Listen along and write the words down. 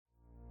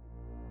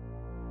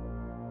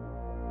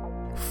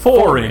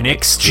Foreign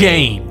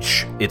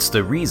exchange. It's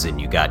the reason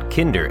you got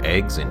Kinder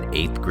eggs in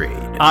 8th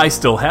grade. I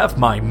still have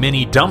my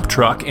mini dump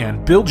truck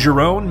and build your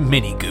own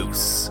mini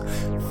goose.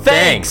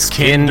 Thanks,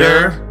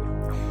 Kinder.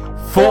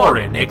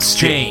 Foreign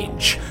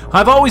exchange.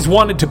 I've always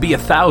wanted to be a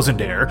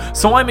thousandaire,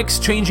 so I'm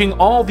exchanging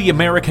all the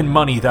American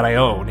money that I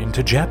own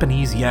into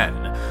Japanese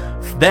yen.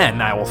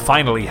 Then I will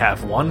finally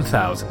have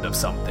 1,000 of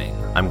something.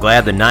 I'm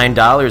glad the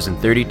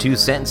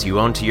 $9.32 you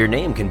own to your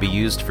name can be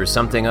used for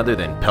something other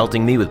than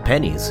pelting me with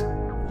pennies.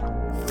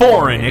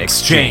 Foreign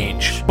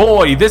exchange.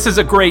 Boy, this is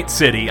a great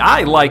city.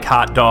 I like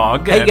hot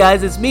dog. Hey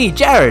guys, it's me,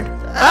 Jarryd.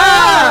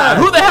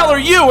 Who the hell are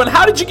you and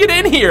how did you get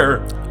in here?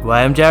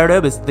 Why, I'm Jarryd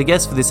Urbas, the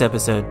guest for this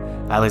episode.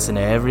 I listen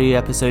to every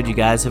episode you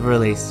guys have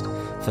released,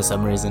 for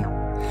some reason.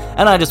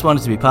 And I just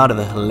wanted to be part of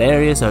the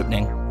hilarious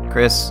opening.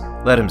 Chris,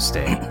 let him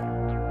stay.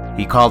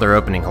 He called our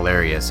opening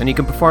hilarious, and he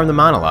can perform the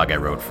monologue I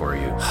wrote for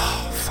you.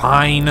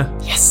 Fine.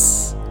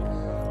 Yes!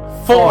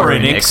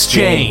 Foreign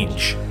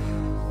exchange.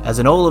 As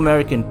an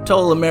all-American,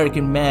 tall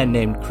American man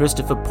named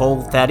Christopher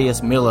Paul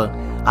Thaddeus Miller,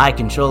 I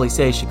can surely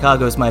say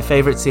Chicago's my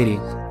favorite city.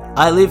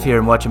 I live here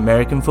and watch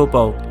American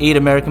football, eat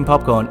American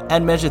popcorn,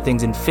 and measure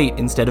things in feet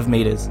instead of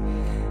meters.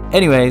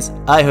 Anyways,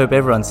 I hope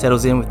everyone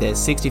settles in with their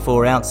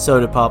 64-ounce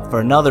soda pop for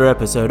another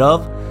episode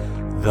of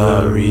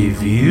The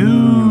Review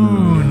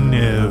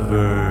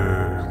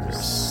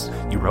Universe.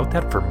 You wrote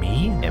that for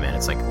me? Hey man,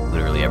 it's like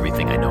literally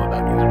everything I know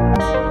about you.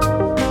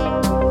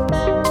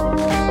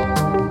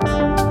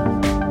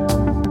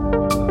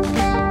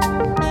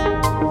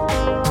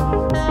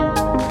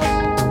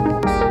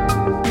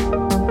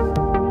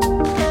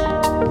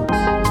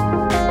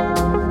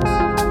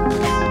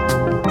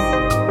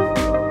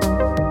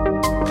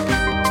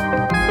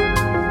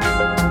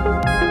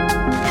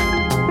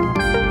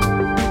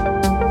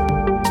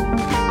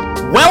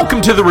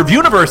 Welcome to the Review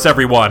Universe,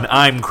 everyone.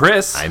 I'm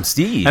Chris. I'm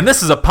Steve. And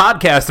this is a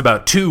podcast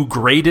about two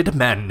graded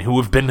men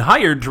who have been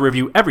hired to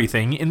review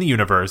everything in the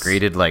universe.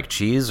 Graded like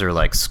cheese or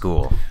like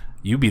school?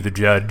 You be the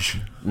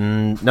judge.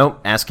 Nope,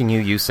 asking you,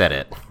 you said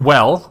it.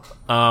 Well,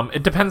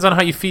 it depends on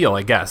how you feel,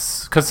 I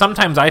guess. Because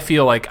sometimes I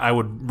feel like I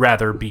would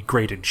rather be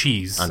grated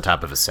cheese. On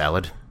top of a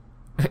salad?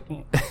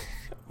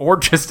 Or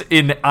just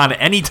on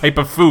any type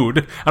of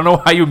food. I don't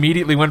know how you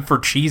immediately went for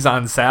cheese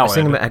on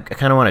salad. I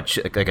kind of want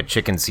like a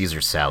chicken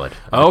Caesar salad.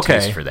 Okay.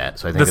 Taste for that.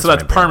 So I think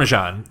that's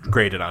Parmesan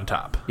grated on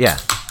top. Yeah.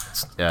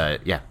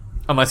 Yeah.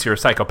 Unless you're a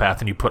psychopath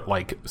and you put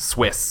like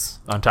Swiss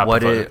on top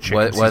of a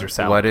chicken Caesar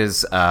salad. What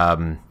is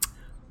a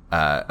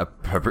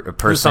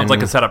person? This sounds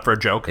like a setup for a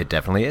joke. It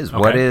definitely is. Okay.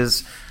 What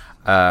is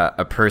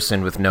a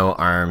person with no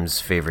arms'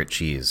 favorite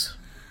cheese?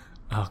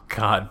 Oh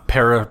God,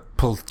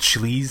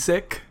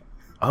 paraplegic.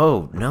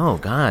 Oh, no,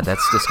 God,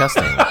 that's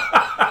disgusting.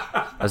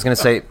 I was going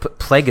to say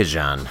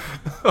Plegajon.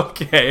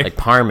 Okay. Like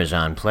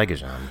Parmesan,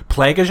 Plegajon.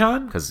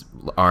 Plegajon? Because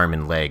arm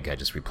and leg, I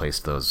just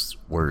replaced those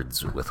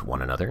words with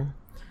one another.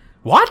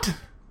 What?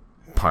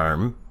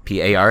 Parm,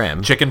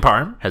 P-A-R-M. Chicken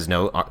parm? Has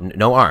no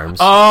arms.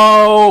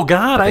 Oh,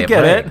 God, I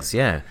get legs. it.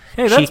 Yeah.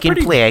 Hey, that's Chicken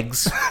pretty...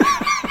 plagues.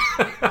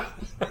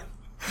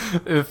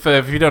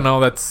 If you don't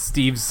know, that's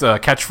Steve's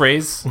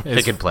catchphrase.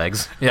 Chicken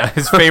plagues. Yeah,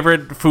 his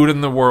favorite food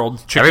in the world.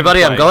 Chicken Everybody,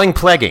 plague. I'm going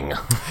plaguing.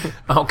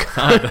 Oh,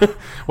 God.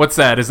 What's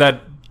that? Is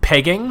that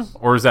pegging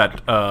or is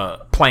that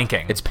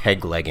planking? It's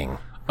peg-legging.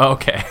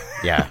 Okay.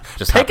 Yeah,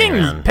 just hopping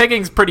around.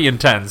 Pegging's pretty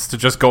intense to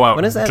just go out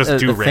What is that? and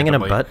just do a thing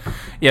randomly. in a butt?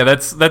 Yeah,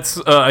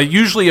 that's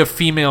usually a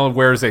female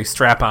wears a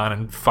strap-on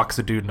and fucks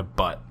a dude in the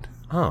butt.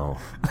 Oh.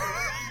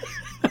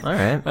 All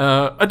right.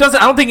 It doesn't.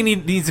 I don't think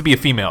it needs to be a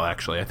female.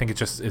 Actually, I think it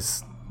just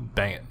is.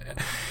 Bang it.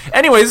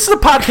 Anyways, this is a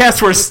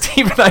podcast where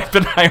Steve and I have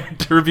been hired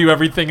to review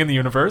everything in the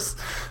universe.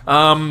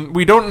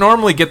 We don't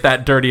normally get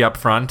that dirty up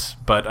front,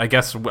 but I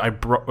guess I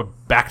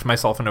backed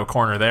myself into a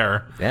corner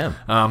there. Yeah.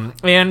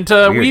 And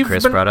Weird,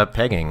 Chris brought up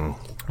pegging.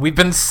 We've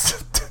been.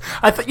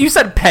 I thought you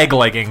said peg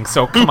legging,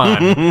 so come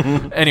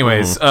on.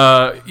 Anyways,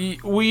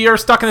 we are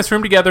stuck in this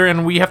room together,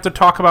 and we have to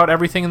talk about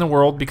everything in the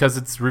world because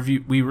it's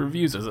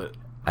reviews, is it?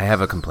 I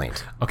have a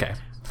complaint. Okay.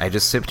 I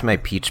just sipped my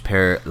peach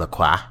pear La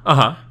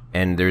Croix.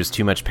 And there's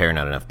too much pear,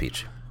 not enough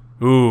peach.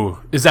 Ooh,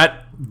 is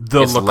that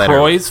the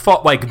LaCroix's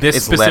fault? Like this,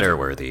 it's letter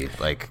worthy.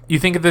 Like you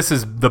think this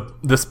is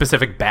the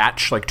specific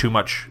batch, like too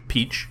much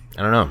peach?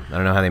 I don't know. I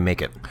don't know how they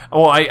make it.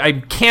 Well,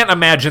 I can't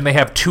imagine they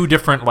have two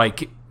different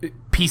like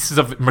pieces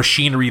of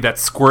machinery that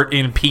squirt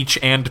in peach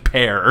and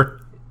pear.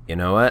 You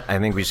know what? I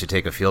think we should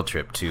take a field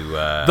trip to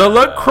the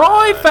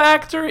LaCroix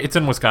factory. It's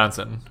in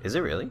Wisconsin. Is it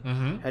really?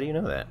 Mm-hmm. How do you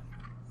know that?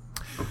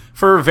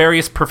 For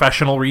various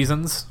professional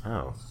reasons.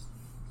 Oh.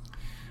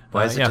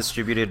 Why is it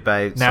distributed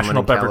by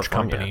National Beverage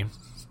California? Company?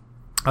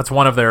 That's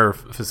one of their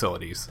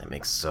facilities. That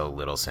makes so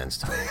little sense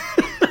to me.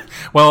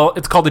 Well,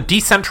 it's called a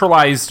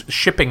decentralized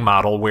shipping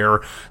model where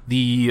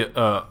the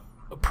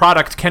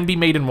product can be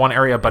made in one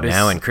area, but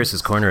now in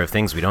Chris's corner of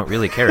things we don't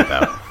really care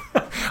about.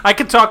 I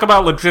could talk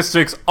about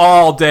logistics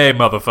all day,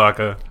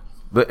 motherfucker.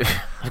 But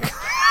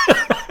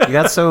you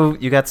got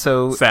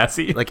so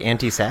sassy, like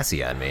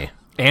anti-sassy on me.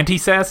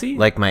 Anti-sassy?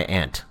 Like my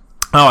aunt.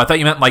 Oh, I thought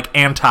you meant like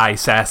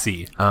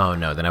anti-sassy. Oh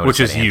no, then I would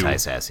have said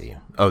anti-sassy.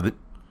 Oh,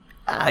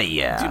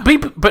 Yeah.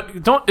 But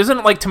isn't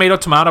it like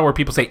tomato where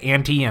people say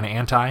anti and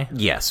anti?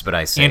 Yes, but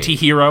I say...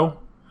 Anti-hero?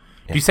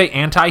 Do you say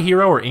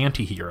anti-hero or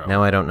anti-hero?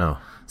 No, I don't know.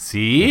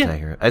 See?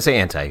 Anti-hero. I say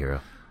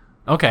anti-hero.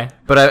 Okay.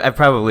 But I've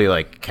probably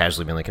like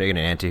casually been like, can I get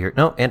an anti-hero?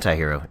 No,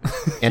 anti-hero.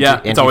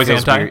 Yeah, it's always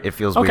feels anti? Weird. It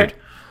feels weird.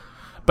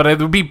 But it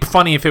would be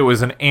funny if it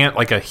was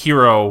like a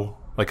hero,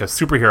 like a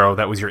superhero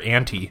that was your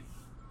anti.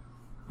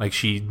 Like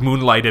she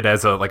moonlighted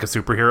as a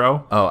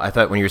superhero. Oh, I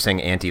thought when you were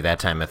saying anti that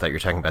time, I thought you were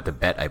talking about the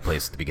bet I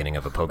placed at the beginning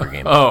of a poker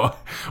game. Oh,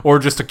 or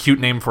just a cute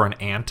name for an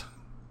ant.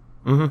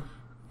 Mm-hmm.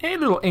 Hey,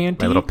 little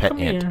auntie. My little pet come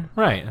ant. Here.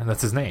 Right, and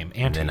that's his name,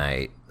 Auntie. And then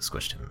I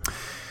squished him.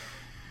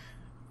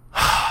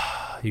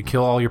 You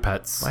kill all your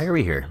pets. Why are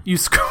we here? You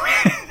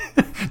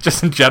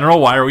just in general,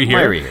 why are we here?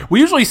 Why are we here? We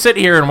usually sit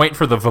here and wait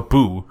for the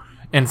vapoo.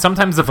 And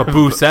sometimes the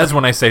vapoo says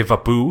when I say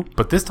vapoo,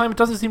 but this time it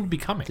doesn't seem to be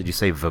coming. Did you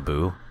say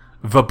vaboo?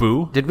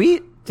 Vaboo? Did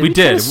we? We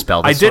did.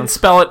 Spell this I did one?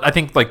 spell it, I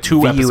think, like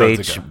 2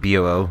 episodes ago.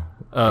 VUHBOO.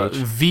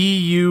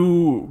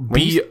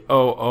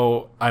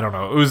 VUBOO. I don't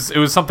know. It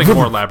was something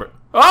more elaborate.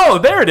 Oh,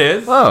 there it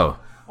is. Oh.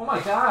 Oh my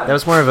god. That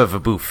was more of a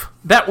vaboof.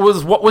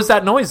 What was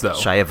that noise though?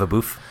 Shy of a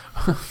boof.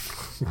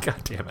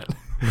 God damn it.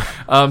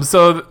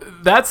 So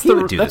that's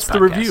the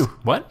review.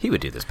 What? He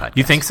would do this podcast.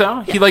 You think so?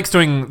 Yeah. He likes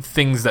doing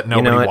things that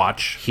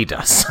nobody He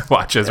does.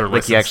 watches or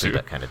listens he actually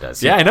to. kind of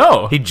does. Yeah, I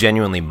know. He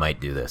genuinely might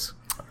do this.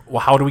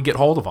 Well, how do we get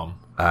hold of him?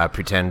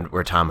 Pretend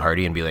we're Tom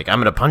Hardy and be like, I'm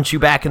going to punch you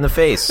back in the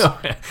face. I'm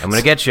going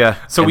to get you.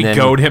 So we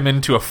goad him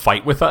into a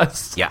fight with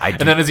us? Yeah, I do.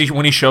 And then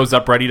when he shows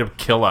up ready to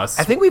kill us.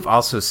 I think we've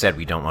also said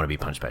we don't want to be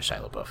punched by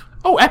Shia LaBeouf.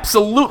 Oh,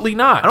 absolutely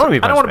not. I don't want to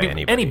be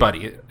punched by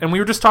anybody. And we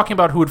were just talking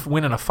about who would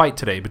win in a fight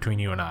today between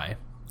you and I.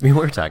 We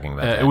were talking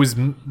about that. It was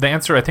the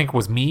answer, I think,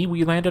 was me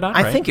we landed on,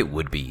 right? I think it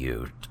would be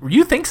you.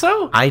 You think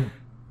so? I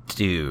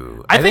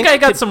do. I think I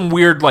got some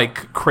weird,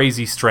 like,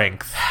 crazy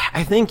strength.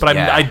 I think, but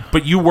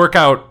but you work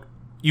out.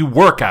 You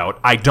work out.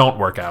 I don't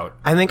work out.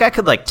 I think I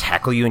could like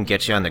tackle you and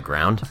get you on the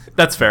ground.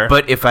 That's fair.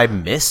 But if I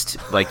missed,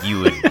 like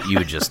you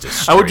would just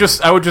destroy.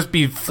 I would just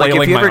be flailing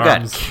like if you my ever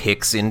arms. got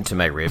kicks into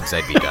my ribs,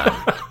 I'd be done.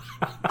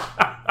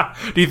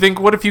 Do you think?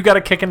 What if you got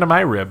a kick into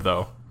my rib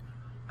though?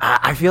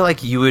 I feel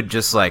like you would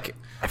just like.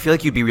 I feel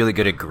like you'd be really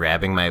good at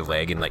grabbing my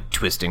leg and like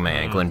twisting my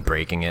ankle and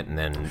breaking it, and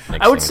then.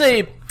 I would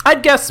say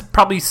I'd guess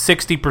probably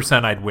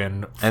 60% I'd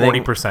win,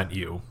 40%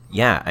 you.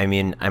 Yeah, I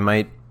mean, I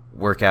might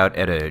work out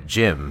at a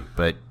gym,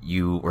 but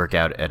you work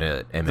out at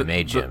a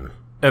MMA gym.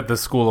 At the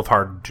School of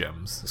Hard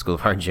Gyms. The School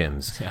of Hard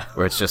Gyms, yeah.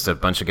 Where it's just a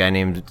bunch of guy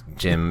named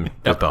Jim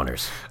with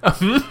boners.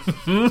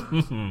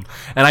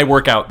 And I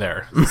work out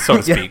there, so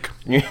to speak.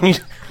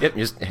 Yep,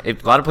 just a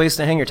lot of places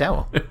to hang your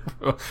towel.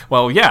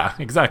 Well, yeah,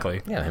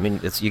 exactly. Yeah, I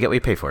mean, you get what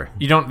you pay for.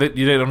 You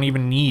don't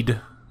even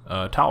need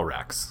towel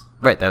racks.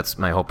 Right, that's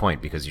my whole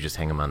point, because you just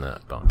hang them on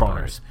the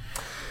boners.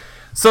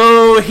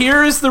 So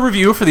here's the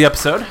review for the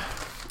episode.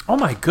 Oh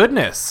my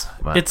goodness!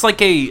 What? It's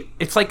like a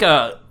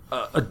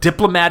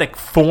diplomatic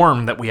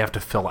form that we have to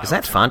fill out. Is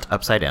that font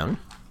upside down?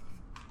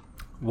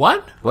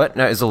 What? What?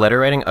 No, is the letter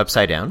writing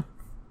upside down?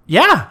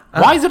 Yeah.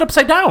 Why is it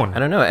upside down? I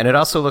don't know. And it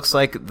also looks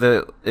like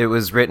it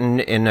was written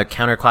in a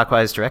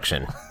counterclockwise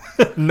direction.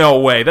 No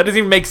way. That doesn't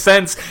even make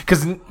sense,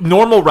 because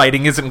normal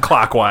writing isn't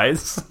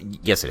clockwise.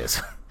 Yes, it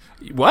is.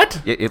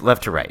 What? It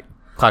left to right.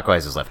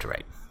 Clockwise is left to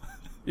right.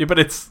 Yeah, but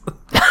it's...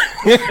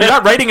 You're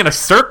not writing in a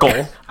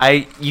circle.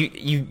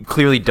 You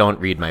clearly don't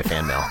read my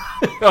fan mail.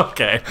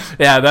 Okay.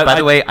 Yeah. By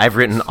the way, I've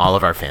written all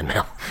of our fan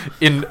mail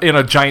in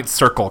a giant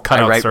circle, cut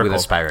out circle. I write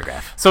with a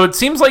spirograph. So it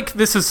seems like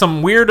this is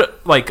some weird,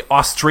 like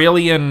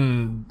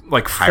Australian,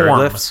 like form.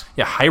 Hieroglyphs.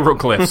 Yeah,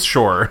 hieroglyphs.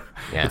 Sure.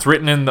 Yeah. It's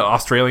written in the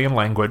Australian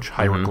language.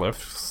 Hieroglyphs.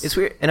 Mm-hmm. It's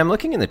weird, and I'm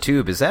looking in the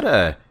tube. Is that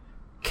a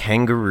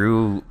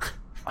kangaroo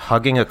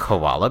hugging a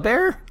koala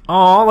bear?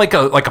 Oh, like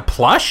a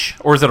plush?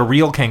 Or is it a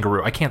real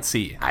kangaroo? I can't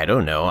see. I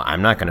don't know.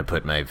 I'm not going to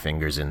put my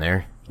fingers in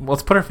there. Well,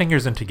 let's put our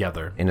fingers in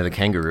together. Into the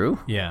kangaroo?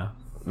 Yeah.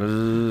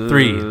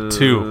 3,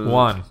 2,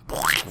 1.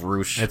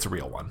 Whoosh. It's a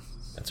real one.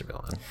 That's a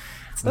real one.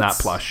 It's not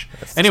plush.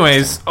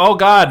 Anyways, oh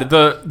god,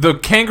 the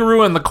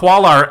kangaroo and the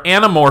koala are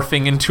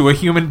anamorphing into a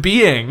human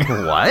being.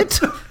 What?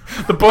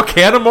 The book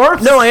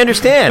Animorphs? No, I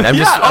understand. I'm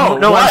just...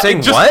 I'm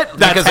saying what?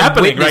 That's because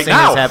happening right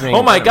now. Happening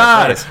oh my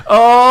god.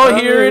 Oh,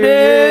 here it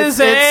is,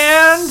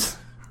 and...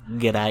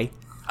 G'day.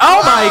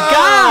 Oh my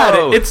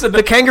god! It's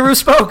the kangaroo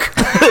spoke.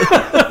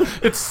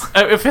 It's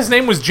if his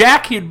name was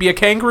Jack, he'd be a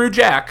kangaroo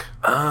Jack.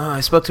 I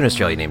spoke to an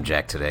Australian named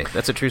Jack today.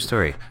 That's a true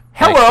story.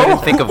 Hello. I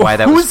couldn't think of why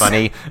that was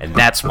funny, and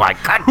that's why.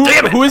 God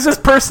damn it! Who is this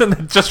person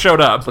that just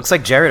showed up? Looks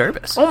like Jarryd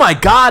Urbas. Oh my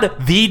god,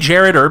 the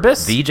Jarryd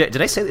Urbas. Did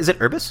I say? Is it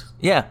Urbas?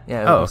 Yeah.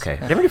 Oh, okay.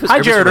 Hi,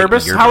 Jarryd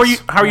Urbas.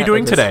 How are you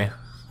doing today?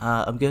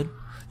 I'm good.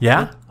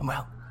 Yeah. I'm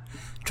well.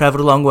 Traveled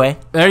a long way.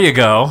 There you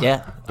go.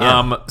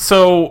 Yeah.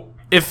 So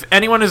if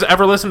anyone has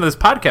ever listened to this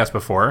podcast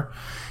before,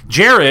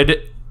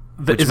 Jarryd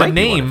is a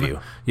name.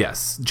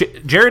 Yes,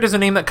 Jarryd is a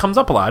name that comes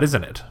up a lot,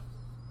 isn't it?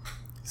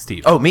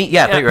 Steve. Oh, me?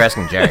 Yeah, I thought you were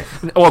asking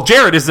Jarryd. Well,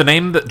 Jarryd is the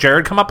name that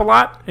Jarryd come up a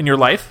lot in your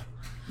life.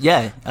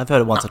 Yeah, I've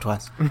heard it once or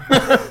twice.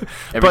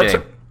 Every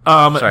day.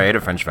 Sorry, I ate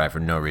a French fry for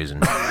no reason.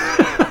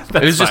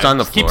 It was just fine. on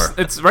the floor.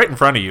 It's right in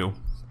front of you.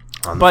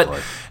 On the But floor.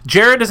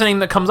 Jarryd is a name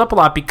that comes up a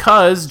lot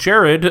because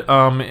Jarryd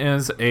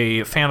is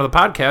a fan of the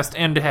podcast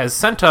and has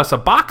sent us a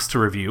box to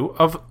review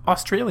of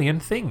Australian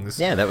things.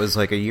 Yeah, that was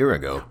like a year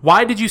ago.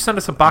 Why did you send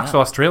us a box of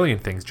Australian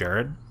things,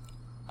 Jarryd?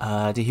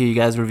 To hear you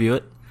guys review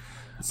it,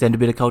 send a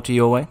bit of culture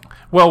your way.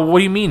 Well, what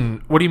do you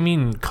mean? What do you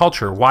mean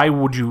culture? Why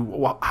would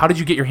you? How did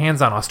you get your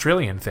hands on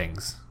Australian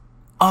things?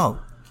 Oh,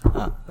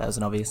 that was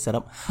an obvious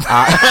setup.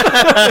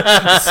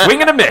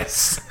 Swing and a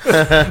miss.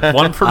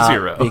 1 for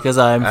 0. Because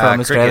I'm from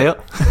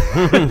Australia.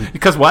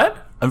 Because what?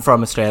 I'm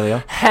from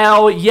Australia.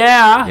 Hell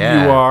yeah,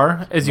 Yeah. you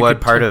are. As you What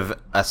could part of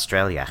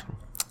Australia?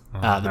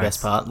 The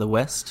best part, the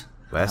west.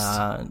 West?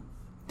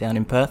 Down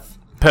in Perth.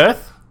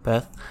 Perth?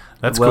 Perth.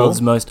 That's the world's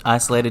cool. most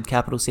isolated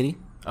capital city.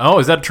 Oh,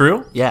 is that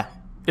true? Yeah.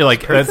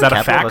 Like, is that a Capital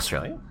of fact?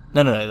 Australia?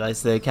 No,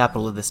 that's the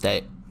capital of the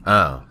state.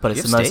 Oh. But it's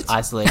You the have most states?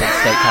 isolated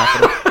state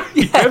capital.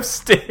 You have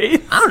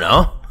states. I don't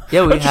know.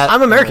 Yeah, we have.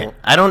 I'm American.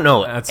 I don't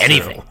know That's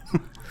anything.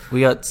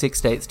 We got 6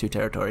 states, 2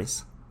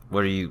 territories.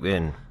 What are you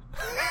in?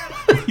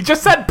 You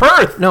just said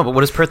Perth. No, but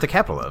what is Perth the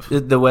capital of?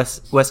 The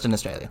Western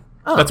Australia.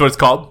 That's what it's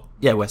called.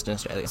 Yeah, Western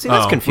Australia. See,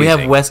 that's Oh. We confusing.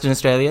 have Western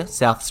Australia,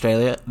 South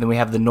Australia, then we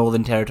have the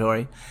Northern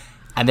Territory,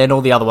 and then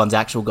all the other ones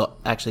actually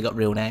got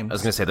real names. I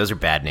was going to say, those are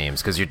bad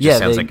names, because it just Yeah,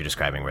 sounds they- like you're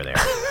describing where they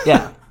are.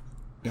 Yeah.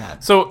 Yeah.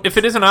 So, if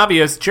it isn't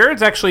obvious,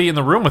 Jared's actually in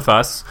the room with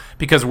us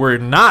because we're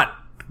not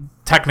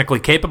technically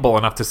capable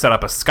enough to set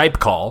up a Skype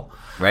call.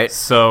 Right?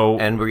 So,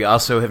 And we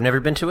also have never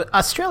been to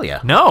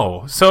Australia.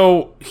 no.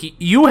 So,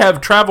 you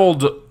have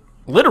traveled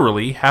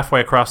literally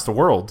halfway across the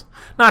world.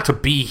 Not to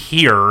be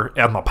here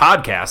on the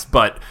podcast,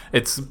 but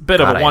it's a bit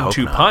God, of I a hope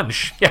 1-2 not.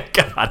 punch. Yeah,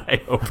 God,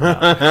 I hope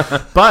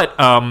not. But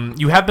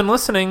you have been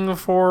listening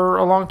for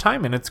a long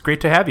time, and it's great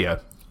to have you.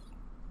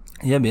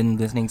 Yeah, been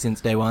listening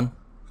since day one.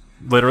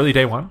 Literally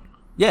day one.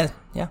 Yeah.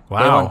 Day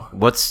Wow.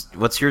 What's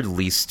your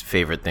least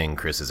favorite thing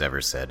Chris has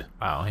ever said?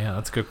 Wow, yeah,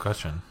 that's a good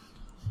question.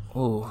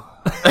 one. Ooh.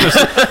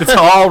 It's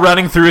all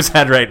running through his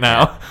head right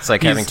now. It's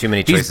like having too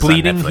many choices He's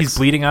bleeding. on Netflix. He's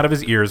bleeding out of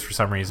his ears for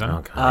some reason.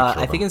 Oh, God,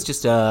 I think it's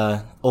just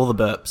all the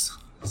burps.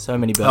 So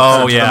many burps.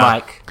 Oh, into yeah.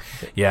 The mic.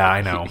 Yeah,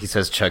 I know. He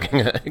says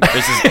chugging.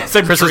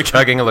 Chris is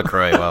chugging a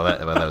LaCroix while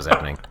that was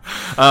happening.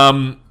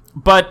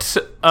 But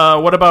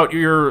what about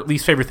your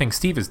least favorite thing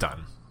Steve has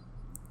done?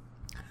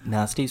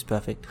 Nah, Steve's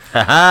perfect.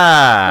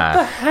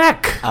 Ha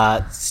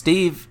Heck,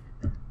 Steve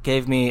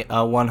gave me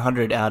a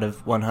 100 out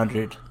of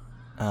 100.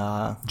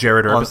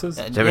 Jarryd Urbas's.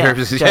 Jarryd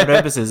Urbas, Jarryd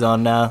yeah. Urbas is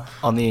on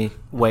the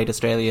Wait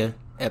Australia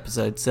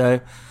episode. So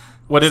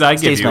What did I give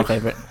Steve's you? my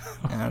favorite.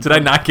 Did I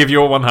not give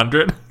you a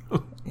 100?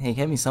 He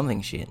gave me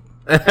something shit.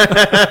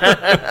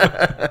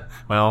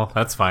 Well,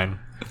 that's fine.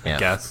 I Yeah.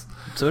 guess.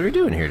 So what are we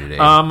doing here today?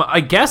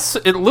 I guess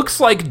it looks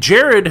like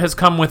Jarryd has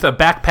come with a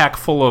backpack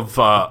full of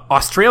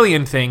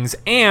Australian things,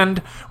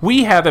 and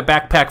we have a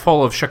backpack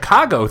full of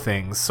Chicago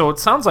things. So it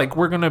sounds like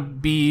we're going to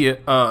be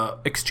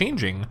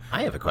exchanging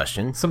I have a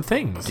question. some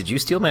things. Did you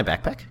steal my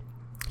backpack?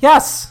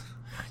 Yes.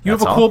 You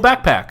That's have a all? cool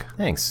backpack.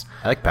 Thanks.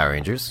 I like Power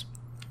Rangers.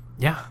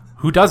 Yeah.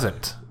 Who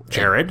doesn't?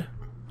 Jarryd?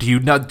 Do you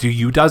not? Do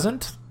you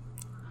doesn't?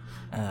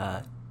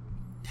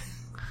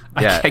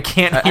 Yeah. I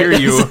can't hear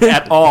you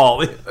at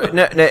all.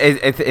 No,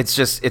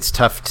 it's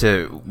tough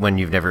to when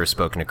you've never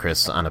spoken to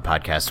Chris on a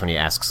podcast when he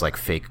asks like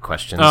fake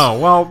questions. Oh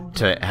well,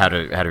 To how to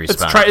it's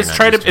respond. if you're not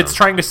used it's him.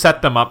 trying to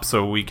set them up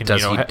so we can.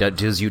 Does you know,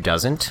 does you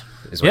doesn't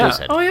is what Yeah. he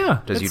said. Oh, yeah.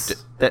 Does you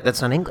It's-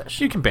 that's not English.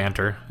 you can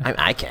banter.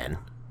 I can.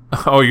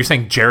 Oh, you're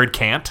saying Jarryd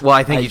can't? Well,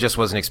 I think he just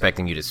wasn't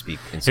expecting you to speak.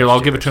 In Here,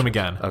 I'll give it to him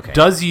again. Okay.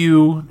 Does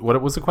you?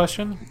 What was the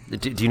question?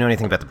 Do you know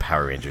anything about the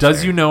Power Rangers? Does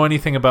there? you know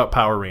anything about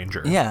Power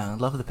Ranger? Yeah, I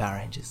love the Power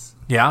Rangers.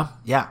 Yeah.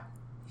 Yeah.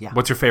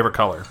 What's your favorite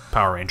color?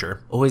 Power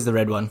Ranger. Always the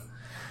red one.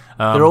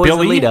 They're always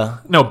Billy? the leader.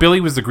 No,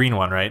 Billy was the green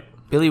one, right?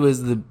 Billy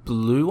was the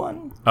blue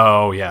one.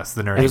 Oh yes,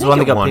 the nerd. He was the think one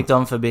that it got won. picked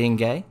on for being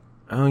gay.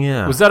 Oh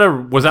yeah. Was that a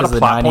Because the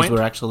plot 90s point?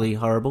 were actually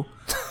horrible.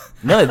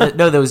 No,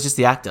 there was just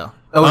the actor.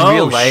 Oh, in Oh,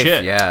 real life,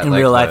 shit. yeah. In like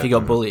real life, the- he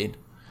got bullied.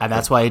 And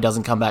that's why he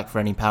doesn't come back for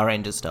any Power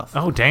Rangers stuff.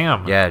 Oh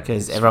damn. Yeah,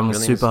 Because his everyone was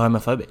real name super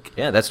homophobic.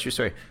 Yeah, that's a true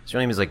story. His real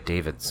name is like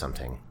David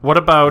something. What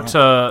about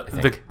the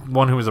think.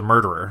 one who was a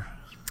murderer?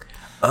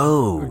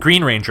 Oh,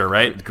 Green Ranger,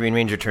 right? the Green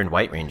Ranger turned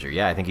White Ranger.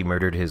 Yeah, I think he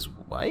murdered his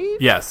wife.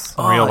 Yes,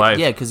 in real life.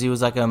 Yeah, because he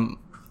was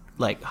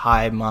like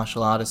high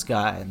martial artist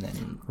guy, and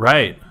then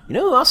Right. You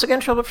know who also got in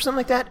trouble for something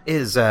like that?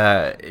 Is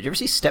did you ever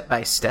see Step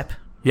by Step?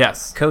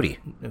 Yes. Cody.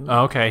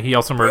 Oh, okay. He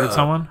also murdered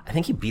someone. I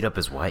think he beat up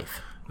his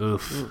wife.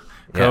 Oof.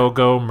 Yeah.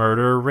 Go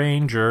murder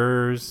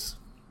Rangers.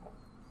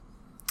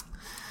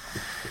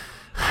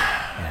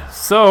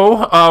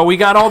 So we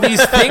got all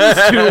these things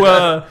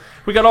to.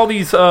 We got all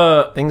these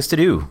Things to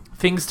do.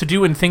 things to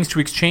do and things to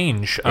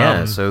exchange.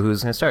 Yeah. So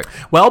who's gonna start?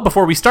 Well,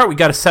 before we start, we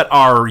got to set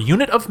our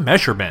unit of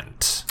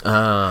measurement,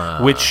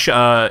 which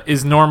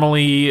is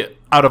normally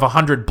out of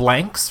 100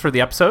 blanks for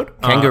the episode.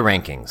 Kanga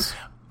rankings.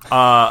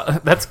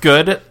 That's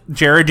good.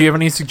 Jarryd, do you have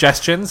any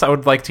suggestions? I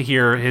would like to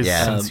hear his.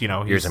 Yeah. Since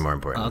Yours he's are more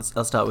important.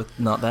 I'll start with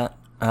not that.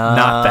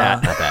 not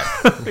that. Not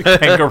that.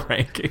 Kanga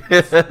ranking.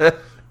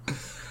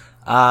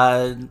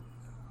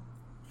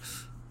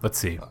 Let's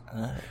see.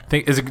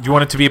 Do you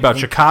want it to be about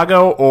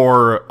Chicago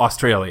or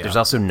Australia? There's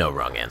also no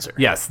wrong answer.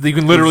 Yes, you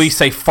can literally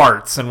say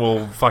farts, and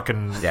we'll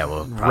fucking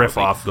riff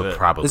off of it.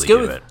 Probably Let's go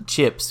do with it.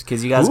 chips,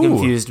 because you guys are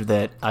confused with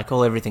that. I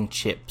call everything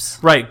chips.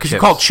 Right, because you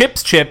call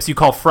chips, you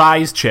call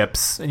fries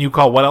chips, and you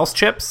call what else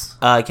chips?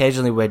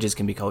 Occasionally wedges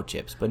can be called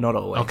chips, but not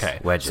always. Okay,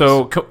 Wedges.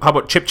 So how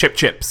about chips?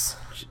 Chips.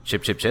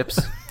 Chippy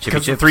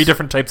Because chips. 3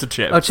 different types of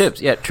chips. Oh,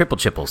 chips. Yeah, triple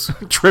chipples.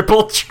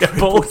 Triple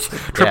chipples?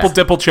 Triple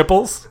dipple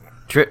chipples?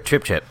 Trip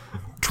chip.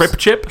 Trip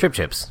chip? Trip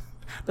chips.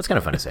 That's kind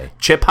of fun to say.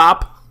 Chip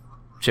hop?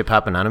 Chip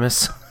Hop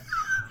Anonymous.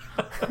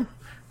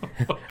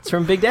 It's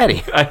from Big Daddy.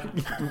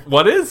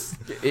 What is?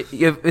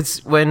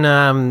 It's when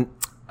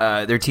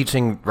they're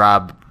teaching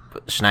Rob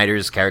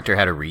Schneider's character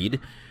how to read.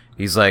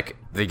 He's like,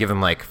 they give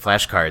him like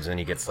flashcards, and then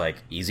he gets like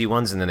easy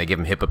ones, and then they give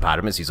him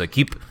hippopotamus. He's like,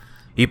 heap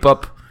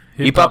up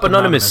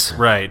Anonymous.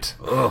 Right.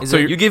 Oh. So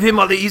you give him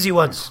all the easy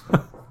ones.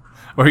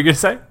 What are you going to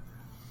say,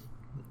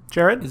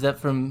 Jarryd? Is that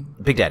from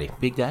Big Daddy.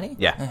 Big Daddy?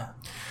 Yeah.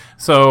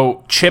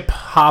 So, Chip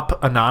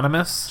Hop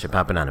Anonymous? Chip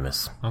Hop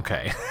Anonymous.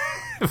 Okay.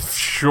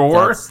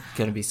 Sure. That's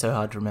going to be so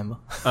hard to remember.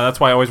 That's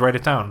why I always write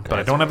it down. But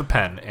I don't have a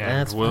pen, and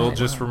That's we'll fine.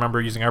 just remember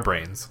using our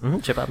brains. Mm-hmm.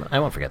 Chip Hop. I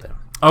won't forget that.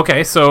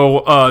 Okay,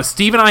 so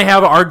Steve and I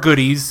have our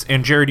goodies,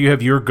 and Jarryd, you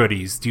have your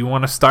goodies. Do you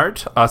want to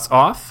start us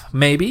off,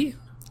 maybe?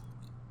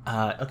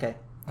 Okay.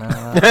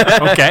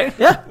 Okay.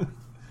 Yeah.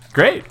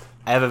 Great.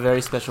 I have a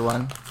very special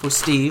one for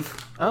Steve.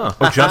 Oh.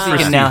 Just You for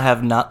can Steve. now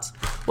have nuts.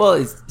 Well,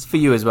 it's for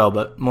you as well,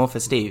 but more for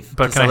Steve.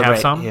 But to can I have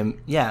celebrate some?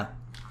 Him. Yeah.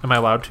 Am I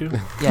allowed to?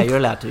 Yeah, you're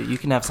allowed to. You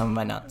can have some of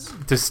my nuts.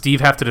 Does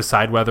Steve have to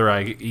decide whether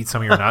I eat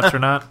some of your nuts or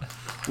not?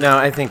 No,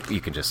 I think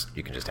you can just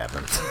have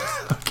them.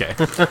 Okay.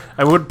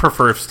 I would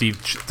prefer if Steve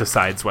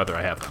decides whether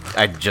I have them.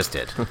 I just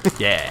did.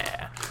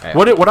 Yeah. Right.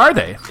 What are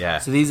they? Yeah.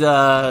 So these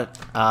are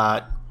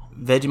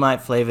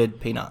Vegemite flavored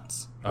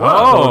peanuts.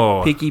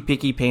 Oh. Picky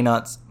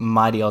peanuts,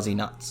 mighty Aussie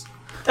nuts.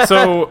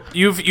 So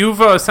you've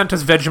sent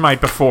us Vegemite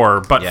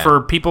before, but Yeah.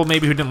 for people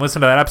maybe who didn't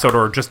listen to that episode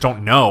or just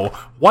don't know,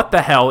 what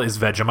the hell is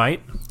Vegemite?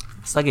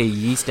 It's like a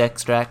yeast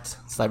extract.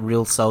 It's like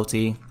real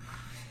salty.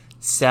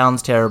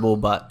 Sounds terrible,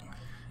 but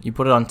you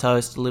put it on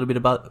toast, a little bit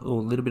of butter, a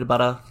little bit of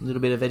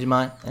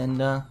Vegemite, and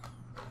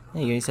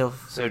you get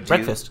yourself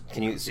breakfast.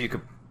 You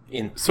could,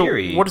 in So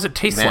theory, what does it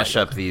taste mash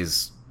like? up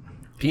these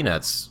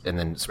peanuts and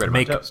then spread them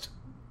Make- on toast.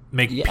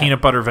 Make Yeah.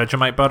 peanut butter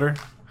Vegemite butter?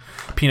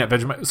 Peanut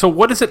Vegemite. So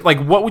what is it like?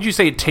 What would you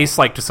say it tastes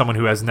like to someone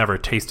who has never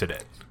tasted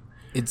it?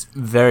 It's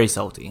very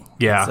salty.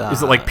 Yeah. It's,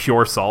 Is it like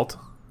pure salt?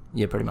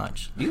 Yeah, pretty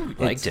much. You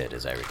liked it,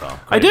 as I recall.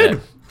 I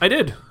did. I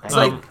did. It's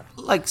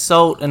like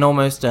salt and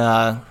almost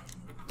that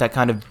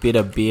kind of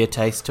bitter beer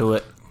taste to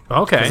it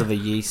Okay. because of the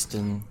yeast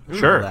and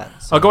Sure. all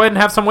that. So- I'll go ahead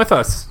and have some with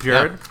us,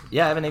 Jarryd.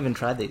 Yeah, I haven't even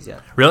tried these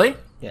yet. Really?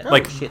 Yeah.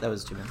 Like- shit, that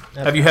was too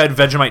bad. Have you had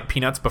Vegemite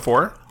peanuts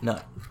before? No.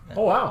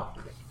 Oh, wow.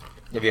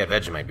 Have you had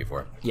Vegemite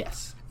before?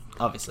 Yes,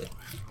 obviously.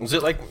 Was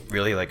it like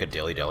really like a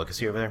daily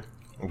delicacy over there?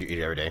 You eat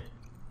it every day?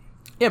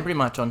 Yeah, pretty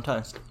much on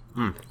toast.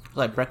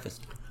 Like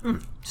breakfast.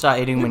 Start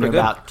eating when pretty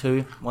you're good. about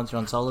 2, once you're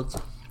on solids.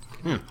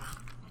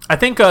 I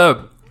think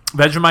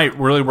Vegemite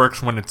really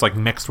works when it's like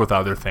mixed with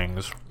other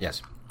things.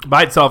 Yes.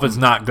 By itself, it's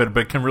not good,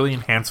 but it can really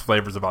enhance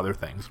flavors of other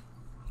things.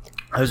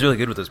 I was really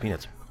good with those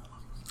peanuts.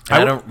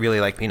 I don't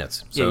really like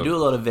peanuts. So Yeah, you do a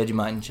lot of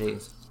Vegemite and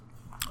cheese.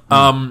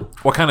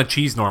 What kind of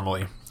cheese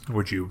normally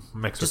would you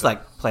mix Just with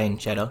like plain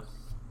cheddar.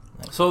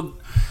 it? So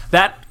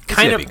that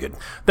kind that'd of be good.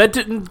 that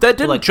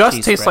didn't like just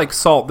cheese taste spread. like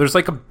salt. There's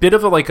like a bit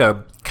of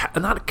a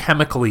not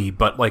chemically,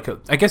 but like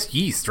I guess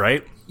yeast,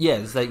 right? Yeah,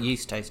 there's that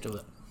yeast taste to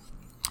it.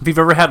 If you've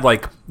ever had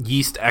like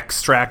yeast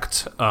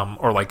extract,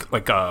 or like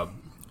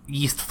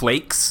yeast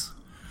flakes,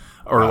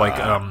 or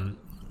Have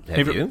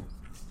you?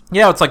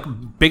 yeah, it's like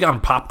big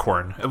on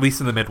popcorn, at least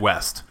in the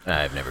Midwest.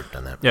 I've never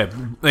done that. Yeah,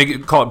 they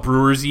call it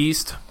brewer's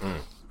yeast,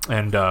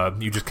 and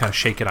you just kind of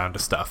shake it onto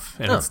stuff,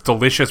 and it's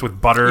delicious with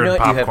butter You know and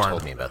what? You popcorn. have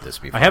told me about this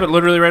before. I have it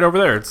literally right over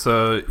there. It's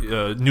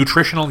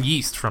nutritional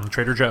yeast from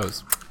Trader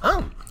Joe's.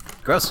 Oh,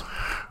 gross.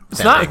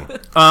 It's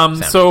not.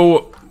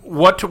 So,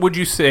 what would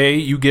you say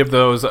you give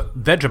those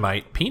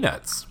Vegemite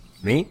peanuts?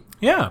 Me?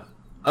 Yeah.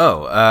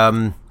 Oh,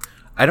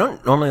 I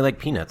don't normally like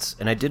peanuts,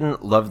 and I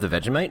didn't love the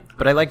Vegemite,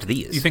 but I liked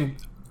these. You think?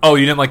 Oh,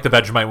 you didn't like the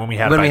Vegemite when we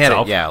had it when by we had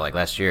itself? it, yeah, like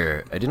last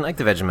year. I didn't like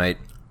the Vegemite.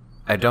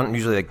 I don't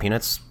usually like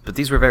peanuts, but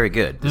these were very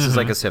good. This is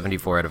like a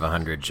 74 out of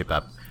 100 Chip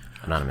Up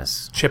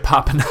Anonymous. Chip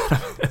Hop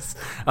Anonymous.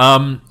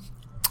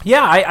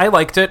 Yeah, I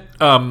liked it.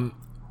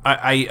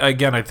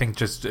 I think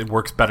just it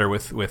works better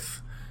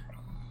with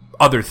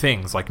other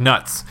things like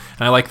nuts,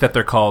 and I like that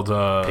they're called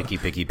Picky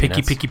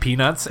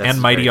peanuts That's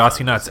and mighty very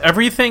Aussie nuts.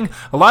 Everything,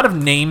 a lot of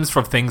names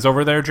from things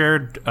over there,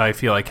 Jarryd. I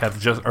feel like are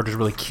just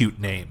really cute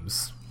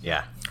names.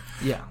 Yeah.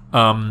 Yeah.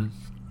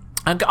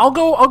 And I'll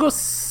go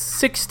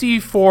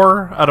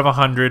 64 out of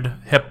 100.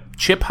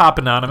 Chip Hop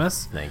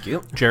Anonymous. Thank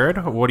you.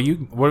 Jarryd,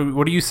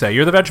 what do you say?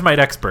 You're the Vegemite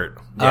expert.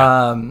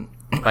 Yeah.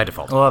 By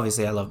default. Well,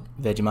 obviously, I love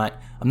Vegemite.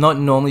 I'm not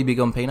normally big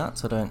on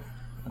peanuts. I don't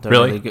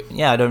Really?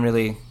 I don't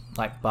really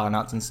like bar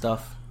nuts and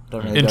stuff.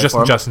 Don't really In go just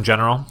for 'em. in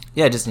general.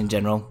 Yeah, just in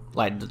general.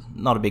 Like,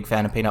 not a big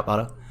fan of peanut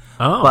butter.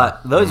 Oh.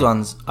 But those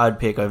ones I'd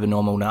pick over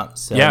normal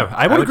nuts. So Yeah,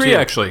 I would agree, too.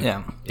 actually.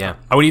 Yeah. Yeah.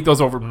 I would eat those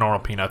over normal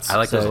peanuts. I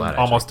like those a lot,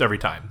 actually. almost every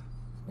time.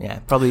 Yeah,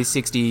 probably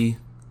 60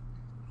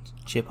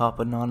 Chip Hop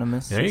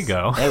Anonymous. There you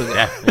go. There we go.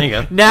 Yeah, there you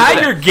go. Now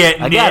you're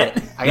getting I got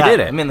it. I You got did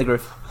it. it. I'm in the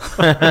groove.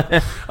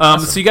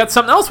 So you got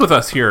something else with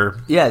us here.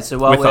 Yeah, so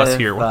while With us we've,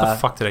 here. What the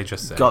fuck did I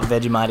just say? got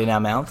Vegemite in our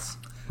mouths,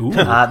 Ooh.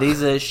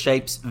 these are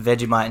Shapes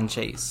Vegemite and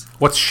Cheese.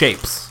 What's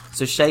shapes?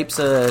 So Shapes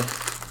are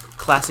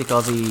classic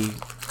Aussie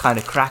kind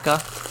of cracker,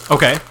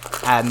 Okay.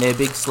 and their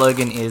big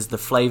slogan is the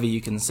flavor you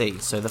can see.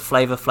 So the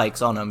flavor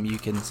flakes on them you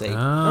can see.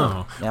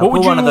 Oh. Now What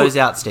pull one of those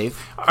out, Steve.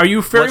 Are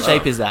you very... What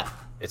shape is that?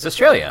 It's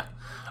Australia.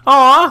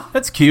 Aw,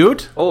 that's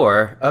cute.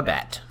 Or a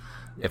bat,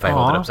 if I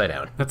hold it Aw. upside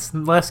down. That's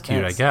less cute,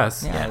 I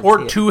That's- guess. yeah, I Or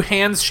see it. two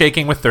hands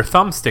shaking with their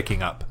thumb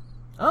sticking up.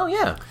 Oh,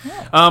 yeah.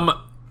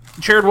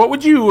 Jarryd, what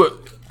would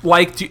you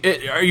like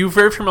to... Are you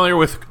very familiar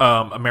with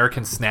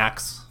American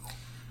snacks?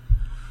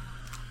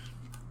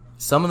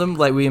 Some of them,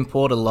 like, we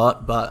import a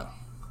lot, but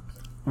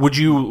Would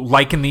you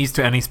liken these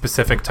to any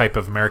specific type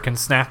of American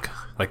snack?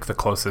 Like the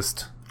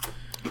closest...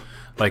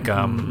 Like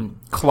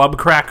club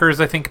crackers,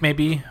 I think,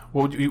 maybe?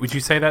 What would you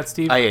say that,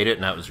 Steve? I ate it,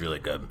 and that was really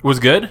good. It was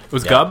good? It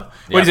was Yeah. gub?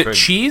 Yeah, What is it, for-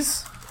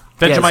 cheese?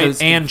 Yeah, so Vegemite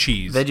it's and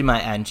cheese.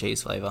 Vegemite and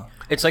cheese flavor.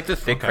 It's like the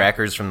thick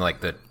crackers from,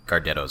 like, the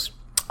Gardettos.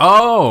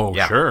 Oh,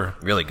 Yeah. sure.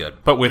 Really good.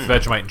 But with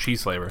Vegemite and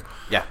cheese flavor.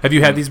 Yeah. Have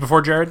you had these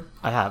before, Jarryd?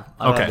 I have.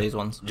 I've Okay. had these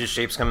ones. Just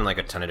Shapes come in, like,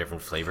 a ton of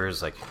different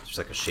flavors. Like, just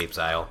like a Shapes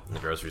aisle in the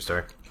grocery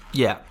store.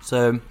 Yeah,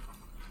 so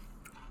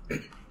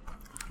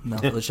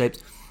mouthful of Shapes.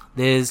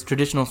 There's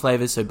traditional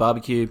flavors, so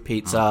barbecue,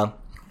 pizza,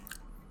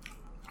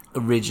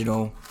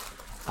 original,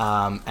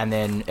 and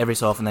then every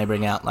so often they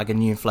bring out like a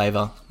new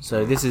flavor.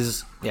 So this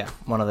is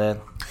one of their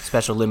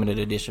special limited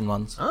edition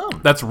ones. Oh,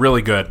 That's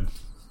really good.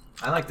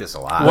 I like this a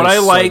lot. What I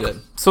so like,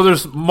 good. so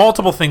there's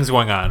multiple things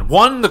going on.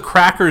 One, the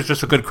cracker is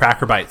just a good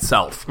cracker by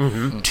itself.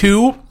 Mm-hmm.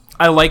 Two,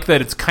 I like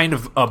that it's kind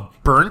of a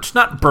burnt,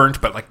 not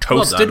burnt, but like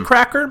toasted done.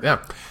 cracker.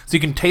 Yeah. So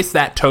you can taste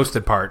that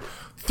toasted part.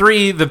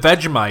 Three, the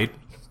Vegemite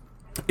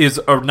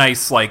is a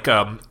nice like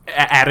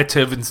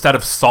additive. Instead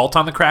of salt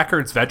on the cracker,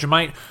 it's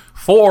Vegemite.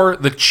 Four,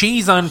 the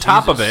cheese on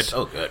top of it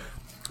So good.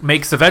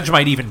 makes the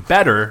Vegemite even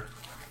better.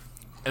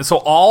 And so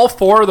all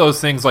four of those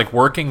things like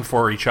working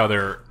for each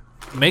other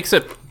makes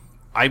it...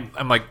 I'm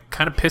like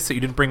kind of pissed that you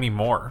didn't bring me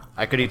more.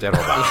 I could eat that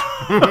whole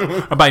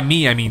box. By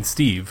me, I mean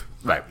Steve.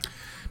 Right.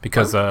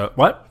 Because,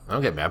 what? I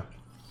don't get mad.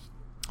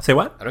 Say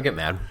what? I don't get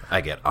mad.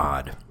 I get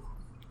odd.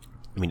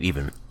 I mean,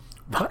 even.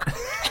 What?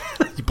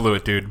 You blew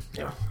it, dude.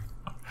 Yeah.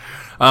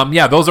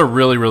 Yeah, those are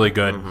really, really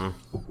good.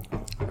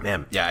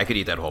 Man, yeah, I could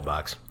eat that whole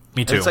box.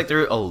 Me And too. it's like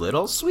they're a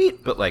little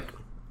sweet, but like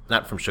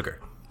not from sugar.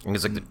 I think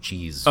it's like the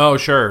cheese. Oh,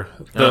 sure.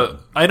 Yeah.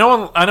 I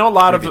know a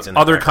lot Maybe of it's in the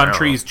other background.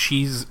 countries,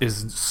 cheese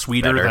is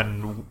sweeter Better.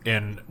 than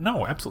in...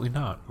 No, absolutely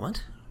not.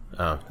 What?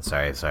 Oh,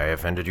 sorry, I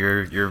offended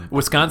your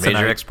Wisconsin,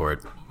 major I-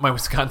 export. My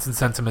Wisconsin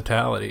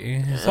sentimentality.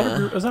 Is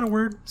that a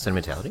word?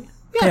 Sentimentality?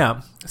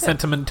 Yeah.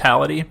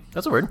 Sentimentality.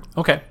 That's a word.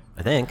 Okay.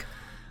 I think.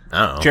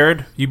 I don't know.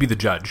 Jarryd, you be the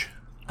judge.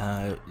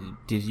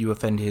 Did you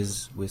offend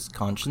his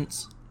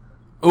conscience?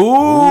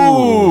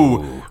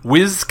 Ooh.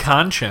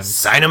 Wisconsin.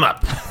 Sign him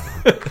up.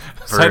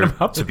 Sign him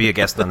up. to be a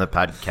guest on the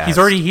podcast. He's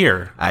already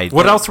here.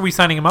 What else are we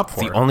signing him up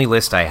for? The only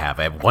list I have.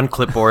 I have one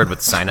clipboard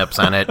with sign-ups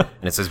on it, and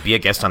it says "Be a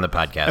guest on the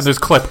podcast." And there's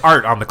clip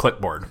art on the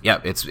clipboard. Yeah,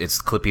 it's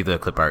Clippy the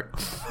clip art.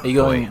 Are you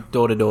going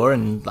door to door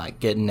and like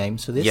getting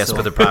names for this? Yes, or-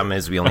 but the problem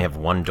is we only have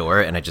one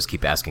door, and I just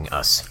keep asking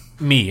us.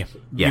 Me.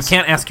 Yes. You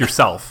can't ask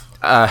yourself.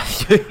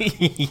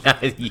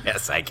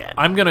 Yes, I can.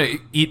 I'm going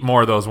to eat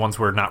more of those once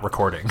we're not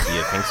recording. Do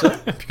you think so?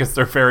 Because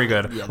they're very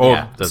good. Yeah, oh,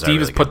 yeah, those are Steve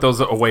has really put good. those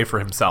away for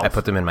himself. I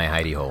put them in my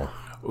hidey hole.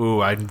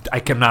 Ooh, I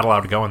am not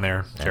allowed to go in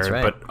there, Jarryd.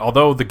 right. But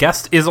although the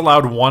guest is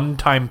allowed one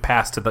time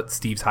pass to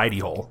Steve's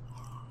hidey hole.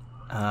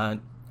 How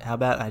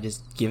about I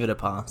just give it a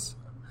pass?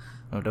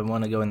 I don't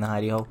want to go in the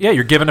hidey hole. Yeah,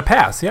 you're given a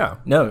pass, yeah.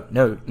 No.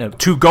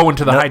 To go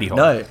into the hidey hole.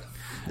 No.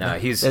 No,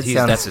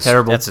 That sounds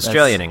terrible. That's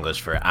Australian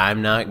English for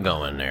 "I'm not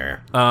going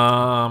there."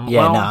 Yeah,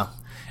 well, no.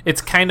 It's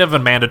kind of a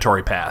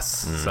mandatory pass,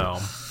 so...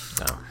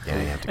 No,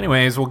 yeah, you have to go.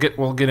 Anyways, we'll get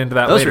into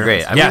that Those later. are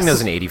great. I'm Yes. giving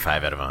those an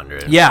 85 out of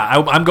 100. Yeah,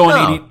 I'm going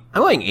No, 80.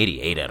 I'm going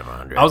 88 out of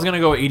 100. I was going to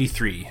go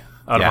 83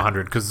 out of Yeah.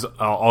 100 because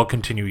I'll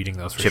continue eating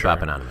those for Chip sure.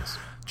 Hop Anonymous.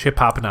 Chip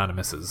Hop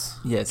Anonymouses.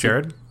 Yeah, so-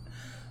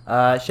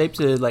 Jarryd? Shapes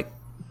are like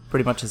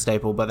pretty much a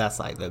staple, but that's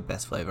like the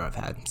best flavor I've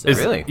had. So,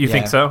 Really? You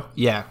think so?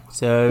 Yeah.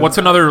 So What's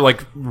another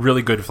like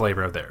really good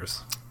flavor of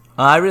theirs?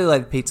 I really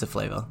like the pizza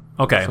flavor.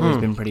 Okay. It's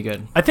been pretty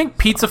good. I think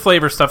pizza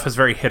flavor stuff is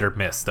very hit or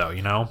miss, though.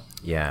 You know.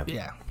 Yeah.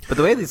 Yeah. But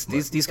the way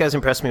these guys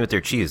impressed me with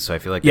their cheese, so I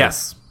feel like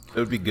Yes. it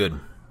would be good.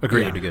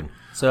 Agreed. It would be good.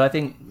 So I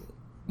think,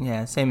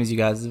 yeah, same as you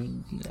guys,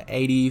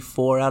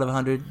 84 out of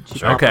 100.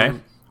 Sure. Okay.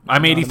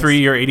 I'm 83.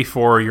 You're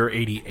 84. You're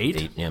 88.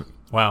 8, yeah.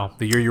 Wow.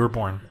 The year you were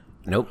born,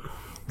 Nope.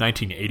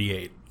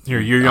 1988. You're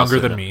younger Also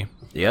than no. me.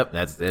 Yep,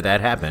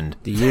 that happened.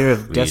 The year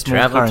of We decimal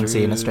traveled currency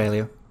in through-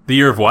 Australia. The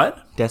year of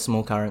what?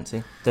 Decimal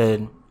currency.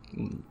 The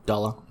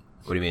dollar.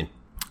 What do you mean?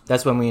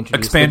 That's when we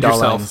introduced Expand the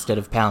dollar yourself. instead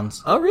of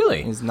pounds. Oh,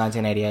 really? It was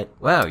 1988.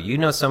 Wow, you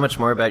know so much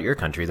more about your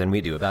country than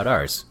we do about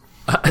ours.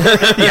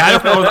 Yeah,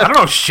 I don't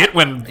know shit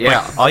when. Yeah,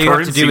 like, all you have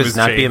to currency do was is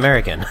not be changed.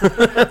 American.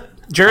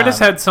 Jarryd has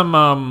had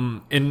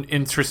some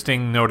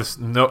interesting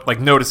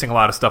noticing a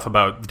lot of stuff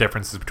about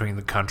differences between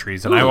the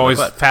countries, and I'm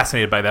always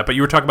fascinated by that. But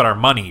you were talking about our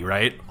money,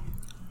 right?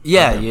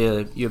 Yeah,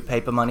 your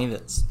paper money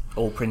that's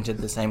all printed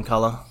the same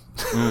color,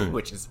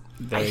 which is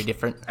very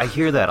different. I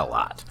hear that a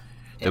lot.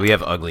 That we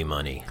have ugly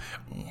money.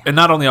 And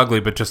not only ugly,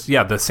 but just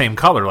the same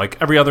color. Like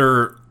every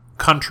other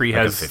country Like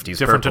a has 50s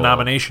different purple,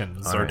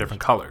 denominations or orange.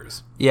 different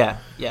colors. Yeah.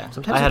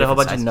 Sometimes I they're had a whole different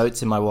bunch sizes. of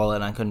notes in my wallet,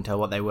 and I couldn't tell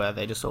what they were.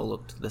 They just all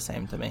looked the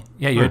same to me.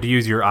 Yeah, you had to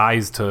use your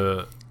eyes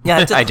to. Yeah, I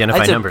had to, Identify I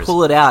had to numbers.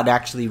 pull it out and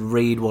actually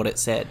read what it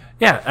said.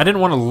 Yeah, I don't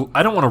want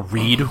to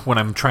read when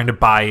I'm trying to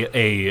buy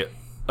a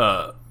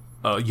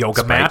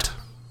yoga Sprite. mat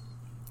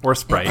or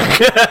Sprite.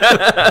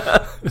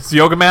 It's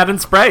yoga mat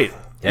and Sprite.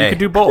 Hey. You can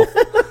do both,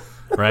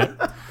 right?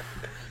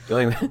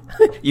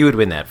 You would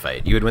win that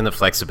fight. You would win the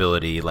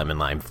flexibility lemon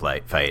lime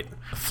fight.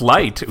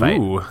 Flight.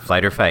 Ooh,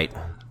 Flight or fight.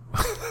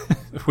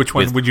 which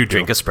one would you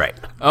Drink do? a Sprite.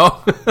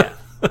 Oh,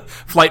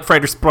 Flight,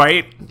 Fright, or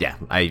Sprite. Yeah,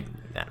 I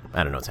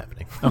don't know what's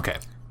happening. Okay,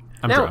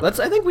 I'm Now, drunk.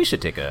 I think we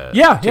should take a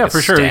Yeah, take a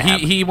for sure. stab.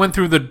 He went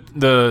through the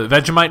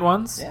Vegemite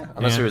ones. Yeah,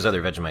 unless there was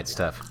other Vegemite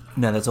stuff.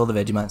 No, that's all the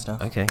Vegemite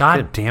stuff. Okay, God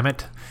good. damn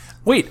it!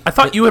 Wait, I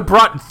thought you had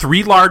brought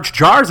 3 large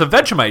jars of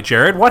Vegemite,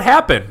 Jarryd. What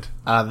happened?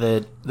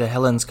 The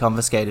Helens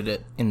confiscated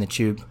it in the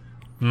tube.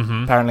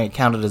 Mm-hmm. Apparently, it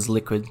counted as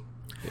liquid.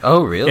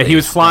 Oh, really? Yeah, he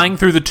was flying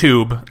through the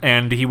tube,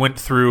 and he went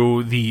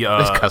through the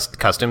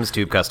customs,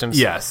 tube customs.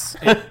 yes,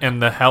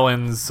 and the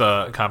Helens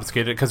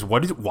confiscated it because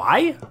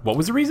why? What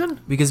was the reason?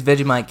 Because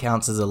Vegemite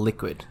counts as a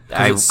liquid. 'Cause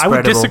I it's I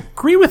would spreadable.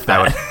 disagree with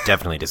I would that.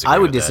 definitely disagree. I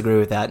would with that. disagree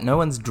with that. No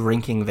one's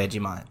drinking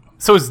Vegemite.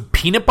 So is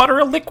peanut butter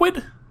a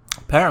liquid?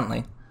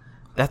 Apparently.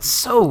 That's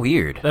so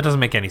weird. That doesn't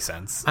make any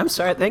sense. I'm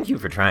sorry. Thank you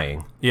for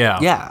trying. Yeah.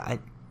 Yeah, I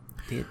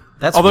did.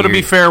 That's Although to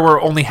weird. be fair,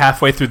 we're only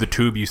halfway through the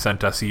tube you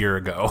sent us a year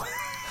ago.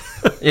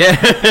 yeah.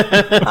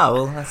 Oh,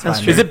 well, that's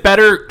fine. Is it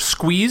better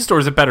squeezed or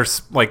is it better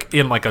like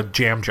in like a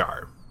jam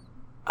jar?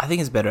 I think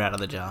it's better out of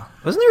the jar.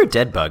 Wasn't there a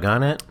dead bug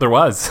on it? There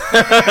was.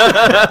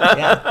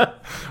 Yeah.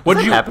 What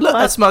did you? happen? Look,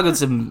 I smuggled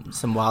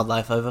some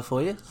wildlife over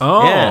for you.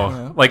 Oh,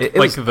 Yeah. like It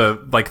like was- the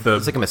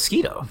It's like a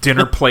mosquito.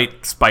 dinner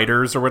plate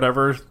spiders or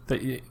whatever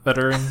that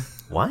are in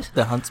What?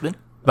 The huntsman.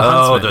 the Oh,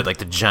 huntsman. they're like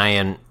the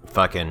giant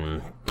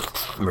fucking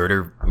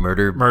murder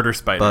murder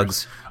spiders.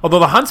 bugs. Although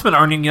the huntsmen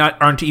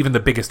aren't even the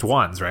biggest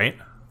ones, right?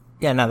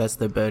 Yeah, no, that's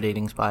the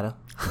bird-eating spider.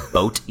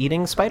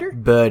 Boat-eating spider?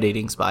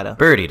 Bird-eating spider.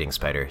 Bird-eating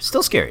spider.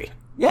 Still scary.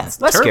 Yeah.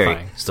 Less scary.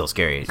 terrifying. Still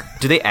scary.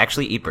 Do they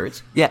actually eat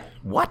birds? Yeah.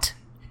 What?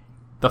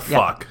 The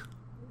fuck?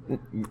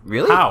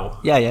 Really? How?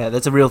 Yeah,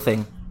 that's a real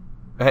thing.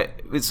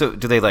 So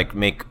do they like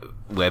make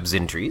webs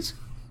in trees?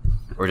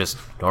 Or just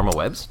normal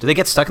webs? Do they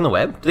get stuck in the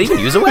web? Do they even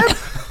use a web?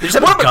 They just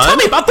have a gun? Tell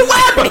me about the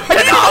web.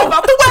 I know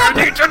about the web.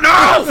 I need to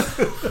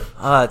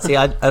know. See,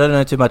 I don't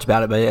know too much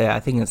about it, but yeah, I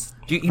think it's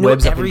You know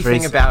webs up in everything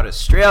trees. about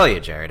Australia,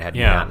 Jarryd. How do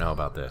you Yeah. not know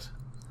about this?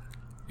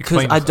 Because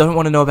Explain I yourself. don't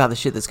want to know about the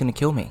shit that's going to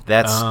kill me.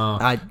 That's.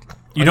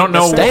 You don't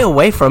know. Stay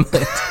away from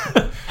it.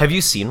 Have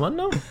you seen one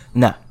though?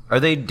 No. Are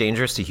they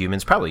dangerous to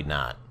humans? Probably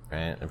not.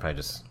 Right? If I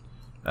just.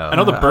 I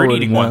know the I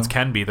bird-eating wouldn't ones know.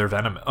 can be. They're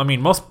venomous. I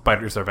mean, most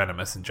spiders are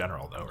venomous in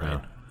general, though,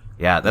 right?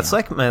 Yeah, that's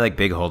like my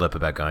big holdup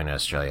about going to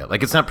Australia.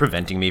 Like, it's not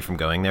preventing me from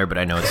going there, but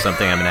I know it's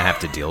something I'm going to have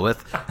to deal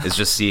with. Is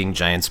just seeing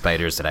giant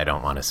spiders that I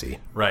don't want to see.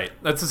 Right.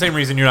 That's the same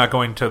reason you're not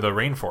going to the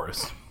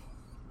rainforest.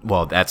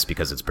 Well, that's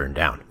because it's burned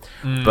down.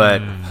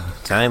 But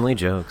timely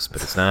jokes,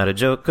 but it's not a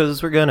joke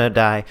because we're gonna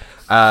die.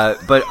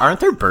 But aren't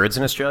there birds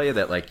in Australia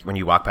that like when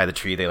you walk by the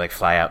tree they like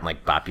fly out and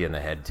like bop you in the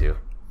head too?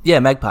 Yeah,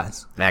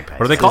 magpies. Magpies.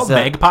 What are they called? Is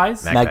that-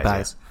 Magpies?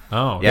 Magpies.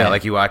 Oh, Yeah,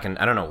 like you walk in.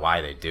 I don't know why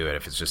they do it.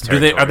 If it's just Do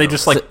they? Are they territorial.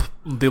 just like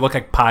they look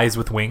like pies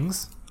with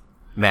wings?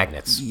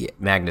 magnets? Yeah.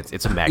 Magnets.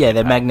 It's a magnet. Yeah,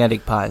 they're pie.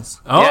 magnetic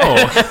pies.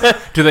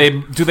 Oh, do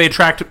they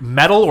attract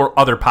metal or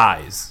other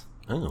pies?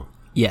 Oh.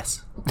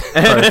 Yes.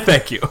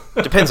 Thank you.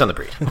 Depends on the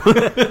breed.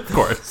 Of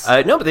course.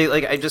 No, but they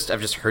like I've just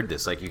heard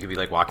this. Like you could be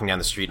like walking down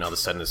the street and all of a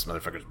sudden this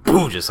motherfucker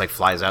boo just like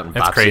flies out and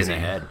That's bops you in crazy. the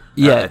head.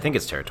 Yeah. I think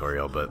it's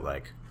territorial, but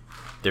like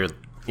their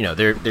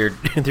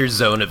their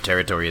zone of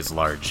territory is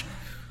large.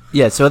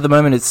 Yeah, so at the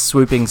moment it's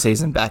swooping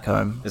season back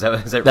home. Is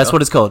that That's real?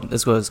 what it's called.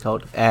 That's what it's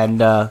called. And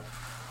So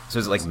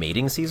is it like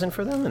mating season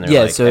for them, and they're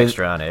yeah, like so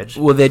extra on edge?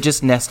 well, they're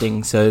just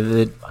nesting, so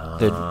the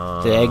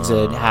eggs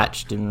are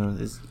hatched and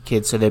there's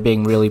kids, so they're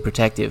being really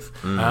protective.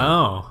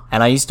 Oh.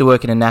 And I used to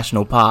work in a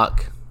national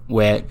park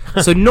where,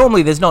 so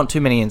normally there's not too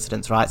many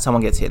incidents, right?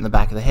 Someone gets hit in the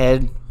back of the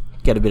head,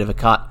 get a bit of a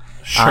cut.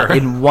 Sure.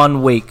 In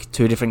 1 week,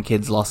 2 different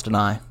kids lost an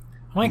eye.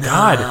 Oh my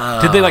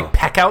God. Did they like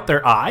peck out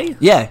their eye?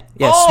 Yeah,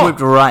 Oh!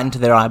 swooped right into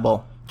their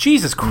eyeball.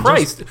 Jesus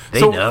Christ.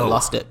 They know.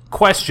 Lost it.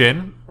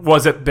 Question,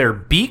 was it their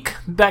beak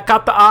that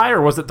got the eye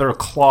or was it their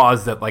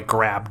claws that like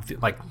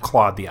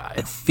clawed the eye?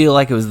 I feel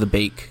like it was the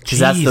beak. 'Cause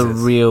that's the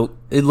Jesus. real,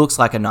 it looks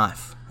like a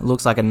knife. It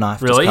looks like a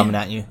knife Really? just coming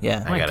at you.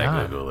 Yeah. I gotta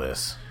God. Google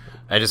this.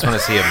 I just want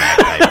to see a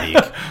magpie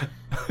beak.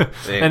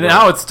 And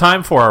now it's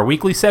time for our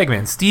weekly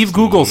segment. Steve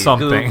Google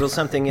something. Google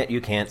something that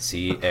you can't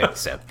see,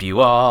 except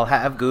you all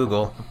have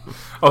Google.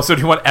 Oh, so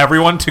do you want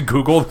everyone to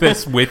Google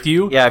this with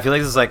you? Yeah, I feel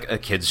like this is like a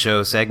kids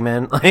show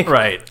segment. Like,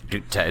 Right.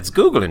 It's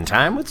Googling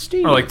time with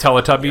Steve. Or like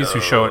Teletubbies who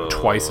show it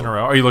twice in a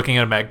row. Are you looking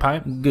at a magpie?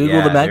 Google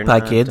Yeah, the magpie, they're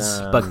not, kids,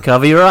 but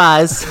cover your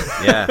eyes.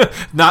 Yeah,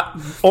 Not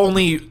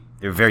only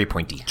they're very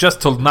pointy.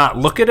 just to not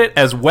look at it,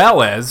 as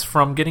well as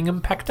from getting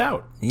them pecked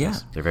out. Yeah.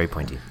 They're very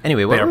pointy.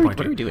 Anyway, They what are are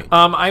pointy. we doing?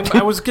 I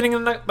was getting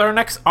our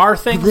next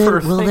thing for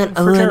Jared. will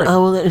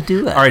let it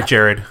do that. All right,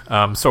 Jared.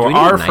 So we need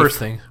our a knife? first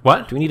thing.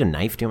 What? Do we need a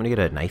knife? Do you want me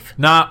to get a knife?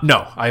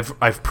 No.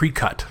 I've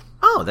pre-cut.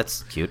 Oh,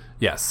 that's cute.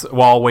 Yes,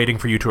 while waiting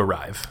for you to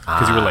arrive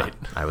because you were late.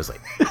 I was late.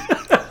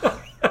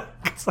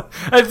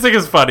 I think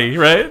it's funny,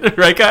 right?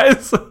 Right,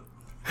 guys?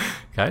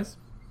 Guys?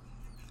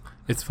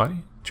 It's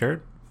funny.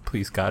 Jared,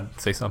 please, God,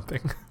 say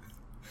something.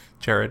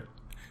 Jared,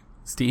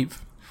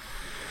 Steve.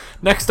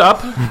 Next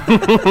up,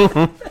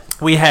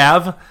 we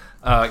have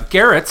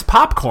Garrett's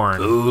popcorn.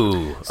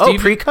 Ooh. Steve-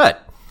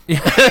 Pre-cut.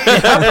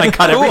 I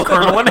cut every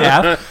kernel in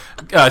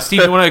half.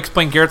 Steve, you want to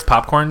explain Garrett's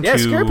popcorn?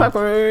 Yes, Garrett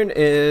Popcorn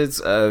is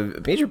a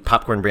major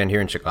popcorn brand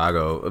here in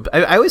Chicago.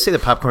 I always say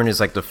that popcorn is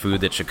like the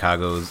food that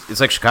it's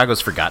like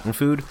Chicago's forgotten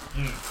food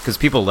because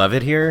people love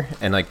it here,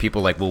 and like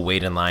people like will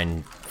wait in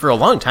line for a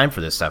long time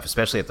for this stuff,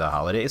 especially at the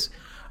holidays.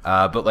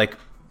 But like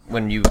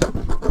when you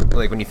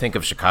think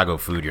of Chicago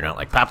food, you're not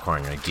like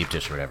popcorn, you're like deep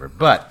dish or whatever.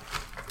 But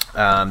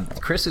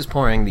Chris is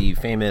pouring the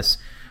famous.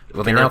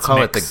 Well, they Garrett's now call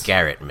mix. it the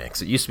Garrett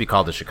mix. It used to be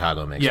called the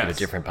Chicago mix, but Yes. a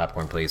different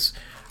popcorn place,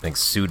 I think,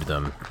 sued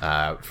them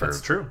for That's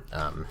true.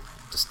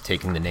 Just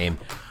taking the name.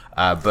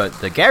 But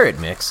the Garrett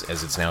mix,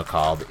 as it's now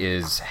called,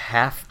 is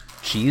half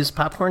cheese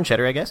popcorn,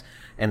 cheddar, I guess,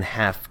 and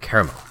half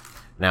caramel.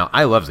 Now,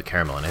 I love the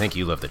caramel, and I think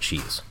you love the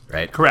cheese,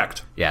 right?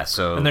 Correct. Yeah,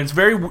 so... And there's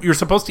you're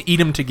supposed to eat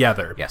them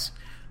together. Yes.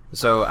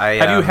 So I...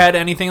 Have you had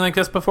anything like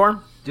this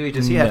before?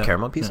 Does he have No.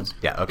 caramel pieces?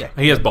 Yeah, okay.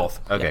 He has both.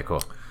 Okay,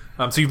 cool.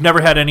 So you've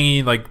never had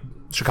any like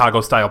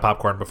Chicago style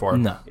popcorn before?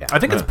 No. Yeah. I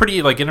think it's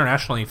pretty like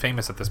internationally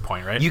famous at this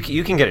point, right?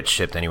 You can get it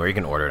shipped anywhere. You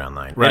can order it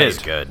online. Right. It is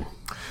good.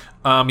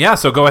 Yeah.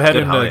 So go ahead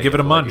Good and holiday give it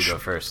a gift. I'll let munch. You go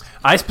first.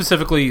 I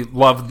specifically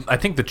love. I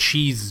think the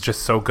cheese is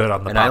just so good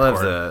on the And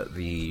popcorn. I love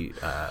the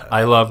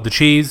I love the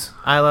cheese.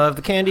 I love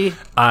the candy.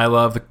 I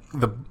love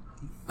the.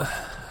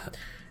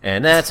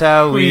 And that's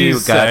how we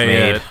Please got say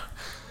made. it.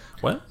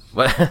 What?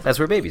 What? That's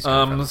where babies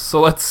come from.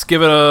 So let's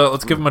give him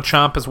a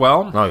chomp as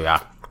well. Oh, yeah.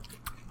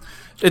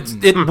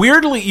 It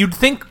weirdly, you'd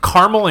think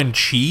caramel and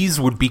cheese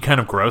would be kind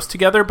of gross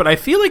together, but I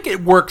feel like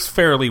it works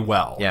fairly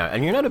well. Yeah,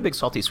 and you're not a big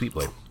salty sweet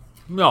boy.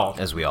 No,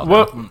 As we all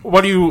know.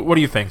 What do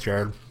you think,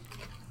 Jared?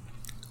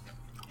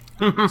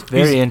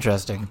 Very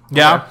interesting.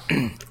 Yeah.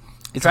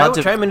 It's Try hard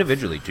to them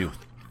individually, too.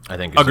 I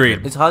think. is Agreed.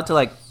 good. it's hard to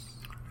like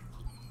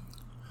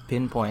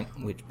pinpoint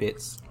which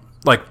bits.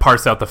 Like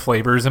parse out the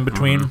flavors in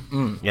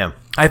between. Yeah.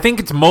 I think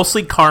it's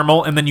mostly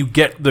caramel, and then you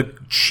get the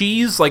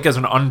cheese like as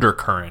an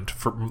undercurrent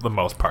for the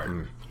most part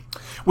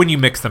when you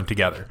mix them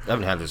together. I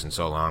haven't had this in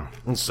so long.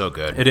 It's so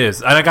good. It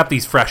is, and I got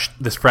this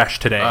fresh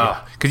today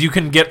Ah. because you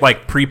can get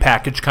like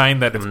prepackaged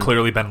kind that have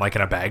clearly been like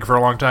in a bag for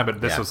a long time,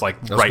 but this Yeah. was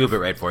like They'll right. scoop it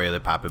right for you. They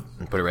pop it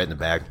and put it right in the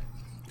bag.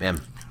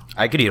 Man,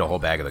 I could eat a whole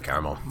bag of the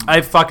caramel.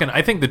 I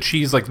think the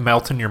cheese like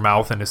melts in your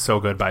mouth and is so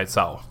good by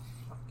itself.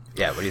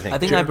 Yeah, what do you think? I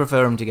think I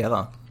prefer them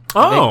together.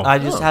 Oh, I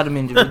just had them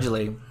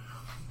individually. And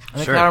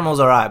the Sure. caramel's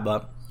alright,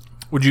 but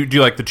do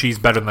you like the cheese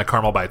better than the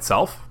caramel by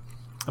itself?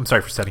 I'm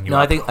sorry for setting you no,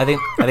 up. I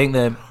think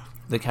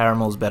the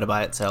caramel's better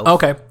by itself.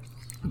 Okay.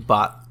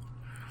 But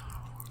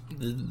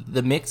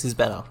the mix is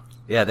better.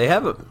 Yeah, they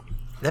have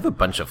a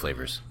bunch of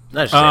flavors.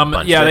 Not just a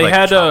bunch. Yeah, have, they like,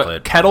 had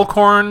chocolate. kettle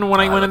corn when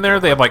I went love in there.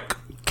 kettle They have like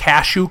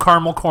cashew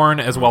caramel corn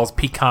as well as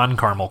pecan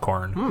caramel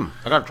corn.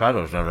 I gotta try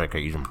those. Never I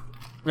could eat them.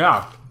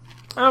 Yeah.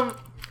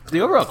 The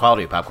overall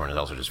quality of popcorn is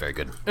also just very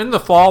good. In the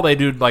fall, they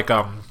do like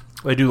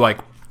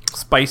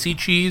spicy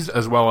cheese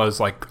as well as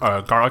like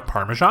garlic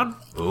parmesan,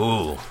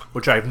 Ooh,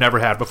 which I've never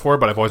had before,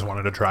 but I've always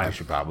wanted to try. I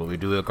should probably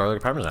do a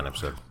garlic parmesan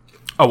episode.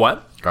 A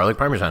what? Garlic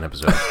parmesan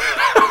episode.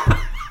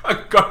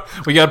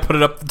 We got to put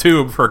it up the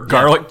tube for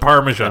garlic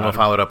parmesan. And we'll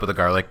follow it up with a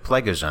garlic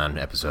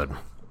plegajon episode.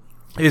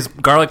 Is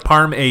garlic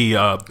parm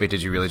a? Wait,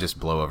 did you really just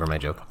blow over my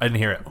joke? I didn't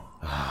hear it.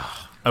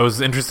 I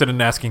was interested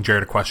in asking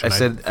Jared a question. I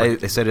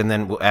said, and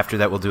then after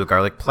that, we'll do a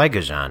garlic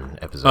plegajon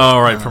episode. Oh,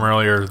 right, from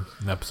earlier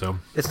in the episode.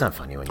 It's not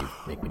funny when you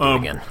make me do it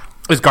again.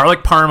 Is garlic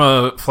parm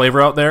a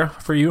flavor out there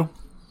for you,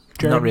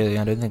 Jared? Not really,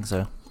 I don't think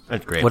so.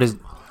 That's great. What is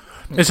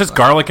It's just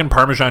garlic and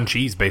Parmesan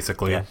cheese,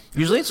 basically. Yeah.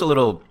 Usually it's a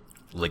little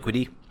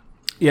liquidy.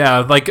 Yeah,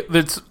 like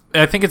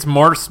I think it's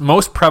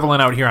most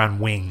prevalent out here on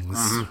wings.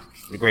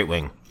 A great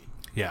wing.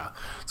 Yeah,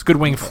 it's a good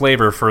wing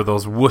flavor for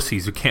those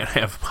wussies who can't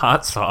have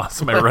hot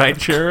sauce. Am I right,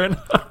 Sharon?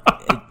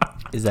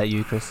 is that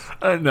you, Chris?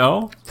 I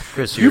know.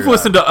 Chris, You've you're,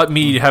 listened to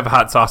me have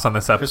hot sauce on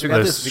this Chris,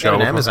 episode. we got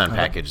an Amazon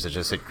package that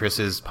just said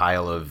Chris's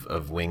pile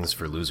of wings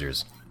for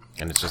losers.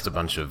 And it's just a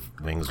bunch of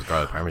wings with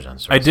garlic parmesan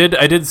sauce. I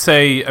did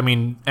say, I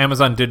mean,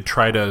 Amazon did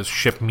try to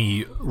ship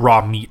me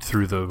raw meat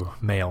through the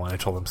mail, and I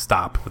told them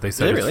stop. But they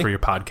said Did they it's really? for your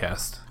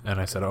podcast, and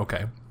I said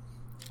okay.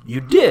 You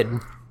did,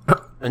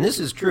 and this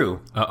is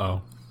true.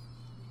 Uh-oh.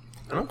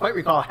 I don't quite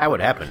recall how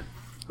it happened,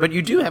 but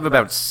you do have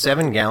about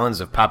 7 gallons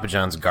of Papa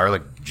John's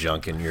garlic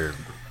junk in your...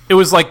 It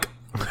was like,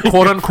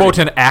 quote-unquote,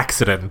 an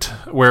accident,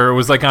 where it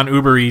was like on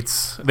Uber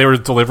Eats. They were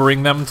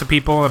delivering them to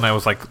people, and I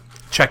was like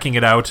checking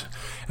it out,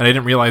 and I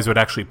didn't realize what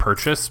I'd actually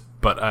purchase,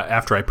 but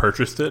after I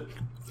purchased it,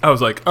 I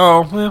was like,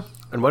 oh, yeah.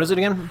 And what is it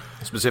again?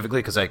 Specifically,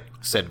 because I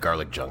said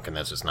garlic junk, and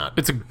that's just not...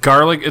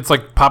 It's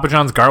like Papa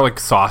John's garlic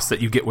sauce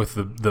that you get with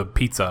the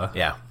pizza.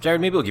 Yeah.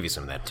 Jarryd, maybe we'll give you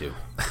some of that, too.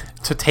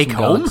 To take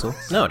home?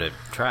 No, to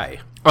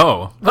try.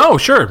 Oh,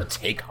 sure.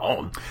 Take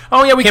home.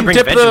 Oh, yeah, we can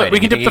dip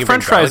Vegemite. the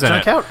French fries in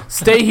it. Out?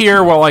 Stay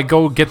here while I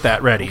go get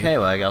that ready. Okay,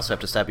 well, I also have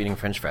to stop eating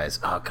French fries.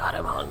 Oh, God,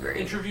 I'm hungry.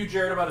 Interview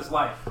Jarryd about his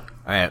life. All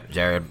right,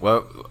 Jarryd,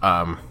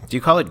 do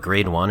you call it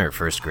grade 1 or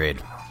first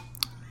grade?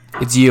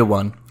 It's year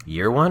 1.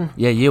 Year 1?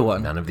 Yeah, year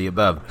 1. None of the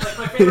above. That's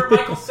my favorite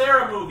Michael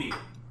Cera movie.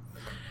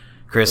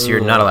 Chris,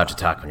 you're not allowed to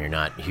talk when you're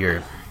not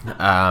here. We've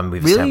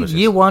Really? established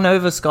Year 1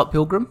 over Scott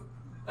Pilgrim?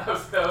 That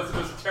was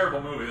a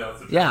terrible movie.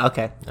 Yeah,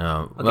 okay.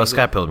 Well,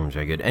 Scott Pilgrim's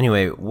very good.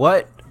 Anyway,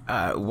 what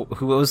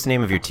was the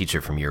name of your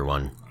teacher from year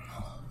 1?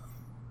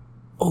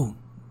 Oh,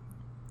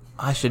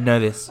 I should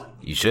know this.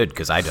 You should,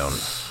 because I don't.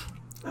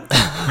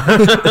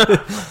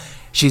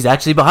 She's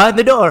actually behind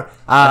the door.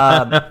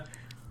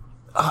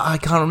 I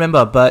can't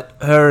remember, but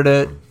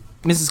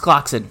Mrs.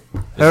 Clarkson,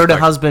 her and her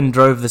husband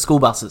drove the school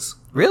buses.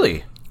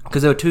 Really?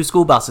 Because there were 2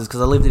 school buses,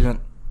 because I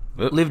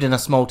lived in a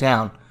small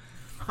town.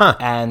 Huh.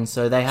 And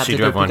so they had She to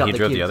drove go one, pick up he the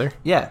drove kids. the other?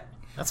 Yeah.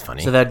 That's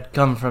funny. So they'd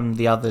come from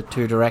the other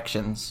 2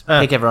 directions,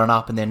 pick everyone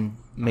up, and then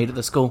meet at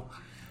the school.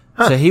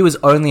 So he was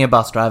only a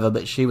bus driver,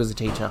 but she was a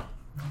teacher.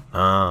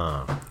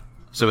 So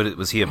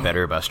was he a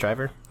better bus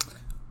driver?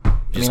 I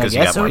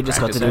guess so. He just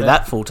got to do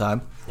that full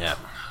time. Yeah.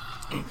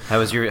 How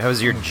was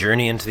your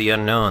journey into the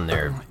unknown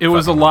there? It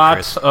was a lot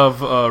Chris?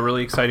 of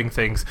really exciting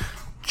things.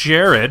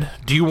 Jarryd,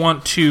 do you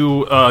want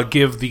to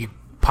give the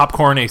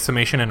popcorn a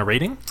summation and a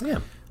rating? Yeah.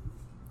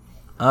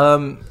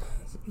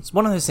 It's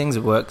one of those things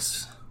that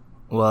works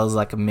well as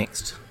like a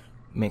mixed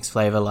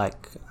flavor,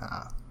 like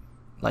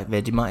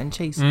Vegemite and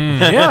cheese.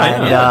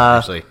 Yeah,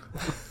 actually.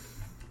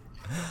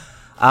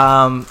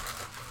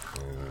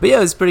 But yeah, it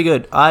was pretty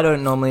good. I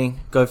don't normally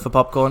go for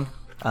popcorn.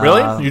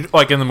 Really? You,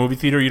 like in the movie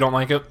theater, you don't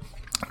like it?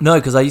 No,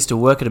 because I used to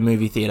work at a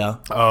movie theater.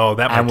 Oh,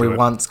 that might and we do it.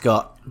 once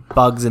got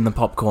bugs in the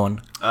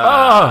popcorn.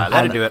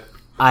 That'd do it.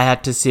 I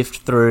had to sift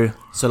through,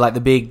 so like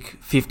the big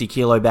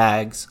 50-kilo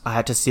bags, I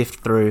had to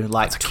sift through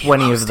like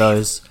 20 of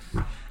those.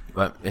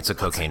 But it's a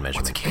cocaine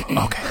measurement.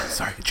 Okay,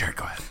 sorry, Jarryd,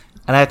 go ahead.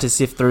 And I had to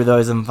sift through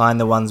those and find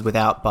the ones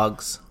without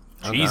bugs.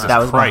 Jesus That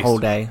was Christ. my whole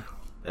day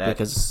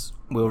because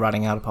we were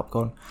running out of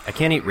popcorn. I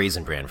can't eat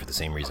Raisin Bran for the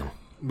same reason.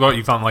 Well,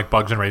 you found like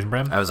bugs and Raisin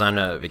Bran? I was on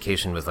a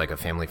vacation with like a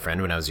family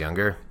friend when I was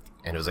younger,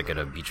 and it was like at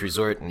a beach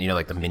resort, and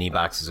like the mini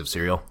boxes of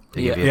cereal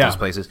they give you at those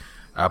places.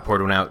 I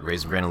poured one out,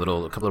 Raisin Bran, a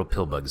couple little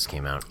pill bugs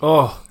came out.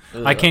 Oh,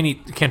 I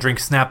can't drink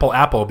Snapple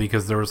Apple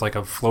because there was like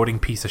a floating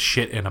piece of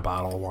shit in a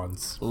bottle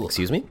once.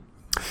 Excuse me?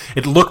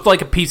 It looked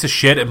like a piece of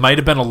shit. It might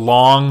have been a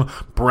long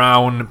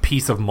brown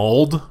piece of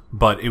mold,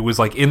 but it was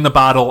like in the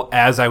bottle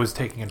as I was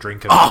taking a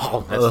drink of it.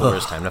 Oh, that's the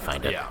worst time to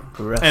find it. Yeah.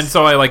 Gross. And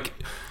so I like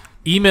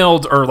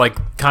emailed or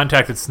like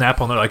contacted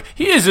Snapple, and they're like,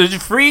 "Here's a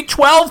free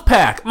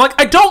 12-pack." I'm like,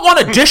 I don't want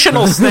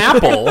additional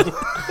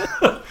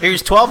Snapple.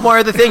 Here's 12 more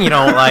of the thing you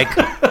don't like.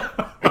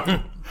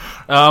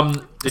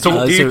 So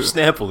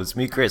Snapple, it's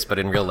me, Chris, but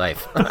in real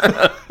life.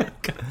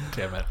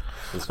 damn it.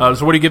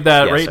 So what do you give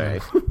that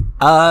rating?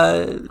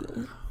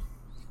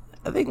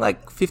 I think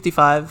like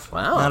 55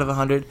 Wow. out of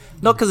 100.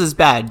 Not because it's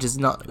bad, just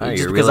not Oh, just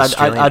you're a real because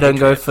I Australian don't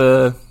go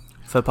patriot.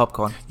 for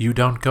popcorn. You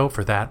don't go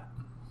for that.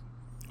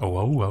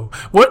 Oh.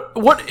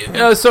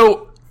 What?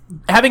 So,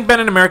 having been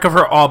in America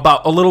for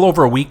about a little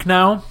over a week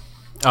now,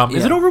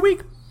 is it over a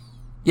week?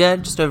 Yeah,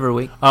 just over a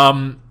week.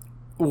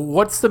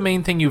 What's the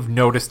main thing you've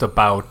noticed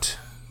about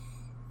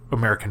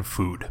American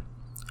food?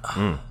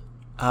 You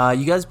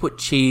guys put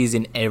cheese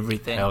in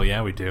everything. Hell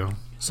yeah, we do.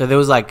 So there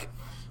was like,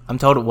 I'm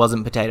told it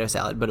wasn't potato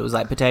salad, but it was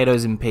like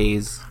potatoes and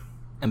peas,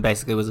 and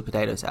basically it was a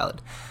potato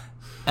salad.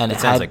 And it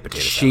sounds had like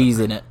potato cheese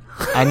in it.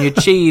 And your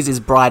cheese is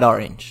bright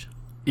orange.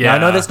 Yeah, Now, I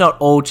know that's not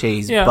all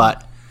cheese,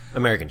 but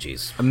American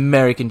cheese.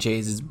 American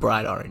cheese is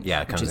bright orange.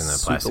 Yeah, it comes which in is the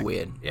super plastic.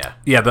 weird.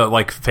 Yeah. the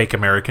like fake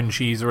American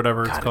cheese or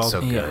whatever it's God, called. it's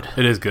so good.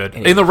 It is good.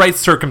 In the right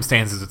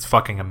circumstances, it's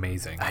fucking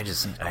amazing.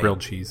 Grilled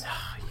cheese.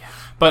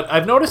 But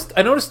I noticed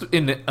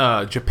in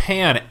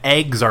Japan,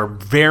 eggs are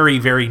very,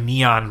 very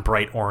neon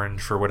bright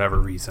orange for whatever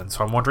reason.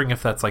 So I'm wondering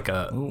if that's like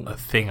a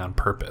thing on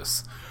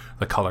purpose.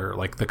 The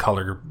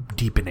color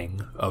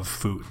deepening of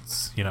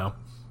foods, you know?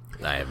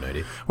 I have no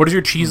idea. What does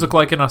your cheese look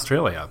like in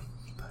Australia?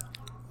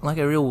 Like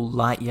a real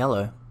light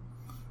yellow.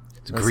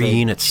 It's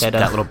green. It's cheddar.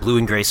 got little blue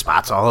and gray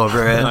spots all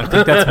over it. I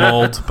think that's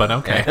mold, but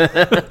okay.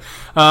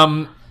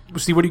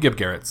 Steve, what do you give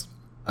Garrett's?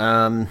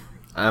 I'm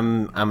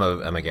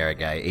a Garrett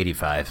guy,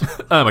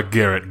 85. I'm a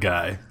Garrett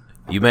guy.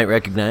 You might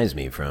recognize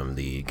me from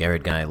the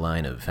Garrett Guy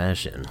line of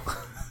fashion,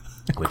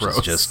 which Gross.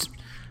 is just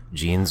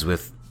jeans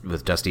with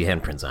with dusty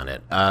handprints on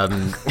it,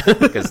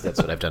 because that's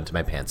what I've done to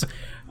my pants.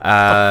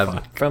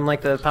 From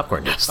like the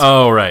popcorn dust.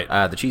 Oh, right.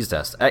 The cheese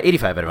dust.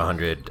 85 out of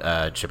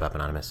 100. Chip Up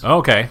Anonymous.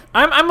 Okay,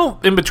 I'm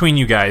in between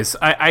you guys.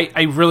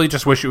 I really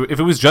just wish if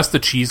it was just the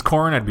cheese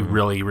corn, I'd be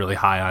really really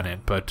high on it.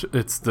 But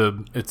it's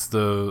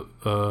the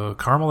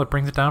caramel that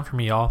brings it down for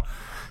me, y'all.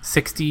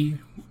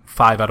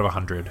 65 out of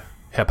 100.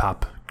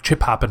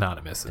 Chip Hop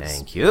Anonymous.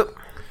 Thank you.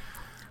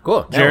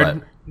 Cool. Now Jarryd,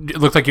 what? it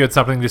looked like you had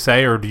something to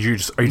say, or are you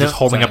just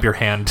holding sorry. up your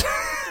hand?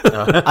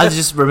 I was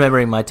just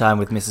remembering my time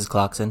with Mrs.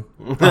 Clarkson.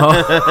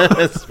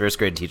 First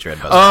grade teacher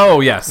at bus. Oh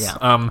yes.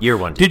 Yeah. Year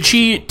one. Did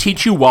she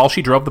teach you while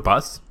she drove the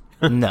bus?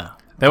 No.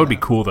 That would be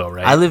cool, though,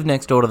 right? I lived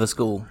next door to the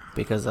school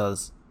because I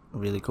was a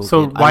really cool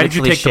So kid. why I did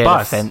you literally take the shared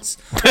bus? a fence.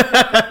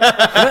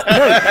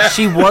 No,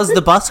 she was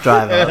the bus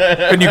driver.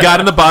 And you got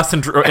in the bus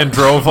and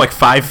drove like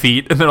 5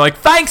 feet, and they're like,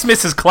 "Thanks,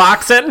 Mrs.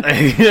 Clarkson."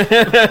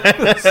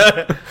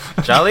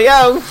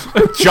 Jolly-o.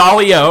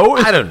 Jolly-o.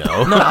 I don't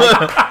know.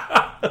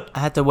 I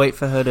had to wait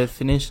for her to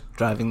finish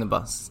driving the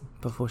bus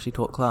before she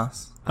taught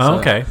class. Oh, So,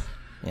 okay.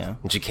 Yeah.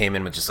 And she came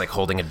in with just like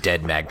holding a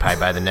dead magpie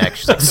by the neck.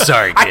 She's like,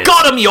 "Sorry, I kids."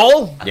 got him,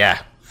 y'all.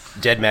 Yeah.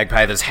 Dead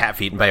magpie that's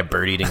half eaten by a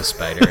bird-eating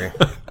spider.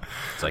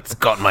 It's like, it's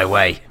got in my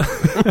way.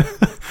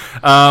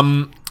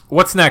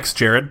 What's next,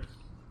 Jarryd?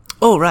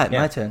 Oh, right.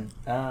 Yeah. My turn.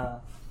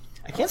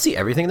 I can't see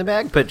everything in the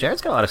bag, but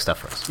Jared's got a lot of stuff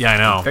for us. Yeah, I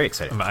know. Very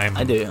excited.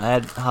 I do. I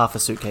had half a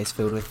suitcase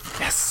filled with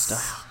Yes.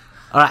 stuff.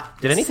 All right.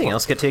 Did anything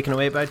else get taken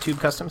away by Tube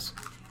Customs?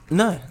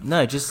 No,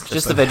 just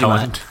the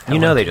Helen. Vegemite. You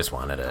know they just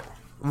wanted it.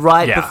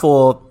 Right Yeah.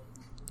 before,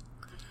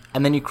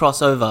 and then you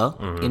cross over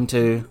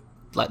into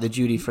like the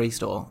duty-free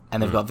store,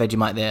 and they've got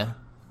Vegemite there,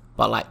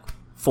 but like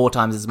 4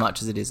 times as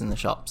much as it is in the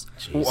shops.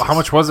 Well, how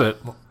much was it?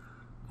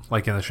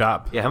 Like in the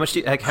shop? Yeah, how much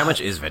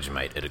is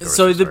Vegemite at a grocery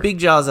So the store? big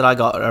jars that I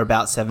got are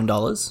about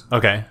 $7.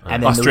 Okay.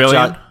 And then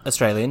Australian?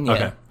 Australian, yeah.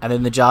 Okay. And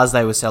then the jars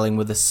they were selling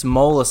were the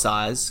smaller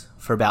size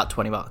for about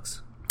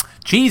 $20.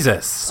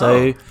 Jesus.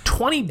 So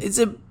 20. it's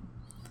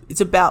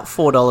about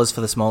 $4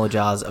 for the smaller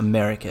jars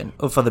American,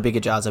 or for the bigger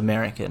jars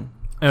American.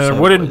 And So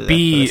it wouldn't for the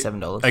be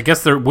 $7. I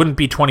guess there wouldn't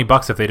be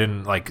 $20 if they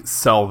didn't like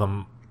sell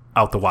them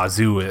out the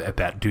wazoo at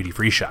that duty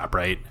free shop,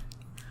 right?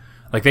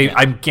 Like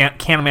I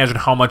can't imagine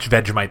how much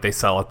Vegemite they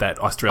sell at that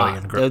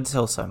Australian They would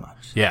sell so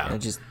much. Yeah. It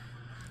just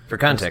For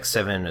context,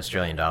 $7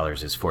 Australian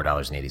is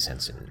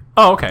 $4.80 in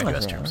Oh, okay.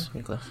 US yeah, terms.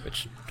 pretty close.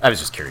 Which I was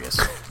just curious.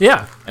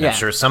 Yeah. And Yeah. I'm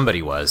sure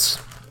somebody was.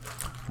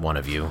 One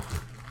of you.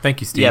 Thank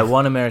you, Steve. Yeah,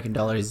 $1 American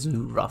is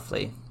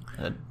roughly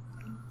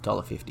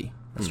 $1.50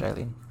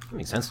 Australian. That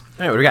makes sense. All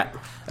right, what do we got?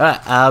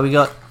 All right, we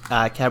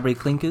got Cadbury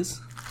Clinkers.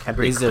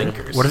 Cadbury These are-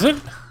 Clinkers. What is it?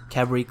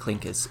 Cadbury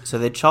Clinkers. So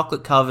they're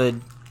chocolate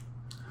covered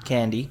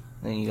candy,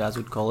 then you guys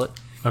would call it,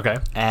 Okay.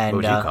 and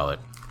What would you call it?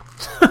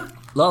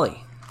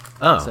 lolly.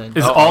 Oh. So-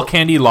 Is all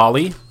candy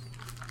lolly?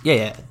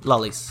 Yeah,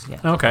 lollies. Yeah.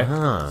 Okay.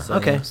 So,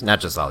 Okay. yeah. So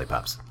not just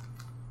lollipops.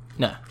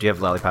 No. Do you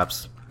have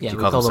lollipops? Yeah, Do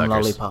you we call them suckers?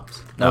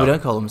 lollipops. No, Oh. we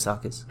don't call them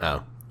suckers.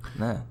 Oh.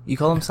 No, you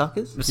call them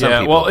suckers? Some Yeah,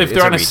 people well, do. if It's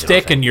they're on a regional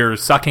stick thing. and you're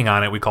sucking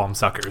on it, we call them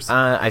suckers.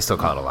 I still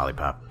call it a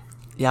lollipop.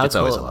 Yeah, It's I'd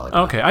always call a it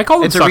lollipop. Okay, I call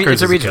them It's a, suckers.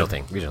 it's a as regional kid.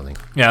 thing. Regional thing.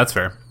 Yeah, that's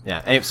fair.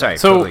 Yeah. Anyway, sorry,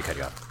 So- totally cut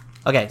you off.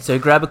 Okay, so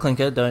grab a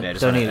clinker. Don't Yeah, I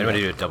just don't want eat to it.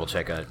 do a double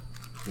check on it.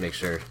 Make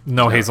sure.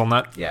 No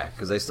hazelnut. Yeah,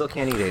 because I still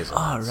can't eat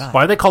hazelnuts. Oh, right.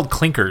 Why are they called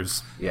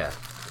clinkers? Yeah.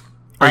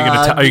 Are you gonna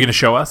Uh, are you gonna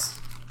show us?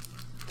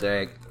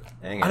 Hang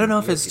I on, don't know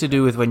if you it's guys to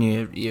do with when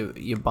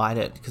you bite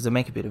it, because they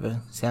make a bit of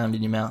a sound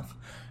in your mouth.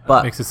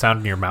 But Makes it sound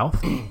in your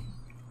mouth.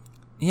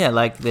 yeah,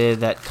 like they're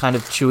that kind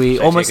of chewy,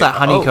 Should I almost take like it?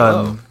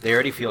 honeycomb. Oh, they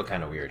already feel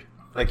kind of weird,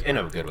 like in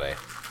a good way.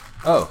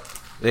 Oh,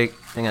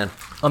 hang on.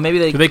 Or maybe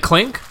they Do they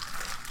clink?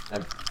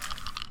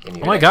 Can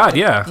you Oh my hear god, that?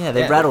 yeah. yeah they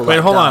Yeah. rattle. Wait,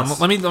 like hold on. dust.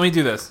 Let me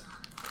do this.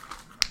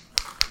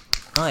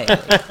 Oh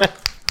yeah.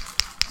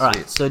 All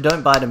right, so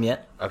don't bite them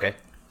yet. Okay.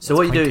 So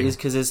what you do clinking. is,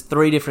 because there's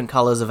 3 different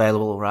colors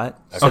available, right?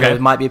 So Okay. there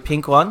might be a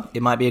pink one,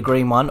 it might be a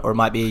green one, or it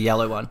might be a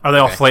yellow one. Are they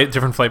all Okay.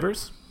 different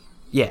flavors?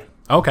 Yeah.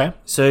 Okay.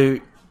 So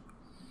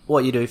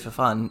what you do for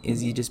fun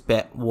is you just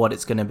bet what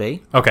it's going to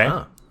be. Okay.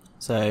 Oh.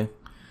 So do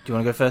you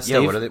want to go first, Yeah.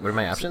 Steve? What are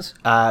my options?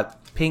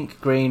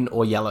 Pink, green,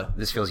 or yellow.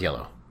 This feels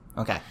yellow,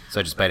 Okay. so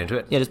I just bite into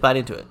it. Yeah, just bite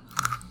into it.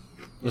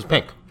 It's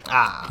pink.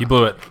 You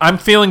blew it. I'm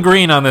feeling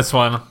green on this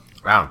one.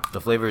 Wow, the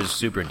flavor is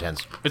super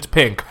intense. It's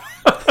pink.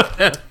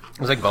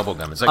 It's like bubble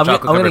gum. It's like I'm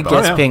chocolate going covered to bubble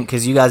guess yeah. pink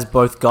because you guys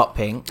both got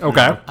pink.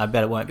 Okay. I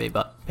bet it won't be,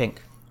 but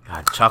pink.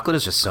 God, chocolate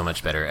is just so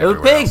much better was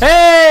everywhere pink. else.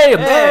 Hey,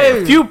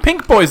 Hey! a few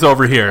pink boys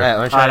over here. Yeah,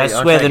 All right, I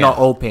swear they're not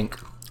all pink.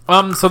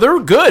 So they're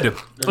good.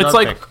 It's not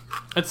like pink.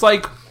 it's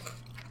like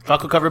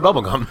chocolate covered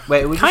bubble gum.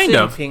 Wait, would you Kind say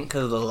of. pink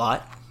because of the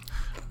light?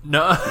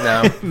 no,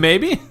 No.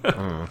 maybe.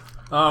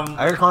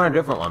 I was calling a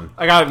different one.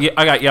 I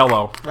got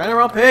yellow. Right,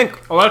 they're all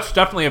pink. Well, that's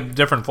definitely a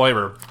different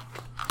flavor.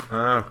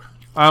 Oh,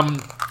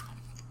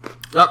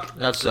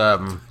 that's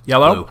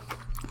Yellow,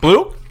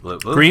 blue, blue.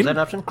 Green? Is that an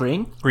option?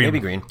 Green? green. Maybe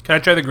green. Can I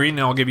try the green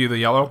and I'll give you the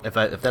yellow? If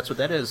that's what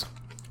that is.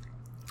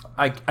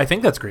 I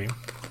think that's green.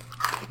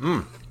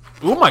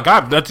 Oh my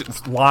god,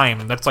 that's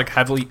lime. That's like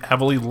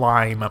heavily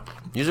lime.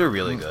 These are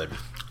really good.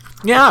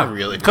 Yeah,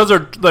 really good. because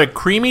they're like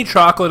creamy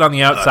chocolate on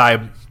the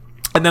outside,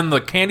 and then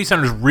the candy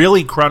center is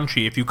really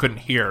crunchy. If you couldn't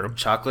hear,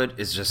 Chocolate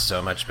is just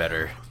so much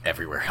better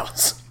everywhere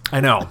else. I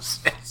know.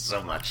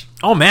 So much.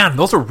 Oh man,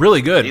 those are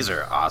really good. These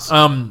are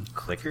awesome.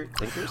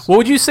 Clinkers? What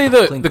would you say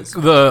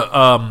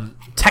the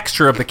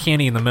texture of the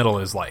candy in the middle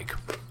is like?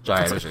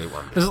 Sorry, I just ate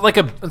one. Is it like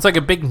a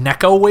big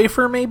Necco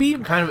wafer maybe?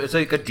 Kind of, it's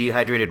like a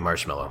dehydrated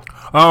marshmallow.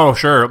 Oh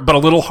sure, but a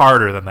little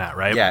harder than that,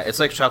 right? Yeah, it's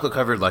like chocolate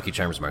covered Lucky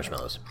Charms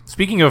marshmallows.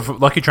 Speaking of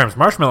Lucky Charms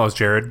marshmallows,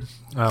 Jarryd,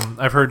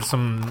 I've heard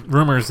some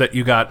rumors that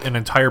you got an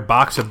entire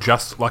box of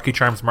just Lucky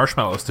Charms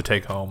marshmallows to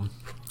take home.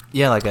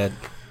 Yeah, like I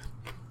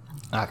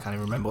can't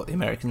even remember what the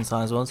American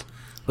size was.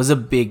 It was a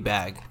big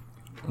bag.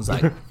 It was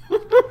like... Do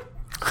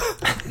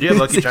you have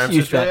Lucky It's a Charms in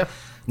huge Australia? bag.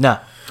 No.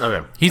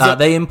 Okay.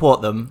 They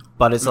import them,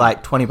 but it's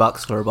like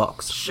 $20 for a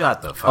box.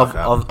 Shut the fuck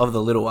up. Of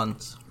the little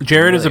ones.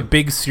 Jarryd is a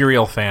big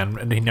cereal fan,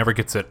 and he never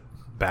gets it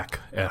back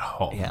at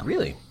home. Yeah.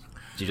 Really?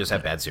 Do you just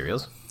have bad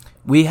cereals?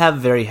 We have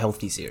very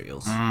healthy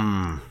cereals.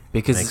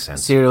 Because makes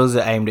sense. cereals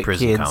are aimed at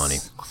Prison kids. colony.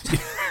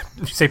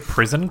 Did you say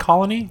prison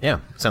colony? Yeah,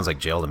 sounds like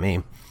jail to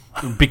me.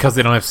 Because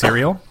they don't have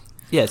cereal?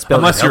 Yeah, it's spelled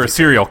Unless you're a healthy.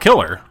 serial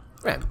killer.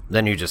 Right.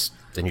 Then you just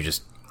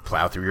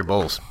plow through your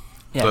bowls.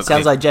 Yeah, But- it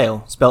sounds like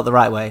jail, spelled the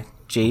right way.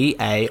 Gaol.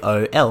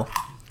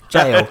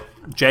 Jail.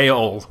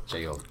 Jail.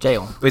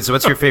 Jail. Wait, so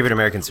what's your favorite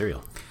American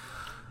cereal?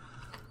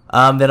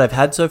 That I've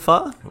had so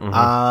far?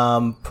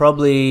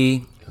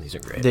 Probably These are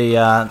great.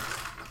 the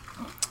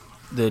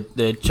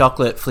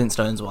chocolate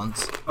Flintstones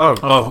ones.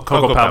 Oh,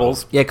 Cocoa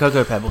Pebbles. Yeah,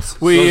 Cocoa Pebbles.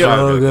 We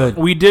so good.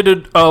 we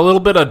did a little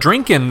bit of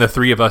drinking, the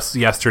three of us,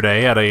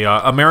 yesterday at a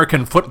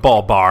American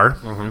football bar.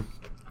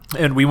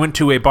 And we went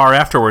to a bar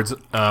afterwards.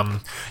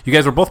 You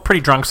guys were both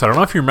pretty drunk, so I don't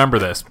know if you remember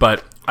this,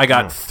 but I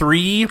got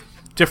 3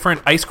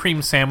 different ice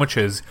cream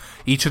sandwiches,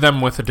 each of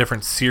them with a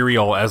different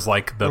cereal as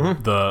like the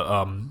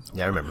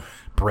Yeah, I remember.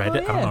 bread. Oh, I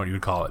don't yeah. know what you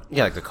would call it.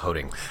 Yeah, like the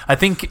coating. I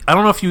don't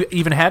know if you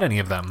even had any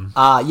of them.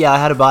 Yeah, I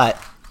had a bite.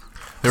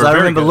 They So were I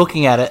very remember good.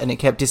 looking at it and it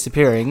kept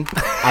disappearing,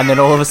 and then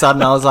all of a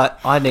sudden I was like,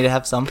 I need to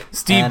have some.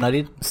 And I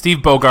did. Steve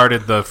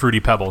bogarted the Fruity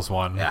Pebbles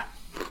one. Yeah.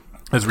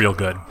 It was real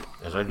good.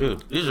 Yes, I do.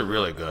 These are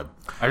really good.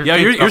 Yeah,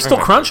 you're still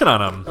crunching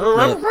on them.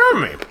 Right in front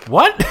of me.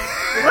 What?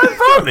 Right in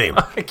front of me.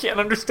 I can't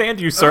understand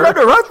you, sir. Right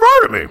in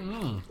front of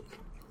me.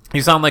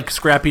 You sound like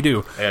Scrappy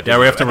Doo. Yeah,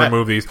 We have to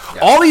remove these.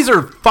 All these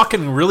are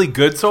fucking really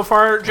good so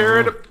far,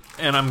 Jarryd,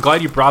 and I'm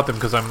glad you brought them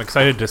because I'm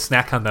excited to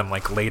snack on them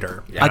like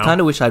later. I kind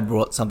of wish I'd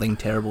brought something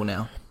terrible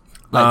now.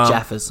 Like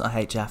Jaffers. I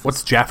hate Jaffers.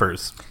 What's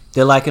Jaffers?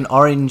 They're like an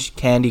orange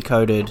candy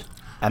coated,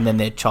 and then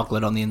they're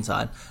chocolate on the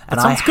inside. And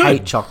I sounds good.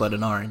 hate chocolate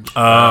and orange.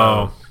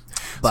 Oh.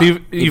 But So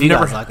you've if you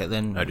never guys like it,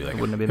 then I do like it it.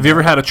 wouldn't have been. have you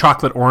ever had a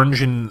chocolate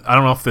orange? And I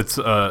don't know if it's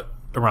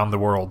around the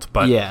world,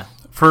 but Yeah.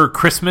 for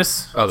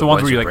Christmas, Oh, the the ones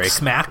ones where you you like break?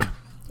 smack.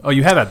 Oh,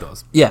 you have had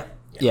those. Yeah.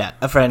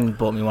 A friend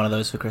bought me one of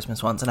those for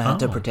Christmas once, and I had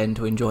to pretend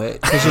to enjoy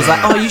it because she was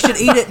like, "Oh, you should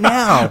eat it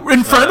now."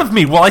 In front of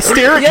me while I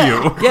stare at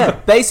you. Yeah,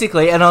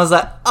 basically. And I was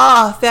like,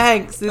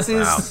 thanks. This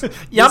is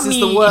Yummy.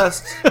 the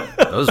worst.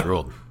 Those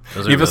ruled.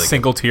 Those are You have a really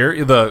single tier.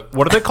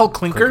 What are they called?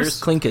 Clinkers?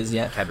 Clinkers,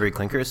 yeah. good. Cadbury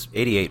Clinkers.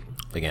 88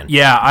 again.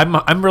 Yeah,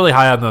 I'm really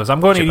high on those. I'm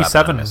going Chip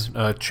 87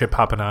 Hop Chip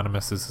Hop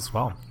Anonymous as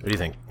well. What do you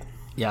think?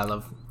 Yeah, I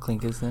love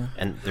Clinkers there.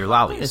 And they're It's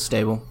lollies.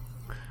 stable.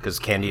 Because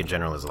candy in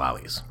general is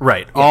lollies.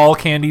 Right. All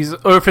candies,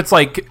 or if it's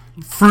like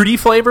fruity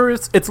flavor,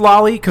 it's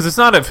lolly. Because it's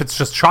not if it's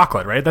just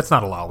chocolate, right? That's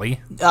not a lolly.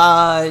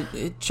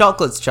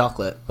 Chocolate's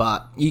chocolate,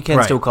 but you can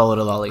Right. still call it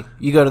a lolly.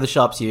 You go to the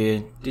shops, Did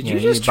you you know,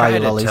 just buy try your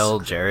to lollies. tell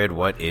Jarryd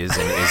what is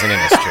and isn't an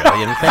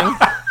Australian thing?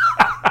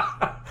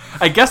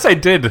 I guess I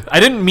did. I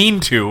didn't mean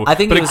to. I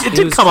think but he was, it he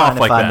did was come trying off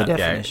to like find that. the Yeah,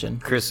 definition.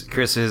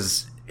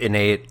 Chris's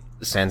innate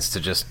sense to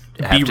just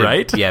Be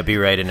right? Yeah, be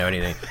right and know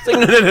anything. It's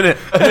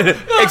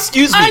like, no.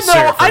 Excuse me, I sir.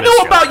 know. from I know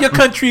Australia. about your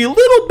country a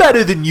little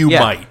better than you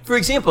Yeah. might. For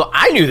example,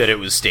 I knew that it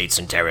was states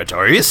and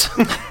territories.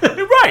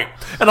 Right.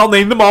 And I'll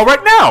name them all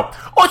right now: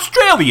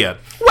 Australia,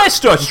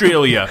 West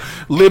Australia,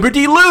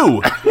 Liberty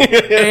Lou,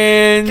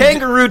 and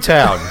Kangaroo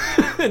Town.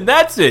 and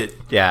that's it.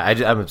 Yeah,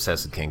 I'm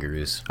obsessed with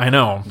kangaroos. I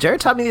know. Jarryd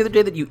taught me the other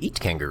day that you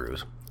eat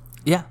kangaroos.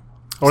 Yeah.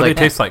 What do they like-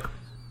 taste like?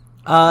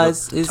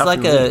 It's tough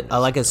like and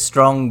like a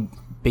strong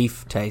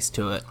beef taste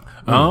to it.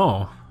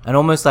 Oh, And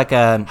almost like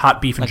a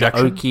hot beef like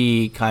injection. an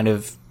oaky kind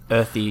of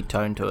earthy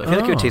tone to I feel it.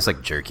 like it would taste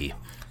like jerky.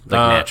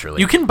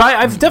 Naturally. You can buy.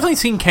 I've definitely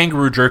seen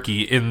kangaroo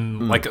jerky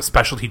in like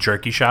specialty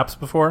jerky shops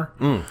before.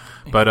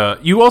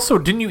 But you also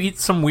didn't you eat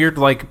some weird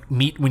like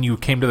meat when you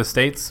came to the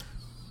States?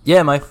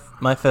 Yeah,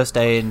 my first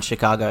day in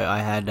Chicago, I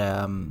had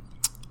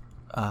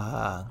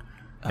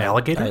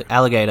Alligator.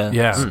 alligator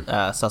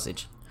Yeah.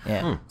 sausage.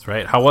 Yeah, That's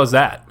right. How was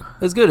that?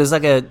 it was good. It's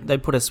like they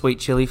put a sweet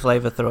chili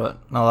flavor through it.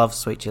 I love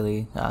sweet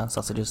chili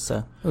sausages,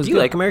 so it was Do you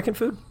good. like American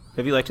food?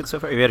 Have you liked it so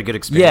far? Have you had a good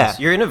experience?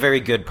 Yeah. You're in a very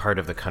good part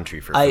of the country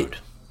for I- food.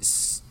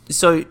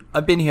 So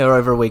I've been here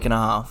over a week and a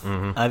half.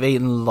 Mm-hmm. I've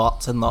eaten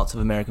lots and lots of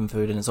American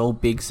food, and it's all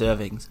big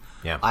servings.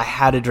 Yeah. I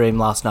had a dream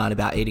last night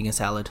about eating a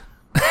salad.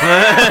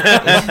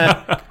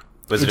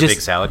 Was it a just-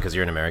 big salad because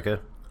you're in America?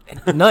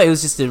 No, it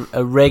was just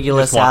a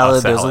regular Just want a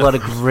salad. There was a salad. lot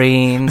of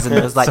greens, and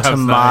there was like Sounds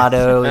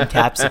tomato and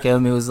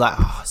capsicum. It was like,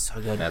 so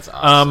good. That's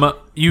awesome.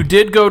 You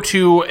did go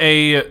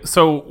to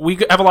so we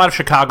have a lot of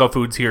Chicago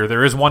foods here.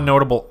 There is one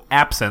notable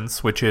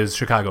absence, which is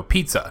Chicago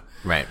pizza.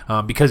 Right.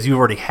 Because you've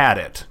already had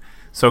it.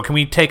 So can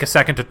we take a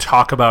second to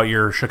talk about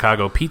your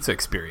Chicago pizza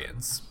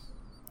experience?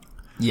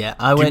 Yeah,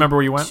 I went. remember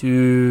where you went?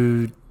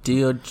 To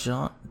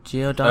Giordano's.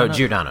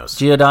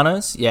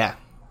 Giordano's, yeah,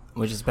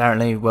 which is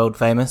apparently world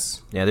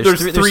famous. Yeah, There's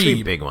there's three.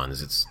 three big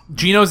ones. It's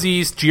Gino's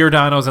East,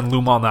 Giordano's, and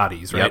Lou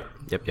Malnati's, right?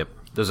 Yep.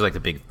 Those are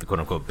like the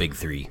quote-unquote big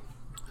three.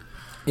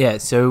 Yeah,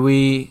 so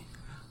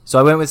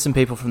I went with some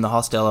people from the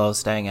hostel I was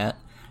staying at,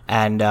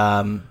 and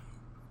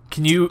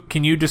Can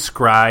you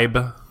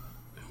describe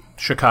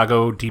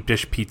Chicago deep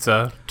dish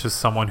pizza to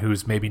someone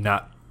who's maybe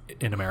not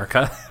in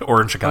America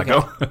or in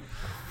Chicago? Okay.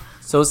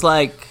 So it's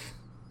like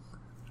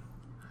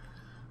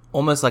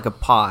almost like a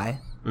pie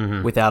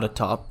without a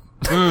top,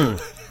 and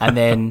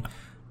then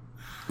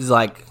there's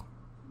like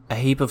a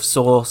heap of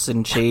sauce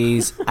and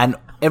cheese, and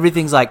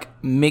everything's like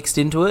mixed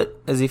into it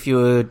as if you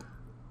were,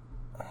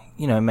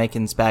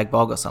 making spag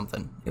bog or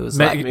something. It was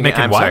like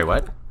Making I'm what? sorry,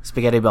 what?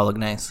 spaghetti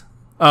bolognese.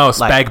 Oh,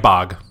 spag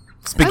bog.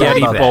 Spaghetti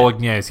like that.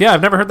 bolognese. Yeah,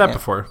 I've never heard that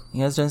before.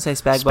 You guys don't say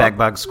spag bog?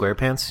 Spagbog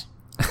SquarePants?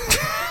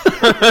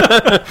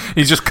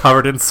 He's just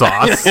covered in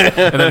sauce, and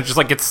then it just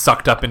like gets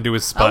sucked up into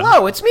his sponge.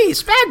 Hello, it's me,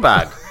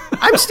 Spagbog.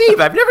 I'm Steve.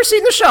 I've never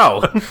seen the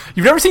show.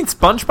 You've never seen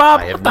SpongeBob?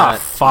 I have What not.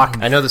 the fuck?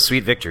 I know the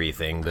Sweet Victory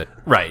thing, but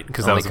Right,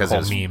 because that only was a whole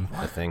it was meme.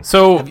 a thing.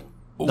 So,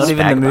 Not even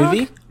the Spagbog?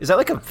 movie? Is that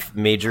like a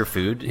major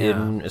food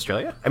in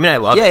Australia? I mean, I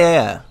love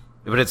Yeah. it,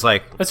 but it's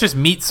like that's just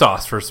meat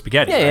sauce for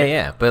spaghetti. right?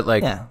 yeah. But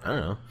like, Yeah. I don't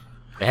know.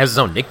 It has its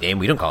own nickname.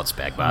 We don't call it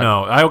Spagbog.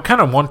 No, I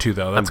kind of want to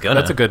though. That's, gonna.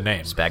 that's a good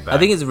name. Spagbog. I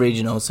think it's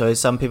regional, so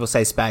some people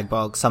say spag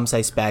bog, some say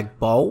spag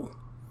bowl.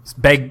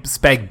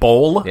 Spag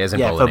bowl. Yeah, as in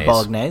Yeah, bolognese. for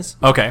bolognese.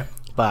 Okay.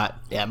 But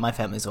yeah, my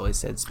family's always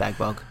said spag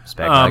bog.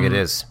 Spagbog it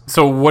is.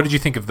 So, what did you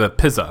think of the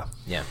pizza?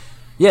 Yeah.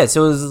 Yeah,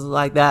 so it was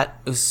like that.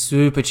 It was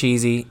super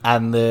cheesy,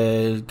 and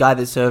the guy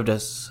that served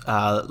us,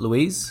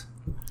 Louise,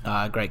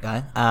 great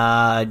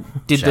guy,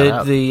 did Shout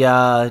out.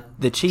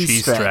 the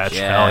cheese stretch.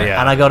 Yeah. Hell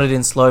yeah. And I got it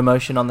in slow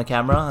motion on the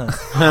camera.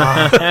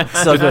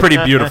 So It's good. pretty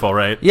beautiful,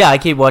 right? Yeah, I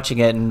keep watching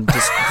it and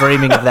just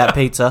dreaming of that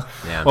pizza.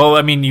 Yeah. Well,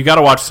 I mean, you got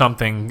to watch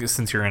something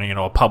since you're in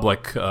a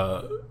public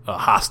a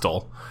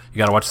hostel. You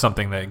got to watch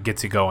something that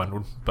gets you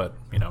going, but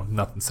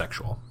nothing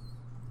sexual.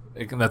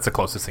 That's the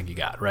closest thing you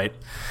got, right?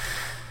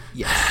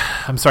 Yes.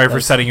 I'm sorry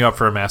for setting you up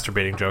for a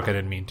masturbating joke. I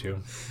didn't mean to.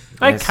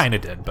 I kind of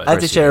did, but I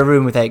had to share a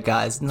room with 8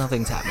 guys.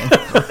 Nothing's happening.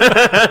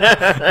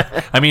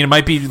 I mean, it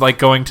might be like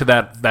going to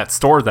that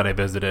store that I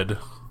visited.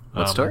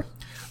 What store?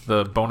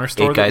 The boner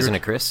store. 8 guys and a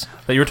Chris.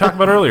 that you were talking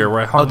about earlier,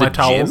 where I hung the my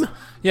towels. gym?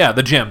 Yeah,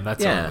 the gym.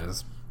 That's Yeah. what it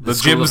is. The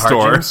school gym of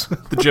hard store.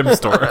 gyms? The gym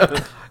store.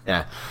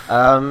 Yeah.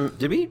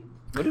 Did we?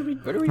 What did we?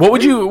 What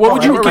would you we're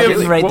give?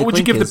 getting right What to would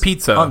you give the clinkers.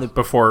 pizza On the-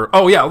 before?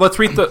 Oh yeah, let's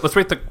rate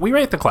the. We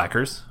rate the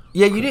clackers.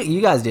 Yeah, you did.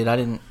 You guys did. I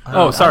didn't.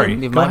 Sorry. I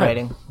didn't give Go my ahead.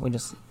 rating. We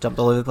just jumped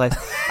all over the place.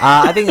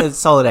 I think it's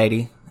solid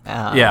 80.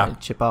 Yeah.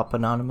 Chip up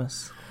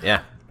anonymous.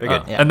 Yeah. Very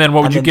good. Yeah. And then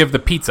what would And you then- give the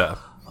pizza?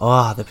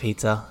 Oh, the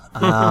pizza.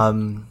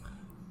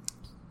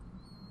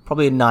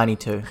 Probably a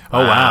 92. Oh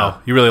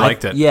wow, you really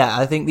liked it. Yeah,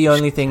 I think the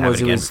only thing Have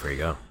was it it again was before you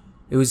go.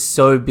 it was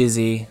so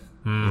busy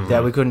Mm-hmm.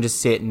 that we couldn't just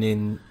sit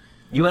and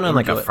You went on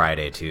like a Enjoy it.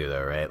 Friday too,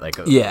 though, right? Like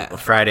Yeah. a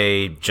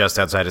Friday just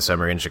outside of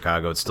summer in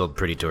Chicago. It's still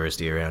pretty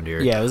touristy around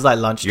here. yeah, it was like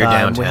lunchtime. We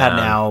had an downtown.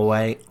 hour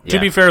wait. To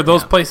be fair,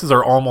 those places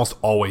are almost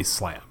always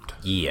slammed.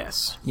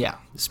 Yes, Yeah,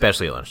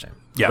 especially at lunchtime.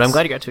 Yes. But I'm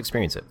glad you got to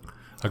experience it.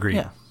 Agreed.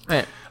 yeah.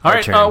 All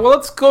right. Well,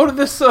 let's go to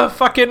this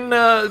fucking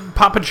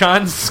Papa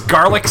John's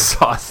garlic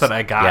sauce that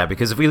I got. yeah,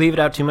 because if we leave it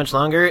out too much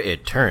longer,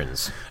 it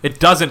turns. It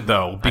doesn't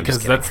though, because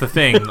kidding. that's the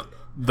thing.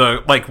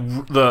 The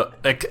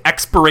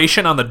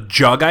expiration on the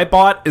jug I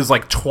bought is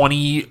like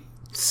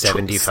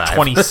 75.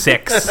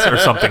 26 or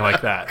something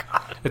like that.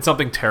 It's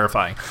something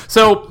terrifying.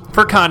 So,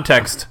 for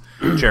context,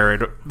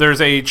 Jarryd,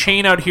 there's a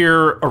chain out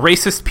here, a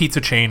racist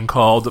pizza chain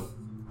called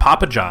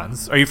Papa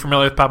John's. Are you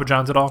familiar with Papa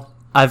John's at all?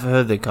 I've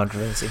heard the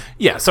controversy.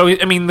 Yeah, so,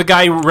 I mean, the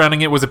guy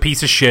running it was a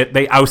piece of shit.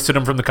 They ousted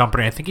him from the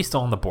company. I think he's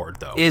still on the board,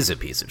 though. Is a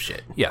piece of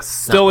shit. Yes,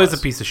 still is a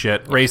piece of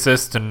shit.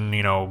 Racist and,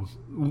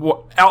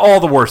 all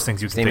the worst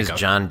things you His can name think is of.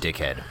 John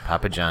Dickhead.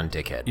 Papa John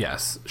Dickhead.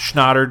 Yes,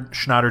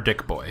 Schnatter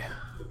Dick Boy.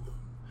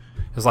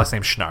 His last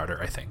name's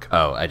Schnarder, I think.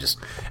 Oh, I just...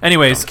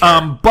 Anyways,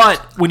 but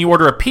when you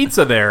order a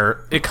pizza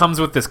there, it comes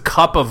with this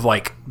cup of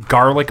like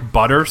garlic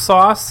butter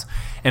sauce,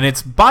 and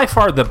it's by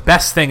far the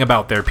best thing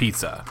about their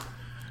pizza.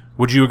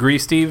 Would you agree,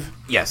 Steve?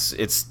 Yes,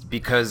 it's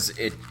because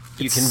you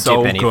It's can so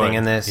dip anything good.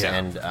 in this, Yeah.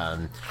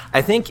 and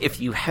I think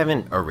if you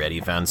haven't already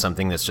found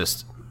something that's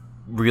just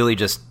really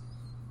just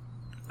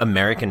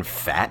American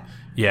fat,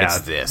 Yeah, it's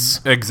this.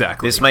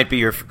 exactly. This might be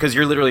your... Because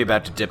you're literally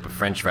about to dip a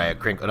French fry,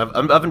 an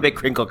oven-baked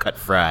crinkle-cut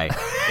fry,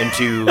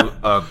 into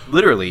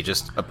literally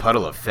just a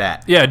puddle of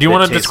fat. Yeah, do you that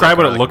want to tastes describe like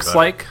what it garlic looks butter.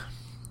 like?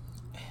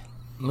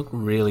 Look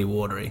really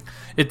watery.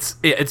 It's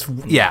It's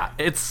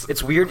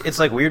weird. It's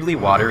like weirdly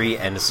watery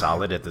and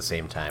solid at the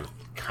same time.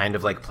 kind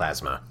of like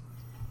plasma.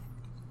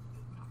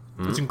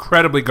 It's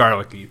incredibly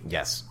garlicky.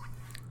 Yes.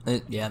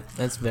 Yeah,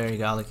 that's very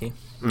garlicky.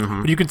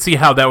 But you can see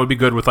how that would be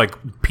good with like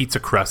pizza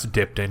crust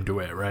dipped into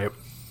it, right?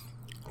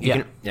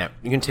 Yeah.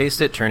 You can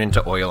taste it turn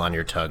into oil on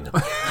your tongue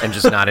and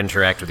just not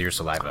interact with your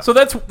saliva. So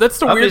that's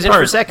the weird He's in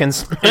part. for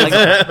seconds.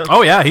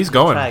 Oh yeah, he's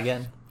going. Try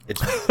again.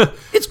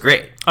 It's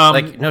great.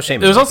 Like no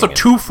shame. There's in also making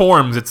it. two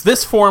forms. It's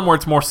this form where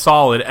it's more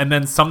solid, and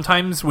then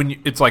sometimes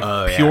when it's like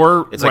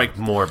pure, It's like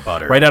more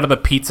butter. right out of the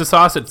pizza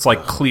sauce. It's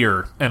like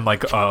clear and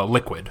like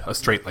liquid, a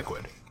straight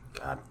liquid.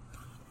 God,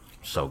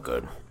 so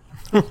good.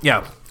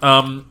 Yeah.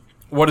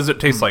 What does it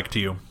taste like to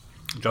you?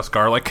 Just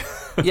garlic?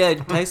 Yeah,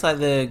 it tastes like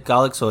the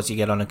garlic sauce you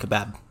get on a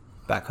kebab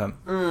back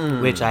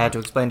home, which I had to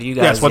explain to you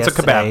guys. Yes, what's a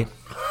yesterday.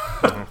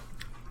 kebab?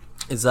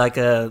 It's like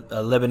a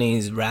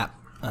Lebanese wrap,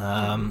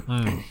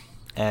 and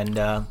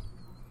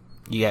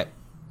you get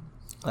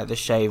like the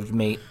shaved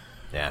meat.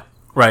 Yeah,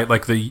 Right,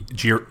 like the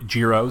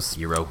gyros.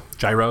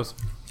 Gyros.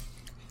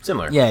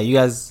 similar. Yeah, you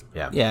guys.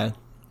 Yeah.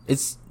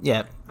 It's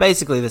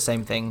basically the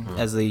same thing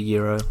as the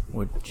gyro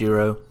or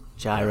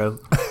gyro.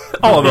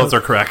 All of those are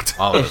correct.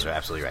 All of those are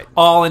absolutely right.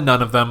 All and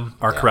none of them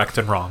are correct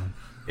and wrong.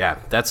 Yeah,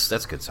 that's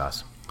good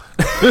sauce.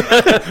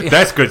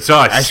 That's good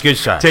sauce. That's good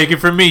sauce. Take it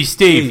from me,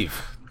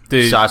 Steve.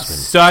 The Sauceman.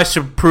 sauce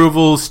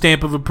approval,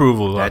 stamp of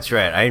approval. That's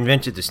right. I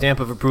invented the stamp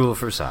of approval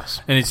for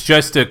sauce. And it's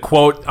just a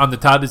quote on the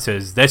top that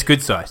says, "That's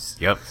good sauce."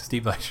 Yep.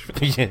 Steve Lecture.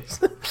 Yes.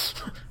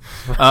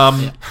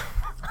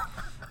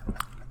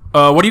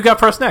 What do you got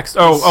for us next?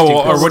 Or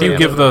what do you stamp.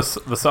 give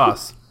the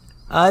sauce?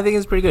 I think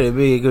it's pretty good. It'd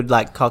be a good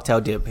like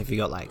cocktail dip if you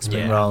got like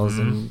spring Yeah. rolls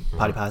and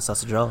party pies,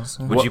 sausage rolls.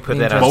 Would you put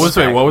that on? What was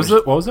it? stack? What was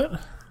it? What was it?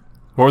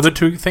 What were the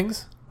two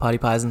things? Party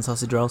pies and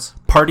sausage rolls.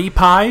 Party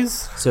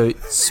pies. So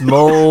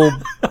small,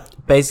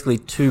 basically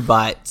 2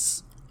 bites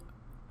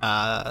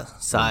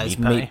size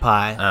Meat meat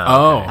pie.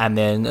 Oh. And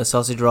then a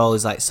sausage roll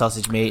is like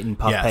sausage meat and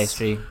puff Yes.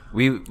 pastry.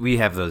 We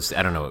have those.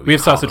 I don't know what We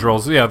have call sausage them.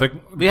 rolls. Yeah.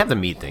 We have the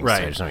meat things. Right.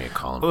 So I just don't know what you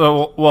call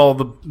them.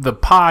 Well, the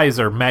pies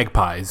are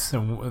magpies,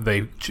 and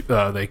they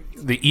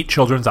eat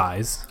children's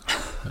eyes.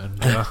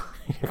 And,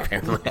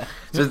 Apparently.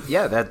 So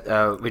yeah,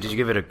 that. Wait, did you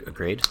give it a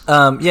grade?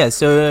 Yeah,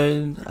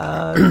 so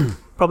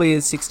probably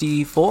a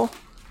 64.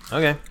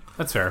 Okay.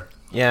 that's fair.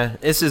 Yeah,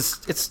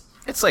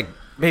 it's like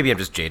maybe I'm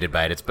just jaded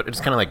by it. But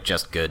it's kind of like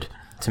just good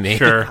to me.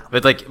 Sure.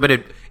 but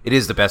it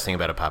is the best thing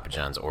about a Papa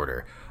John's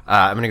order.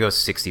 I'm gonna go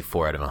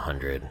 64 out of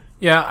 100.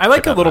 Yeah, I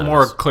like it a little more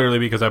Bananas. clearly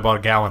because I bought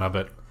a gallon of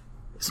it.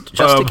 Is it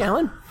just a Um,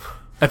 gallon?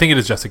 I think it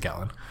is just a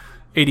gallon.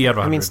 80 out of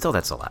 100. I mean, still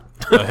that's a lot.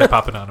 Hip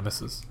Hop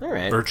Anonymous. All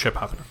right. Or Chip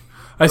Hop Anonymous.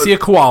 I see a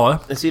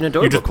koala. I see an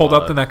adorable You just pulled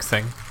up koala. the next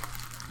thing.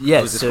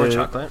 Yeah, Is this so for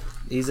chocolate?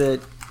 these are...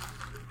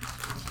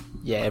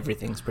 Yeah,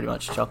 everything's pretty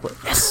much chocolate.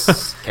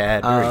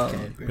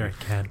 Cadbury. Very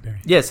Cadbury.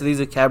 Yeah, so these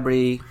are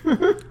Cadbury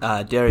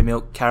Dairy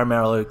Milk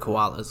Caramello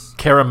Koalas.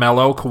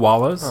 Caramello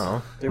koalas.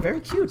 Oh, they're very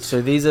cute.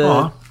 So these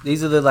are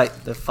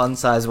the fun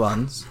size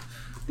ones.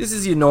 This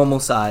is your normal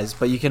size,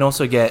 but you can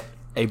also get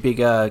a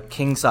bigger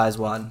king size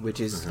one, which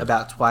is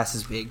about twice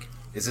as big.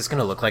 Is this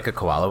gonna look like a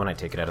koala when I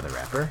take it out of the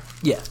wrapper?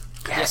 Yeah.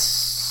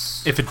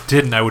 Yes. If it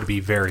didn't, I would be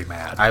very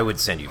mad. I would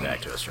send you back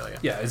to Australia.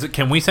 Yeah, is it?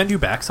 Can we send you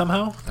back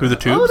somehow through the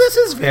tubes? Oh, this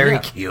is very Yeah.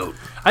 cute.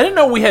 I didn't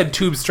know we had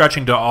tubes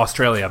stretching to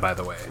Australia. By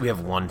the way. We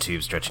have one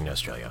tube stretching to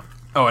Australia.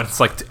 Oh, and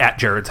it's like at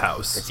Jarrod's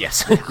house.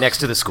 Yes, next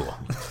to the school.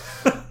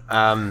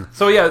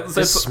 So yeah,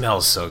 This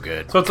smells so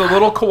good. so it's a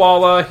little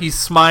koala. He's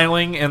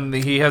smiling, and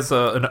he has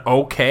an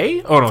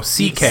OK. Oh no,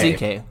 CK.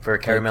 CK. For a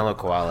caramello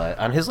koala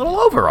on his little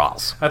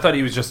overalls. I thought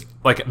he was just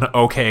like an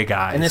OK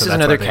guy. And this so is that's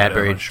another why they did it on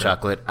Cadbury the shirt.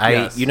 chocolate.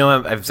 Yes.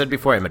 I've said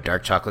before I'm a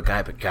dark chocolate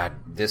guy, but God,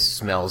 this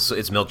smells.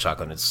 It's milk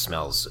chocolate. And it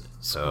smells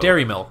so.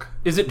 Dairy milk.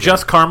 Is it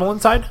just caramel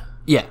inside?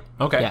 Yeah.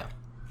 Okay. Yeah.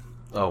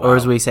 Oh, wow. Or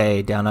as we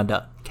say down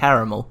under,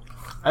 caramel.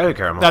 I like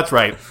caramel. That's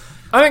right.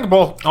 I think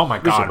both. Oh my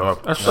should god,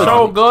 both. that's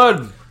so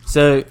good.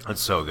 So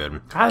That's so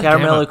good. God damn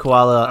Caramello it.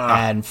 Koala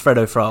and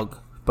Freddo Frog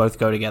both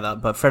go together,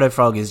 but Freddo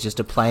Frog is just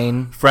a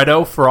plain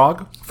Freddo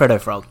frog.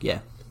 Freddo Frog, yeah.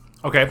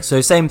 Okay.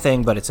 So same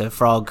thing, but it's a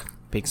frog,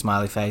 big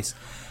smiley face,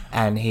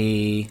 and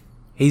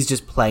he's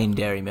just plain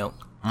dairy milk.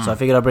 So I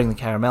figured I'd bring the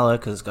caramello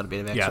because it's got a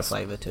bit of extra Yes.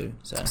 flavor too.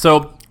 So So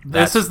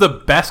this That's is the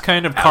best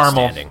kind of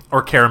caramel outstanding.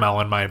 or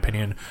caramel in my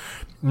opinion.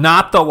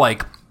 Not the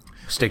like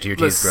Stick to your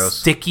the teeth, gross.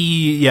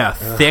 sticky,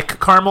 thick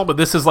caramel, but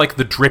this is like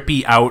the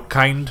drippy out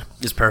kind.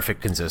 It's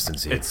perfect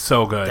consistency. It's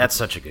so good. That's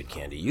such a good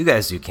candy. You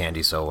guys do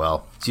candy so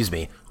well. Excuse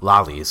me,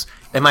 lollies.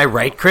 Am I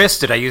right, Chris?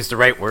 Did I use the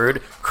right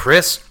word?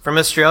 Chris from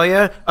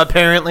Australia,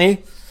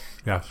 apparently.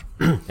 yes.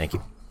 Thank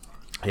you.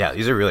 Yeah,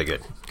 these are really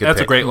good. Good That's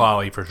a pick. great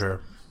lolly for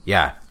sure.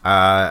 Yeah,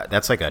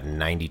 that's like a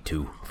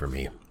 92 for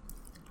me.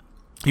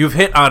 You've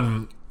hit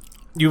on.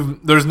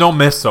 There's no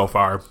miss so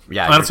far.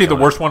 Yeah, honestly, you're the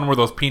killing worst one were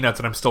those peanuts,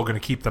 and I'm still going to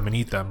keep them and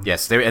eat them.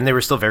 Yes, they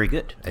were still very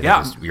good. I think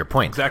Yeah, is your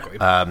point. exactly.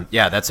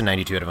 Yeah, that's a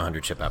 92 out of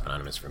 100 Chip Hop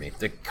Anonymous for me.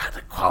 The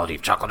quality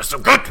of chocolate is so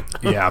good.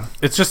 Yeah,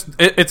 it's just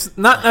it's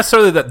not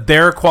necessarily that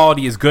their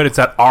quality is good; it's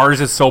that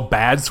ours is so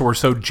bad, so we're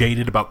so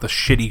jaded about the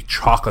shitty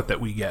chocolate that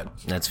we get.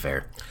 That's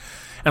fair.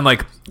 And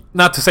like,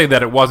 not to say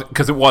that it wasn't,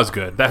 because it was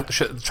good. That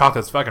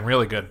chocolate's fucking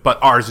really good, but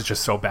ours is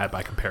just so bad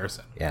by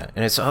comparison. Yeah,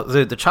 and it's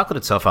the chocolate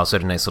itself also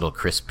had a nice little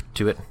crisp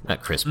to it.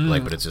 Not crisp,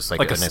 but it's just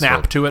like a nice snap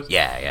little, to it.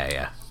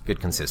 Yeah. Good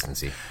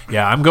consistency.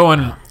 Yeah, I'm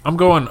going.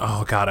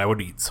 Oh god, I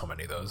would eat so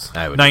many of those.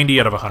 I would 90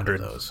 out of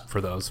 100 for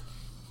those.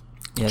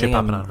 Yeah, I Chip think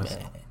Hop I'm, Anonymous.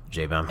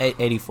 J-Bomb.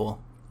 84.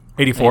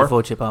 84?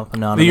 84 Chip Hop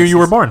Anonymous. The year you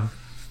were born.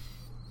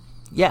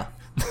 Yeah.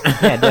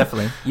 Yeah,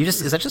 definitely.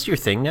 Is that just your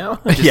thing now?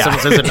 Yeah. Someone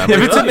says a number.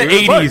 If it's in the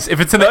you were 80s, if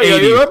it's in the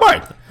you were 80s.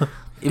 born.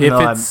 Even If though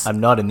it's- I'm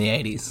not in the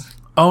 80s.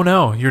 Oh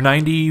no, you're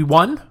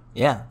 91?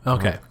 Yeah.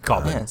 Okay,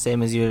 called it. Yeah,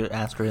 same as your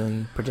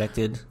astrally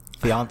projected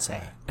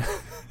fiance.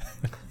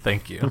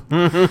 Thank you.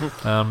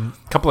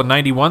 Couple of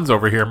 91s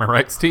over here, am I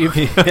right, Steve?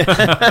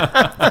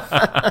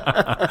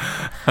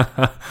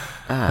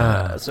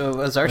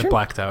 So it's our I turn?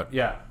 blacked out.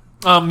 Yeah.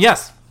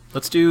 Yes.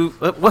 Let's do...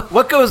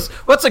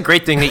 What's a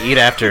great thing to eat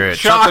after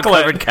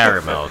chocolate-covered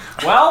caramel?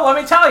 Well,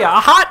 let me tell you, a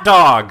hot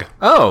dog.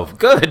 Oh,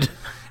 good.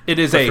 It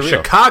is For a real.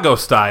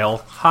 Chicago-style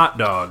hot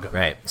dog.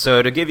 Right.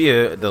 So to give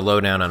you the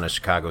lowdown on a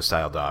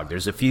Chicago-style dog,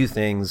 there's a few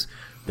things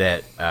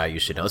that you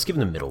should know. Let's give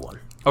them the middle one.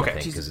 Okay. I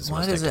think, 'cause it's the Why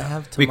most does it iconic.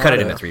 have We cut it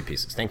tomato? into 3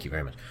 pieces. Thank you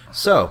very much.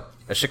 So,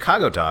 a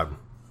Chicago dog,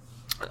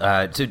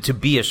 to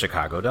be a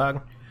Chicago dog,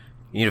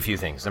 you need a few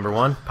things. Number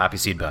 1, poppy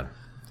seed bun.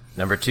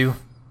 Number 2,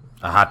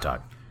 a hot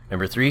dog.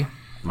 Number 3,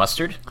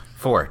 mustard.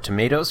 4,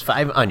 tomatoes.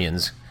 5,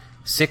 onions.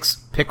 6,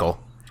 pickle.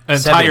 An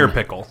 7, entire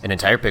pickle. An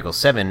entire pickle.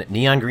 7,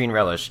 neon green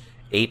relish.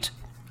 8,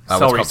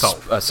 Celery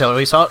salt.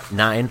 Celery salt.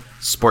 9,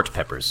 sport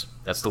peppers.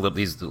 That's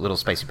these little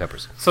spicy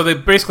peppers. So they're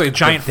basically a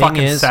giant The thing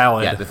fucking is,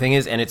 salad. Yeah, the thing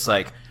is, and it's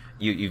like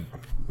you've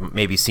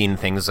maybe seen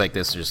things like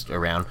this just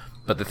around,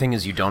 but the thing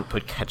is, you don't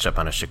put ketchup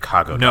on a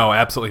Chicago dog. No,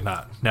 absolutely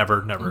not.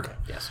 Never.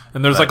 Yes.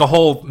 And there's But- like a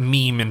whole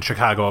meme in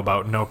Chicago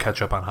about no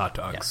ketchup on hot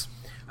dogs.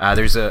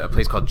 There's a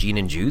place called Gene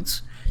and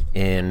Jude's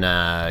in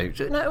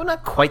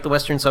not quite the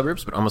western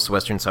suburbs, but almost the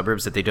western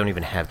suburbs, that they don't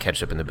even have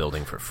ketchup in the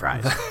building for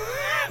fries.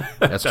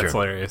 That's true. That's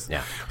hilarious.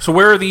 Yeah. So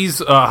where are these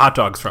hot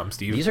dogs from,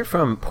 Steve? These are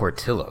from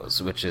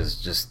Portillo's, which is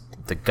just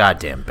the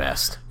goddamn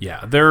best.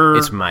 Yeah, they're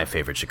It's my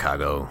favorite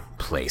Chicago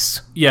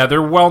place.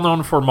 they're well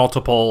known for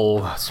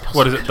multiple. it smells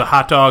What is so it? The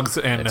hot dogs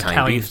and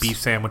Italian beefs. beef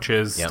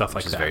sandwiches, Yep, stuff like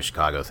which is that. a very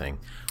Chicago thing.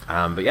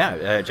 But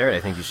yeah, Jared, I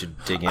think you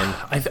should dig in.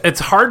 It's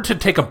hard to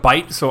take a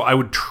bite, so I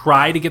would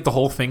try to get the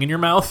whole thing in your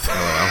mouth.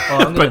 Oh,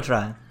 I'm going to But-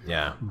 try.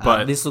 Yeah.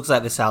 But This looks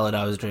like the salad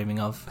I was dreaming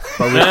of.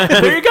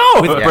 there you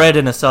go. With bread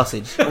and a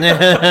sausage.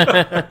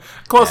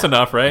 Close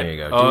enough, right? There you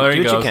go. Oh, Do- there do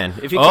you what go. you can.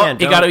 If you oh, can,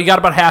 you got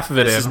about half of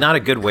it This in. is not a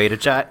good way to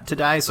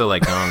die, so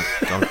like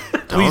don't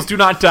Please do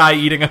not die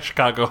eating a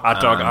Chicago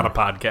hot dog on a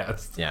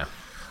podcast. Yeah.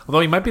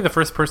 Although you might be the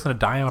first person to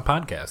die on a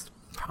podcast.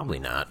 Probably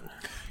not.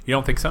 You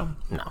don't think so?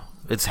 No.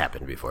 It's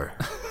happened before.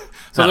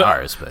 So Not there-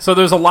 ours, but So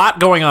there's a lot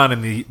going on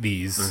in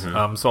these.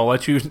 So I'll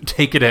let you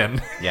take it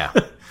in. yeah.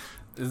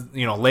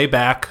 Lay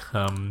back,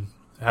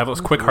 have a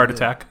quick heart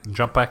attack, and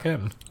jump back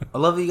in. I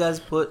love that you guys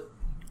put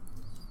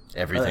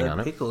Everything a on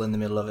it. pickle in the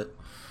middle of it.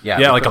 Yeah,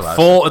 Yeah, we like put a lot of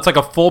full. It's like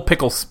a full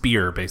pickle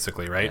spear,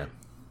 basically, right? Yeah.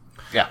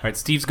 All Yeah. right,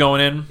 Steve's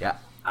going in. Yeah.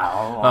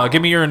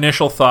 Give me your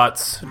initial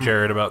thoughts,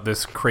 Jared, about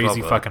this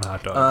crazy Oh, boy. fucking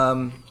hot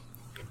dog.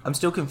 I'm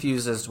still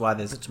confused as to why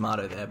there's a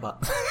tomato there, but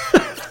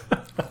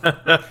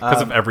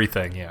Because of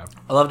everything, yeah.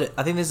 I loved it.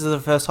 I think this is the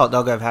first hot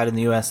dog I've had in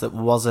the US that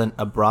wasn't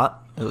a brat.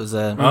 It was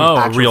a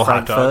actual real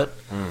hot dog.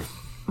 Frankfurt.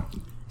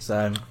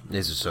 So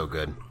These are so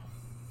good.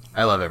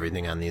 I love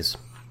everything on these.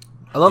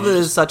 I love that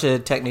there's such a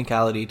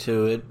technicality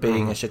to it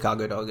being a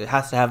Chicago dog. It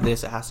has to have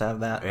this, it has to have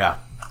that. Yeah.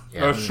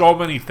 Yeah. There's so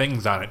many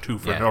things on it, too,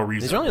 for Yeah. no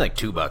reason. These are only like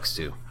 $2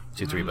 too.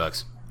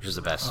 $2-3, which is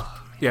the best.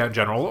 Yeah, in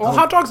general. Well,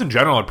 hot dogs in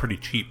general are pretty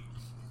cheap.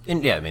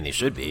 And yeah, I mean they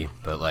should be,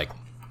 but like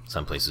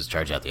some places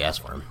charge out the ass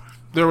for them.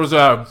 There was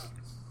a...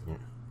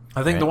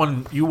 I think Right. the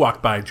one you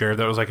walked by, Jared,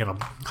 that was like in a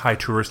high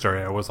tourist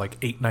area was like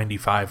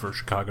 $8.95 for a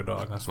Chicago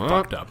dog. That's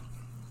fucked up.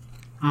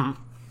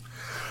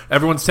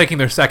 Everyone's taking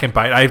their second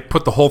bite. I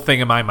put the whole thing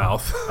in my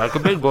mouth. Like a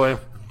big boy.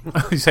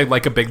 You say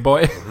like a big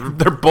boy?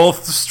 They're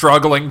both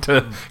struggling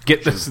to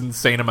get this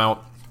insane amount.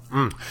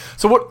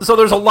 So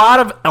there's a lot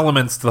of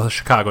elements to the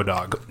Chicago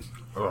dog.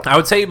 I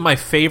would say my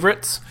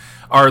favorites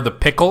are the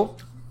pickle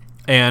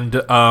and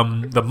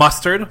the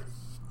mustard,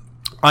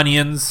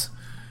 onions.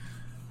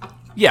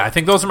 Yeah, I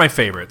think those are my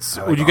favorites.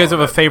 Would you guys have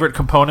a favorite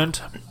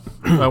component?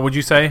 Would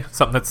you say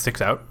something that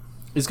sticks out?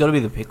 It's got to be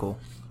the pickle.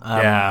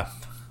 Yeah.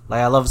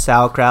 Like I love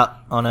sauerkraut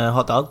on a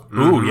hot dog.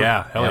 Ooh,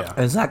 yeah. Hell Yep.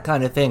 yeah. It's that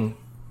kind of thing.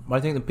 But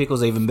I think the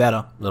pickle's even better.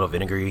 A little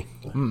vinegary.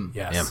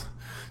 Yes. Yeah.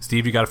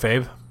 Steve, you got a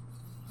fave?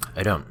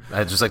 I don't.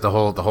 I just like the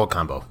whole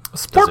combo. Sport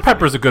Does it for me.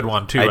 pepper's a good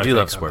one too. I do think,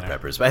 love on sport there.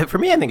 peppers, but for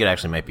me, I think it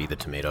actually might be the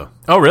tomato.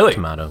 Oh, really?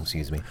 Tomato,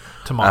 excuse me.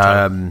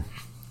 Tomato.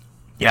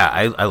 Yeah,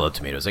 I love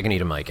tomatoes. I can eat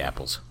them like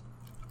apples.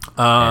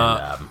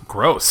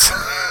 Gross.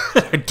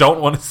 I don't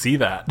want to see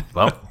that.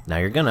 Well, now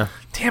you're gonna.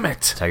 Damn it.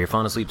 That's how you're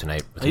falling asleep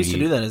tonight. I used to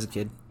do that as a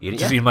kid. Eat it?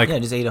 Just Yeah. eat like Yeah,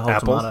 just eat a whole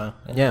apples? tomato.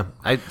 Yeah. Yeah,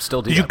 I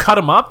still do. Did you that. cut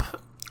them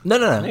up? No.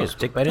 Yeah, just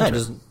take a bite No, into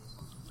just it.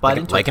 bite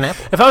into Like it. an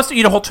apple. If I was to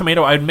eat a whole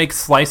tomato, I'd make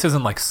slices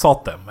and like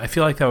salt them. I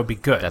feel like that would be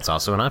good. That's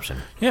also an option.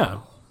 yeah.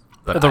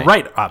 But the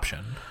right option.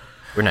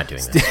 We're not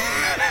doing this.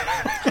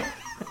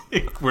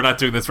 We're not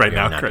doing this right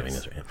now, We're not Chris. doing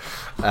this right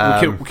now.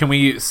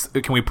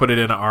 Can we put it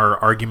in our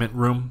argument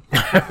room?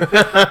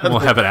 We'll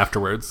have it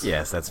afterwards.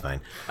 Yes, that's fine.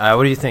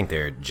 What do you think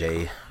there,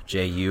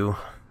 J.U.?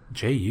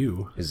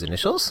 J.U. His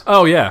initials?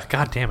 Oh yeah,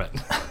 god damn it.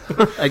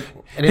 I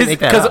didn't make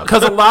that up.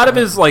 Because a lot of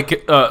his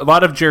a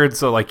lot of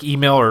Jarrod's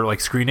email or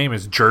screen name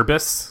is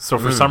Urbas. So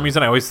for some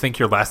reason, I always think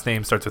your last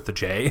name starts with a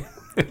J.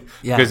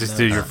 Yeah, because it's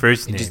your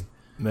first it name. just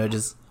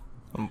merges.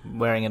 I'm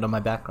wearing it on my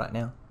back right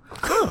now.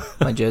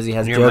 My jersey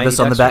has Your Urbas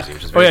Mighty on the Ducks back. jersey,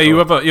 which is Oh yeah, very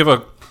cool. you have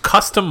a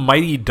custom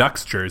Mighty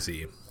Ducks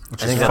jersey,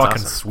 which I is think that's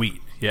fucking awesome.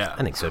 sweet. Yeah.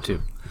 I think so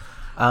too.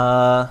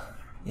 Yeah.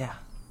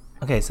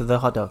 Okay, so the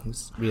hot dog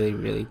was really,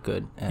 really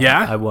good. And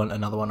Yeah? I want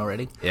another one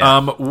already.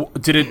 Yeah.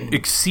 Did it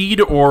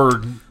exceed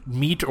or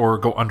meet or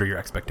go under your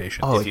expectations?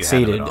 Oh, if you had them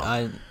exceeded. at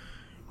all?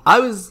 I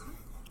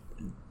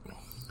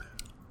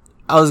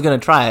was gonna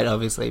try it,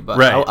 obviously, but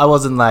Right. I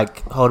wasn't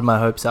holding my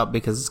hopes up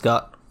because it's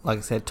got, like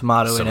I said,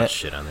 tomato So in much it,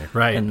 shit on there.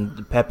 Right. and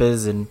the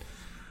peppers,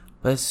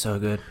 but it's so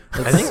good.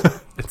 It's, I think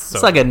It's so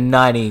it's like a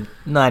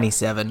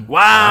 97.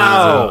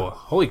 wow!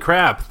 Holy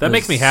crap! That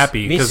makes me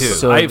happy Me too. because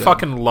So I good.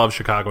 fucking love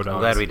Chicago dogs. I'm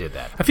glad we did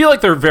that. I feel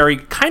like they're very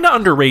kind of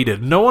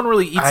underrated. No one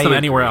really eats them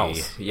anywhere agree.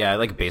 else. Yeah, I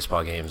like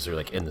baseball games or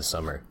in the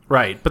summer.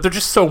 Right, but they're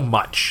just so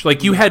much.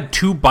 You had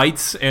 2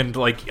 bites, and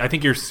I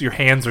think your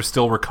hands are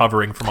still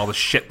recovering from all the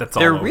shit that's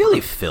They're all over.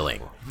 really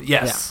filling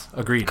Yes,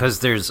 agreed.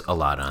 because there's a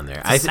lot on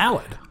there. It's a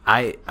salad.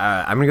 I'm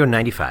gonna go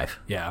 95.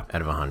 Yeah.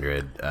 Out of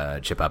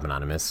 100. Chip Hop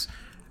Anonymous,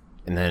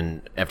 and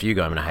then after you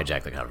go, I'm gonna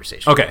hijack the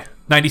conversation. Okay,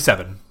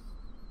 97.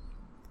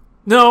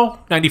 No,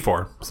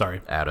 94.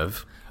 Sorry, Out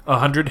of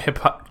 100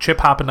 Chip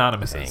Hop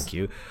Anonymous. thank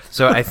you.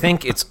 So I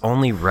think it's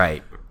only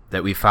right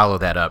that we follow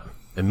that up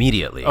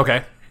immediately.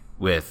 Okay,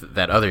 With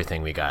that other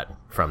thing we got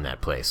from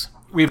that place,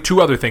 we have 2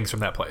 other things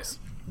from that place.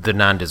 the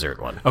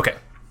non-dessert one. Okay,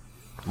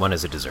 One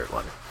is a dessert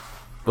one.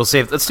 Let's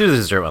do the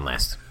dessert one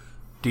last.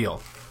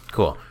 deal.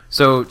 Cool.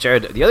 So,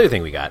 Jarryd, the other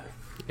thing we got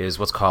is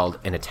what's called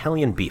an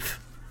Italian beef.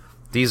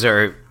 These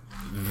are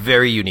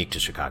very unique to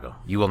Chicago.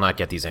 You will not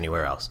get these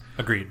anywhere else.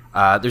 Agreed.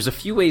 There's a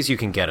few ways you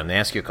can get them. They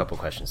ask you a couple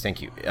questions.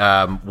 Thank you.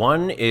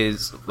 One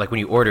is when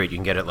you order it, you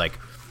can get it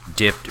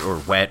dipped or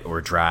wet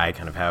or dry,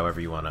 kind of however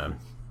you want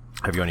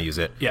to use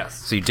it. Yes.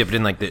 So you dip it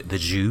in the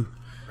jus,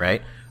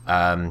 right?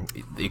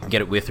 You can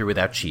get it with or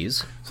without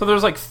cheese. So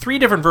there's 3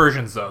 different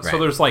versions though. So Right.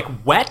 there's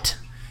wet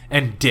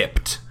and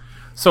dipped.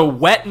 So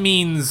wet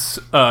means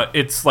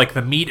it's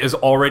the meat is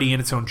already in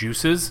its own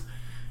juices,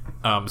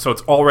 so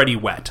it's already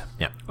wet.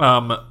 Yeah.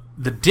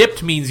 The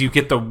dipped means you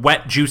get the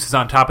wet juices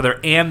on top of there,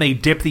 and they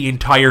dip the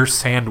entire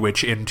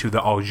sandwich into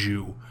the au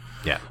jus.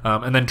 Yeah.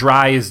 And then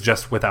dry is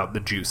just without the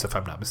juice, if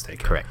I'm not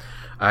mistaken. Correct.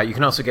 You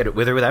can also get it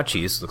with or without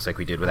cheese. Looks like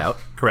we did without.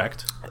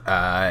 Correct.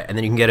 And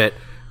then you can get it.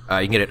 You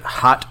can get it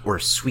hot or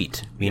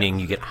sweet, meaning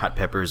you get hot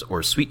peppers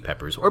or sweet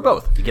peppers, or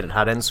both. You get it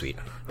hot and sweet.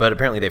 But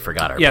apparently they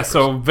forgot our Yeah, peppers.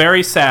 so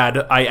very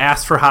sad. I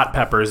asked for hot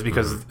peppers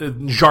because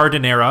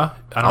jardinera.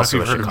 I don't Also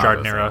know if a you've heard Chicago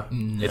of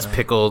jardinera. It's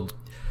pickled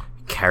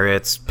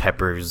carrots,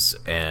 peppers,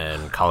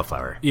 and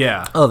cauliflower.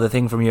 Yeah. Oh, the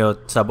thing from your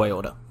Subway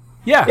order.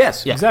 Yeah.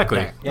 Yes. Exactly.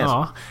 Yeah. Yes.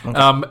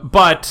 Aw.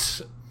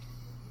 But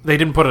they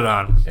didn't put it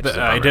on. It's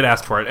a I bummer. did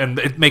ask for it, and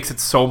it makes it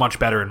so much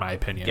better in my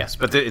opinion. Yes,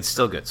 but it's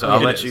still good. So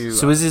I'll It let is. you.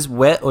 So is this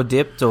wet or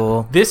dipped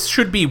or? This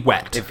should be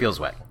wet. it feels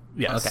wet.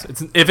 Yes.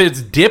 Okay. If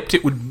it's dipped,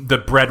 the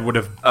bread would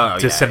have Oh,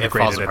 it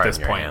disintegrated falls at apart this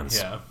in your point. hands.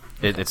 Yeah.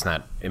 It's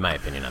not, in my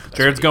opinion, not the best.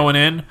 Jared's idea. going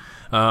in.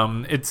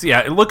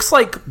 It looks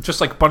like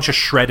just a bunch of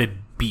shredded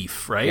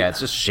beef, right? Yeah, it's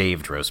just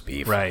shaved roast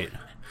beef. Right.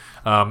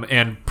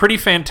 And pretty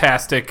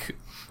fantastic,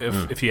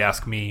 if you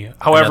ask me. Another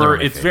However, one of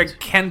my it favorites.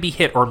 can be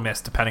hit or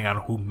miss depending on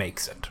who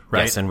makes it,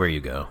 right? Yes, and where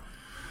you go.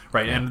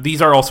 Right, and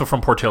these are also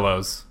from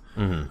Portillo's,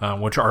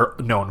 which are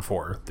known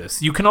for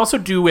this. You can also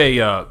do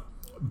a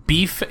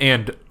beef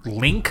and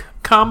link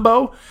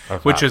combo,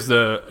 which is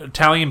the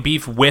Italian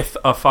beef with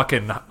a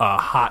fucking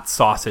hot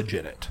sausage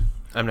in it.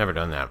 I've never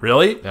done that.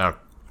 Really? Yeah.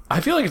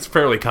 I feel like it's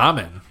fairly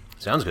common.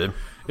 Sounds good.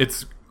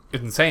 It's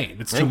insane.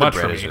 It's I too think much the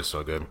for bread me. is just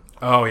so good.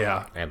 Oh,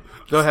 yeah. And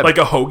go ahead. Like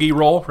a hoagie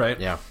roll, right?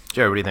 yeah.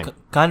 Jared, what do you think?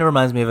 Kind of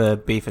reminds me of a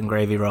beef and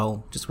gravy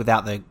roll, just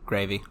without the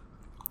gravy.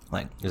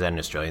 Is that an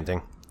Australian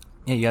thing?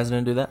 Yeah, you guys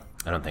don't do that?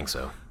 I don't think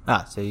so.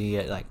 So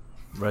you get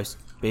roast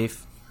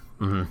beef,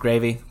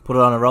 gravy, put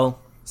it on a roll.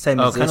 Same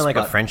Oh, as kind this, of like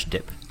a but- French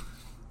dip.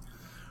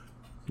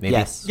 Maybe.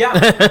 Yes. Yeah,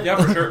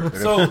 for sure.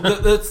 So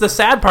the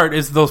sad part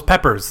is those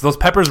peppers. Those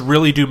peppers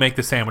really do make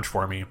the sandwich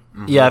for me.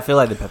 Yeah, I feel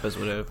like the peppers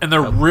would have. And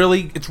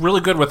it's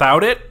really good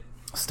without it.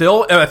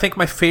 Still, and I think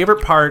my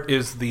favorite part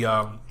is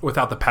the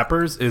without the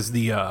peppers is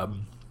the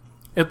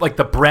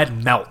the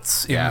bread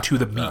melts into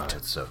the meat, Oh,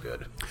 it's so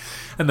good.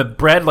 and the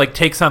bread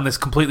takes on this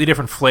completely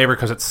different flavor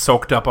because it's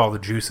soaked up all the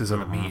juices of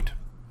the meat.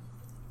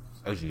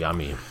 It's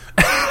yummy.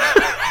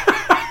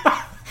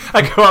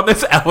 I go on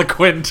this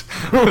eloquent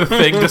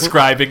thing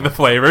describing the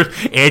flavors.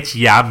 It's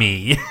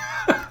yummy.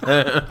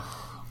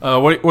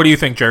 What do you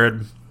think,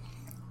 Jarryd?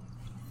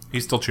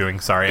 He's still chewing.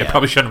 Sorry, I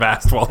probably shouldn't have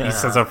asked while he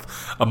says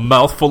a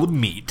mouthful of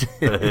meat.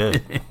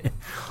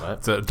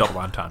 It's a double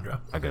entendre.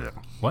 I get it.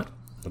 What?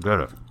 I get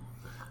it.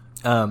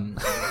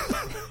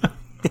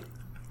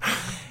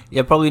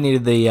 Yeah, probably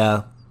needed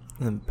the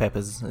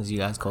peppers, as you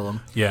guys call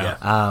them.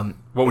 Yeah.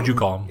 What would you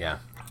call them? Yeah.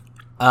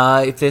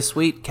 If they're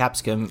sweet,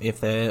 capsicum. If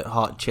they're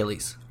hot,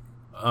 chilies.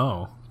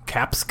 Oh,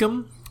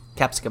 capsicum?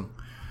 Capsicum.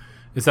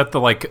 Is that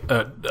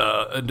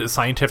the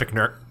scientific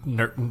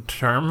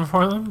term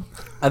for them?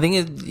 I think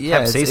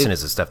Capsaicin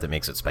is the stuff that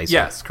makes it spicy.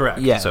 Yes, correct.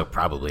 Yeah. So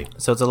probably.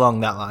 So it's along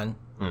that line.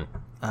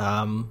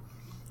 So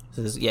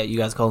you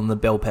guys call them the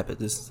bell pepper.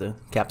 This is the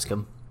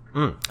capsicum.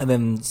 And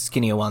then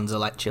skinnier ones are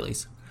like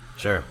chilies.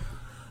 Sure.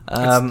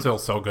 It's still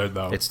so good,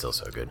 though. It's still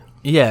so good.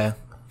 Yeah.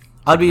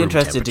 I'd be room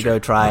interested to go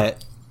temperature. try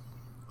it.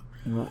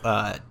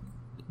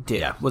 Dip.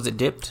 Yeah. Was it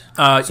dipped?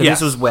 So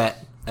this was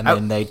wet, and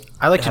then they.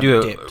 I like to have do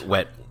it it dipped.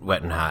 wet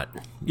and hot.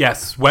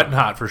 Yes, wet and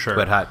hot for sure.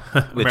 Wet, hot,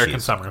 with American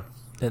cheese. summer.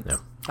 It's-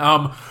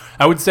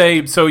 I would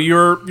say, so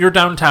you're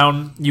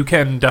downtown. You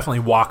can definitely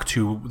walk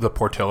to the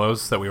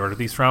Portillo's that we ordered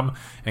these from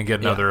and get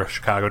another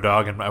Chicago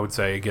dog, and I would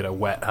say get a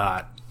wet,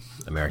 hot.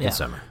 American Yeah.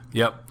 summer.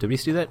 Yep. Did we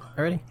do that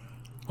already?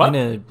 What?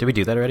 Did we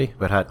do that already?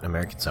 Wet, hot,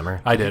 American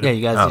summer? I did. Yeah,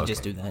 you guys Oh, did okay.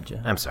 just do that, Joe.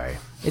 I'm sorry.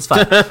 It's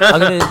fine.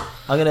 I'm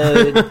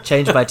gonna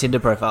change my Tinder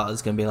profile.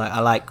 It's gonna be like, I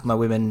like my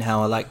women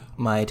how I like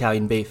my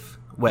Italian beef,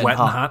 wet, Wet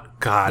and hot.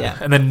 God. Yeah.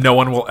 And then no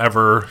one will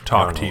ever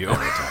talk to you.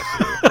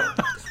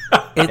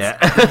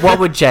 It's, what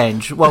would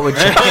change? What would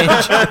change?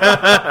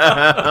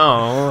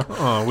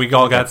 Oh, we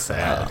all got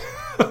sad.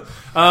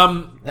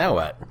 Now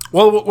what?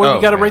 Well, we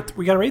gotta okay. rate.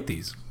 We gotta rate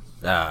these.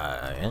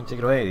 Take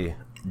it away.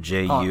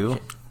 JU. Oh,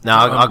 No,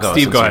 I'll go.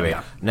 Steve, since go you ahead, wait.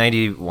 yeah.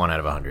 91 out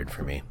of 100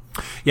 for me.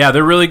 Yeah,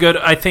 they're really good.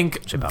 I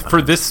think about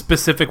for this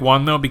specific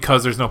one though,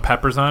 because there's no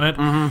peppers on it,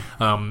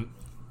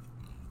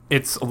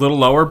 it's a little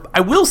lower.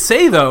 I will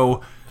say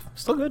though,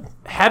 Still good.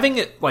 having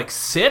it like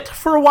sit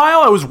for a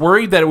while, I was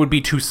worried that it would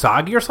be too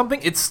soggy or something.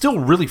 It's still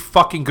really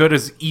fucking good,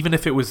 as even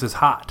if it was as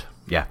hot.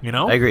 Yeah. You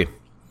know? I agree.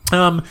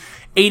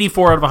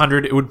 84 out of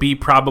 100. It would be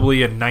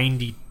probably a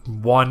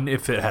 91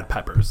 if it had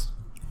peppers.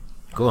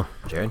 Cool.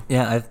 Jared?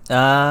 Yeah,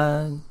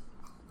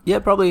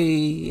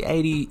 probably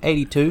 80,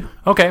 82.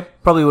 Okay,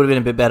 Probably would have been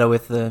a bit better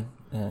with the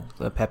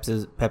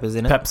peppers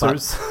in it.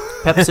 Pepsers.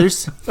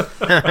 Pepsers.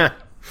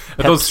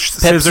 Are those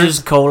Pepsers scissors?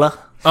 cola.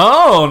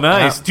 Oh,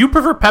 nice. Do you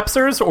prefer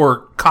Pepsers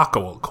or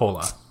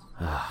Coca-Cola?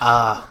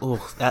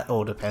 That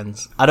all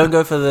depends. I don't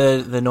go for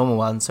the normal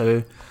one,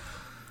 so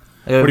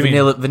I go What do you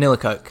mean? vanilla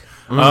Coke.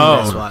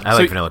 Oh, one. I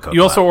like vanilla Coke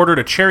You a also lot. ordered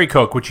a cherry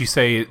Coke, which you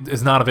say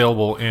is not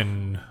available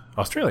in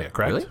Australia,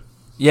 correct? Really?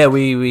 Yeah,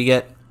 we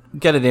get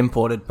it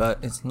imported, but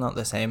it's not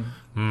the same.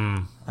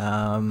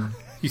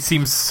 You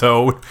seem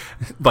so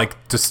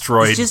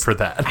destroyed It's just- for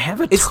that. I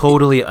have a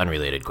totally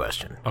unrelated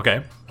question.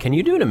 Okay. Can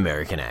you do an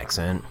American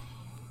accent?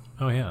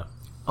 Oh yeah.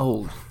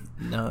 Oh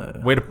no!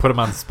 Way to put him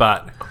on the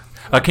spot.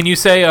 Can you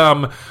say,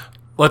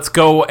 "Let's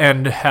go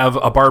and have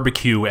a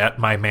barbecue at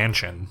my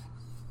mansion"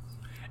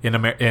 in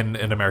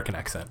an American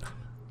accent?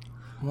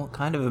 What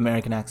kind of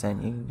American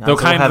accent? You guys The all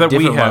kind that we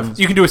different have. ones.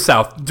 You can do a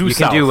South. You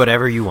South. can do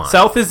whatever you want.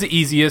 South is the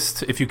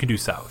easiest if you can do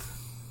South.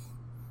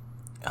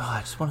 Oh, I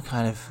just want to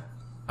kind of.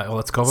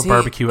 Let's go have See, a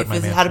barbecue at if my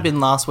it mansion. had been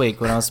last week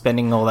when I was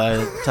spending all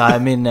that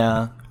time in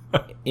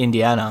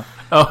Indiana,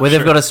 Oh, where they've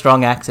sure. got a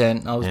strong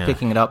accent, I was Yeah.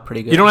 picking it up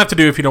pretty good. You don't have to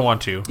do it if you don't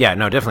want to. Yeah,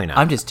 no, definitely not.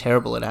 I'm just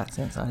terrible at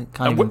accents. I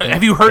can't even. think.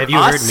 Have you heard? Have you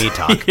us? heard me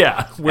talk?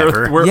 Yeah,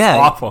 Ever? we're Yeah.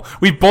 awful.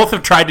 We both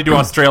have tried to do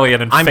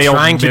Australian and I'm failed.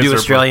 trying to do miserably.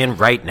 Australian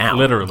right now.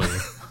 Literally.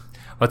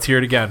 Let's hear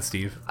it again,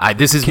 Steve.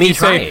 This is Can me you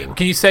trying. say?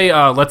 Can you say?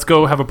 Let's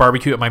go have a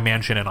barbecue at my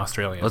mansion in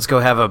Australia. Let's go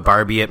have a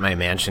Barbie at my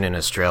mansion in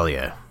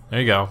Australia. There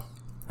you go.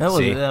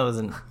 See? That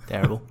wasn't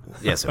terrible.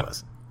 Yes, it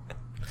was.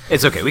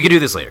 It's okay. We can do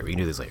this later.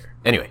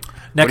 Anyway.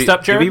 Next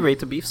up, Jared? Did we rate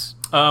the beefs?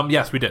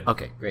 Yes, we did.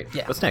 Okay, great.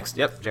 Yeah. What's next?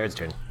 Yep, Jared's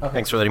turn.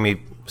 Thanks for letting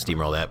me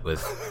steamroll that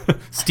with...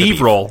 Steve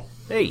beef. roll.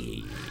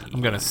 Hey. I'm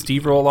gonna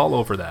Steve roll all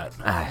over that.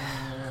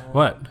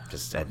 What?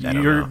 I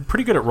don't You're know.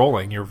 pretty good at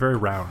rolling. You're very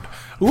round.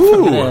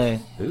 Uh,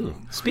 Ooh.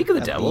 Speak of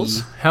the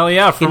devils. Hell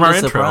yeah! From Kinder our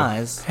intro.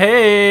 Surprise.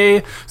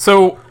 Hey.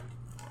 So,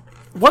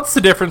 what's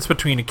the difference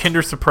between a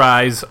Kinder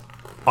Surprise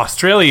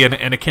Australian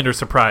and a Kinder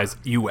Surprise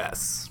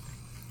US?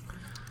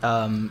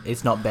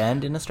 it's not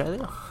banned in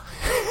Australia.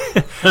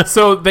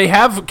 So they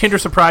have Kinder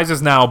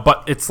Surprises now,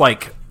 but it's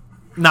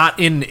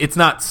it's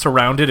not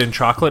surrounded in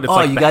chocolate. It's Oh,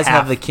 like you guys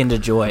have half. the Kinder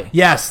Joy.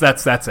 Yes,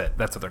 that's it.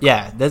 That's what they're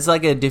Yeah, there's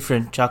like a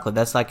different chocolate.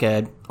 That's like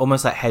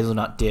almost like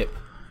hazelnut dip,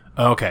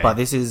 called. Okay. but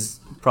this is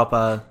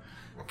proper.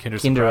 Kinder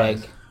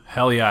Surprise. Egg.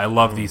 Hell yeah, I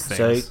love these So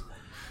things.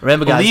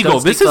 remember, guys, Illegal.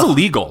 don't This stick is to-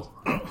 illegal,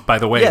 by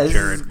the way, Yeah, this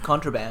Jared. is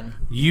contraband.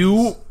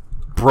 You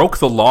broke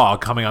the law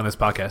coming on this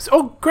podcast.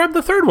 Oh, grab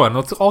the third one.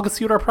 Let's all go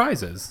see what our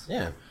prize is.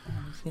 Yeah.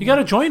 You got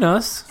to join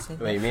us.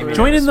 Wait, maybe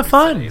Join in the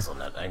fun.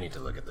 Hazelnut. I need to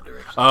look at the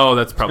directions. Oh,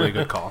 that's probably a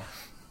good call.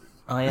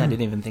 Oh yeah, I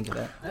didn't even think of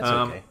that. That's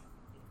okay.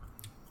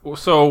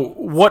 So,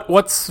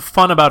 what's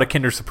fun about a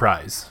Kinder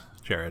Surprise,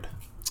 Jared?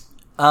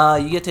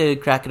 You get to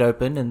crack it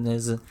open, and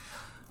there's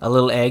a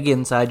little egg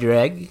inside your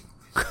egg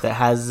that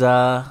has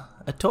a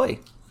a toy.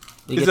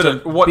 You Is get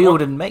it to what- build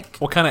what- and make.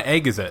 What kind of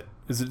egg is it?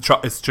 Is it?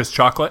 It's just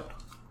chocolate.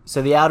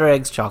 So the outer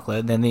egg's chocolate,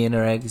 and then the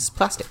inner egg is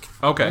plastic.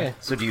 Okay.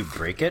 So do you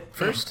break it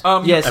first?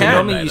 Yeah, so can.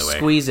 normally by you the way.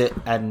 squeeze it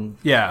and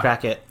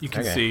crack it. You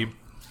can Okay. see.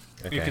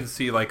 Okay. You can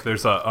see like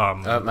there's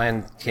a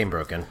Mine came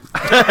broken.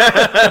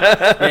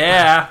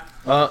 yeah.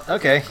 Well,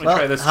 okay. Well,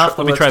 Try this. half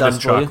the Let me work's try done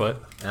this for you. chocolate.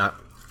 Yeah.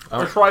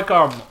 It's like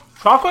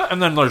chocolate,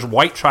 and then there's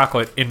white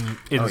chocolate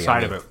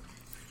inside of yummy. it.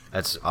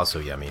 That's also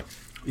yummy.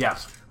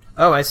 Yes,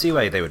 Oh, I see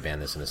why they would ban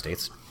this in the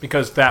States.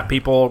 because fat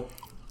people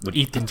would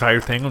eat the entire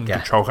thing and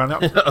Yeah. choke on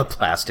it. A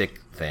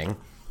plastic thing.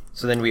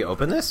 So then we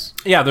open this?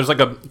 Yeah, there's like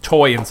a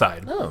toy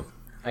inside. Oh.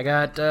 I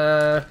got,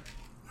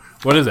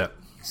 What is it?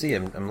 see,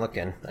 I'm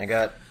looking. I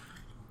got,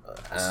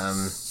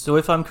 So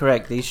if I'm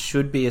correct, these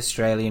should be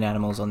Australian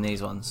animals on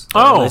these ones.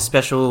 Oh. They're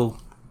special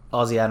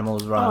Aussie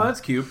animals run. Oh,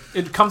 that's cute.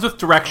 It comes with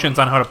directions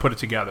on how to put it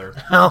together,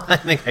 well, I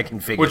think I can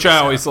figure which this I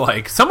out. always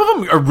like. Some of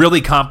them are really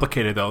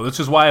complicated, though. This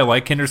is why I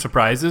like Kinder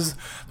Surprises.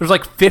 There's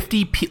like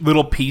 50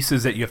 little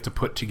pieces that you have to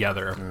put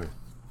together.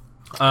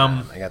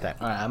 I got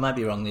that. Alright, I might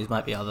be wrong. These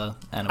might be other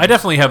animals. I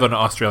definitely have an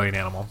Australian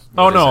animal.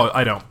 Oh, What is no, it?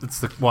 I don't. It's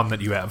the one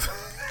that you have.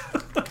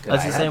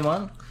 That's the same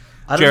one?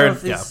 I don't Jarryd, know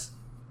if this...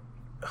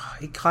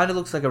 It kind of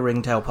looks like a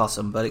ringtail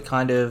possum, but it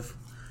kind of...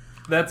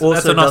 That's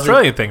Also an doesn't-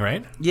 Australian thing,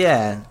 right?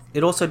 Yeah,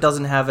 it also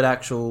doesn't have an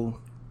actual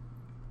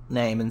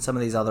name, and some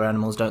of these other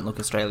animals don't look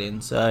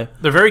Australian, so...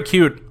 They're very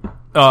cute.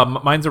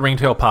 Mine's a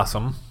ringtail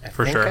possum,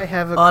 for I think sure. I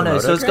have a Oh no,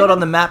 Komodo so it's got dragon. on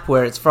the map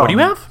where it's from. What do you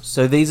have?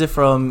 So these are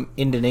from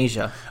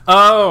Indonesia.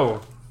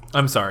 Oh,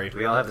 I'm sorry. Do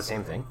we all have the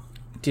same thing?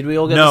 Did we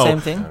all get No. the same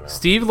thing?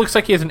 Steve looks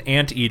like he has an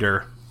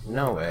anteater.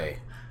 No way.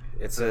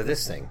 It's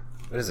this thing.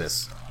 What is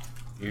this?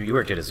 You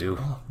worked at a zoo.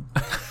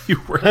 You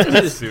worked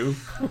at a zoo.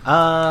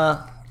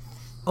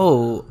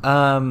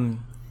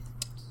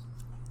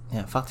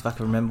 Yeah, fuck if I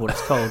can remember what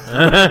it's called.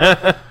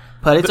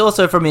 But it's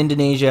also from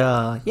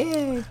Indonesia. Yay!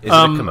 Is it a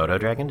Komodo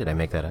dragon? Did I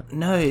make that up?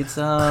 No, it's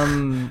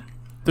the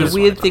There's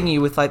weird thingy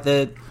with like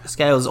the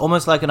scales,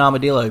 almost like an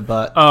armadillo,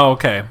 but Oh,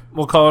 okay.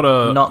 We'll call it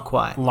a not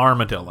quite.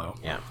 larmadillo.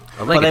 Yeah.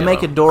 But they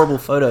make adorable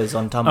photos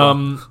on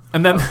Tumblr.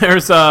 And then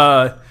there's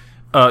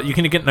you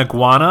can get an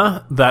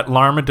iguana, that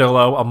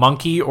larmadillo, a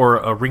monkey, or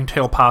a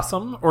ringtail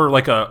possum, or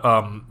like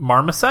a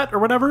marmoset or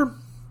whatever.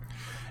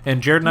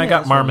 And Jared and I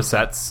got that's what we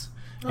marmosets,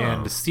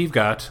 and Steve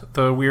got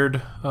the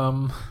weird.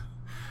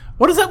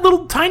 What is that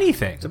little tiny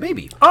thing? It's a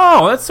baby.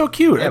 Oh, that's so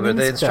cute. Yeah, I but didn't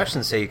the see that.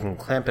 instructions say you can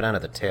clamp it onto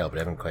the tail, but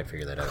I haven't quite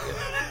figured that out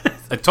yet.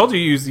 I told you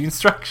to use the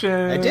instruction.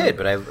 I did,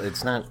 but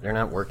it's not. They're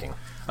not working.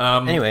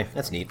 Anyway,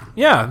 that's neat.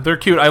 Yeah, they're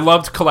cute. I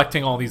loved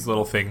collecting all these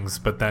little things,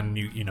 but then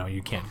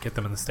you can't get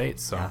them in the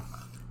States. So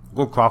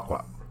Good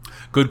cocklet.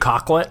 good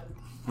cocklet.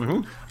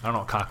 Mm-hmm. I don't know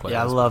what cocklet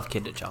Yeah, I is. love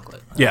Kinder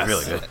Chocolate. Yes,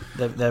 Really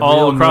good. They're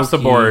all real across the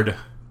milky- board.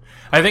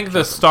 I think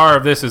the star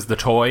of this is the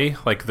toy.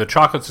 Like the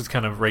chocolate's just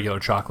kind of regular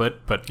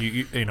chocolate, but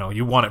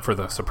you want it for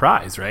the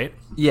surprise, right?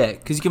 Yeah,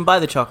 because you can buy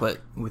the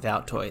chocolate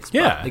without toys. but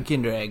Yeah. the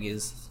Kinder Egg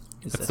is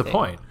That's the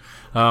point.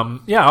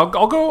 Yeah,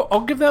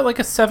 I'll give that like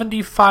a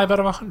 75 out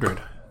of 100.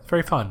 It's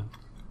very fun.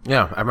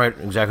 Yeah, I'm right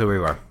exactly where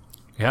you are.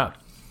 Yeah.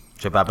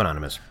 Chip Hop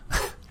Anonymous.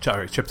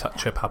 Sorry, Chip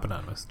Hop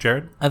Anonymous.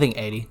 Jared? I think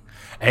 80.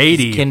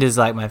 80. Kinder's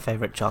like my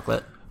favorite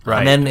chocolate. Right.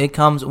 And then it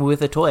comes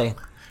with a toy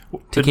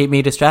to keep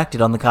me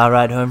distracted on the car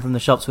ride home from the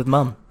shops with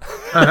Mum.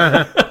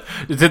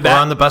 Did Or that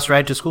on the bus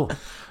ride to school.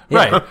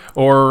 right?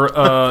 Or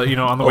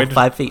on the way Or to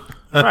 5 feet.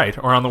 right,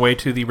 or on the way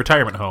to the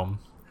retirement home.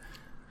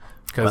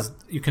 Because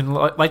you can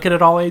like it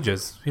at all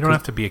ages. You don't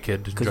have to be a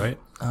kid to enjoy it.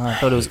 I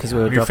thought it was because we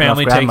were Your dropping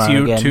family off takes Grandma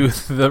you again.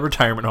 to the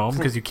retirement home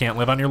because you can't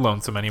live on your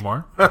lonesome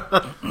anymore.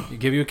 You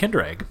give you a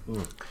Kinder Egg.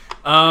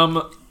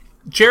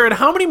 Jared,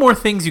 how many more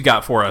things you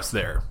got for us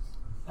there?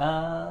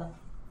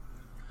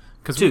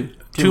 Cause Two.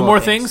 Two Two more more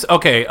things?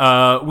 Okay,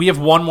 we have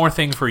one more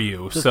thing for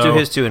you. Just so do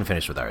his two and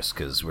finish with ours,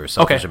 because we're okay,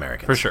 selfish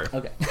Americans. for sure.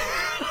 Okay.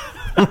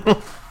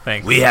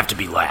 Thanks. We have to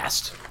be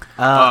last.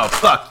 Oh,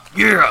 fuck.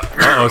 Yeah.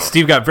 Oh,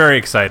 Steve got very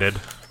excited.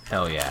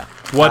 Hell yeah.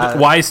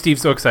 Why is Steve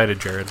so excited,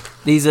 Jared?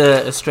 These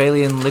are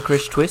Australian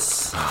licorice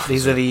twists.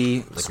 These are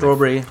the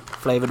strawberry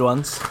flavored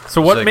ones.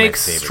 So what like my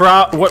makes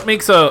favorite. what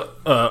makes a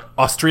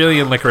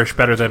Australian licorice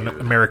better than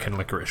American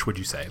licorice? Would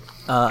you say?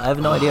 I have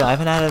no idea. I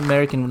haven't had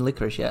American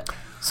licorice yet.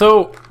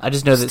 So I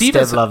just know that Steve Steph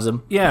has- loves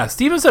them. Yeah,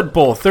 Steve has said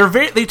both.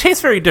 They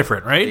taste very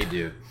different, right? They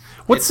do.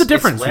 What's the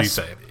difference? Would you less-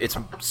 say, It's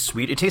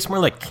sweet. It tastes more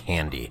like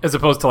candy. as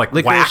opposed to like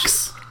Licorice,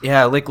 wax?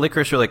 Yeah, like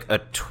licorice or like a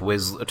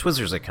Twizzler. A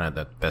Twizzler's like kind of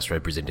the best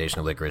representation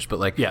of licorice, but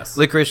like Yes.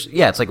 licorice,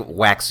 yeah, it's like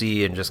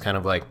waxy and just kind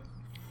of like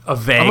A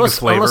vague almost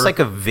flavor. like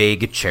a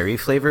vague cherry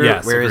flavor.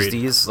 Yes, whereas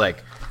agreed. these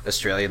like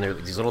Australian, they're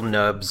like these little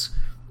nubs,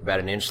 about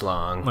an inch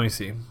long, Let me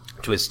see.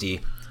 twisty,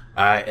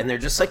 and they're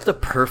just like the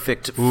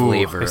perfect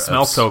flavor. they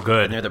smell so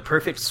good. And they're the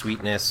perfect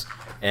sweetness,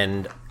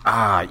 and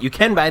you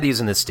can buy these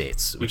in the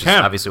States, which is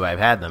can. obviously why I've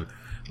had them,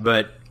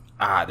 but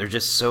they're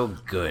just so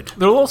good.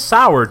 They're a little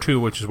sour too,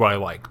 which is what I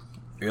like.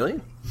 Really?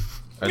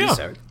 Are Yeah. these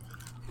sour?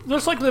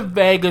 There's like the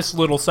vaguest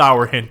little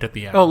sour hint at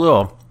the end. Oh,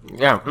 little.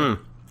 Yeah.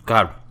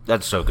 God,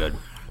 that's so good.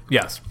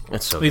 Yes,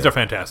 That's so these good. are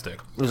fantastic.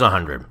 It was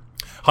 100.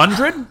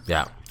 100?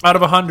 Yeah. Out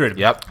of 100.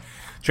 Yep.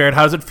 Jarryd,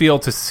 how does it feel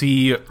to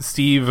see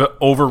Steve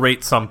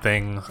overrate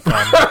something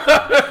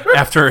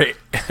after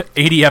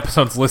 80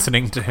 episodes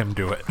listening to him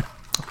do it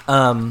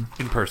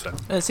in person?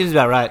 It seems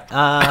about right.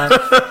 I'm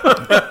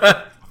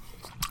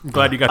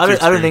glad you got I your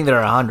don't think there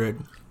are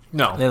 100.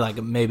 No. They're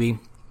like maybe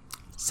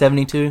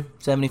 72,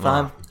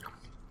 75.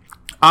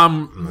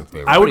 I'm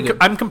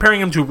comparing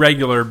them to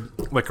regular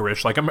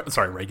licorice,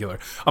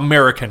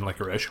 American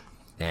licorice.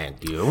 And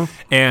you?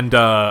 And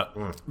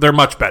they're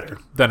much better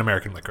than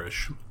American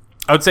licorice.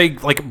 I would say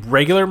like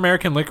regular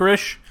American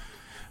licorice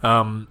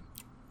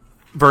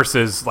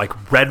versus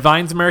like Red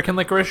Vine's American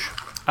licorice.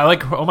 I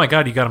like. Oh my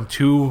god, you got them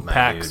 2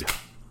 packs. Dude.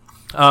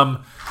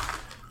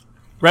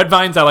 Red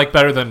Vines I like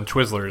better than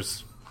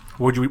Twizzlers.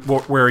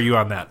 Where are you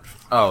on that?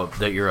 Oh,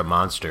 that you're a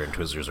monster and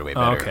Twizzlers are way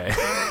better. Okay,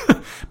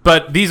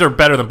 but these are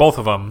better than both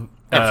of them.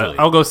 Absolutely.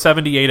 I'll go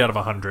 78 out of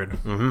 100.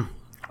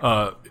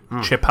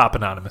 Chip Hop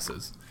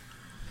Anonymouses.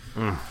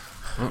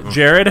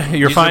 Jarryd,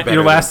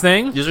 your last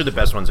thing. These are the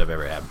best ones I've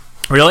ever had.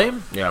 Really?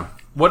 Yeah.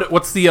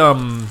 What's the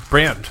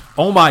brand?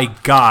 Oh my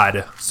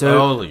god! So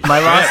Holy my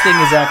shit. last thing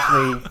is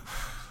actually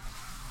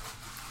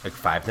Like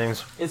 5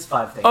 things? it's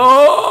 5 things.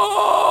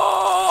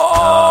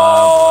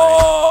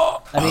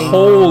 Oh! I mean,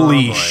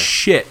 Holy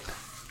shit!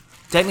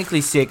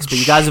 technically 6, but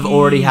you guys have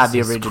already had the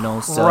Jesus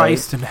original. So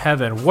Christ in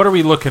heaven! What are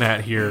we looking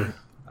at here?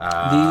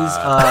 these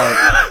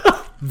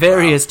are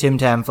various Tim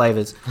Tam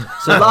flavors.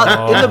 So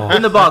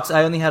in the box,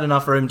 I only had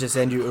enough room to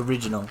send you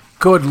original.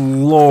 Good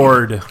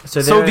lord!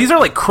 So So these are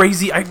like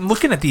crazy. I'm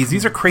looking at these.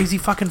 These are crazy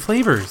fucking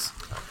flavors.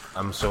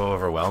 I'm so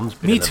overwhelmed.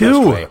 but Me in the best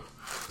too. way.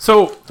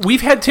 So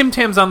we've had Tim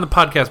Tams on the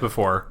podcast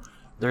before.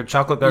 They're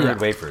chocolate covered Yeah.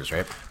 wafers,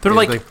 right? They're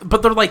Basically.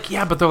 but they're like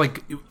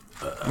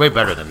way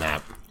better than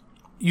that.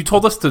 you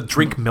told us to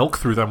drink milk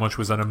through them, which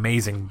was an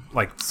amazing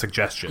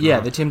suggestion. Yeah,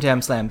 the Tim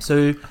Tam Slam.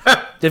 So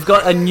they've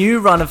got a new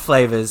run of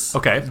flavors.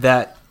 Okay.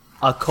 That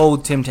are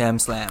called Tim Tam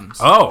Slams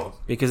Oh,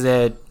 because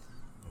they're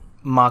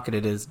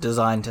marketed as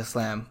designed to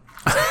slam.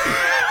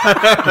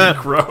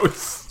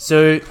 gross.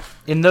 So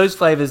in those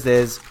flavors,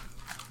 there's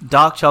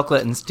dark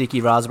chocolate and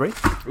sticky raspberry.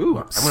 Ooh,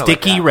 I'm gonna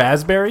Sticky like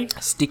raspberry.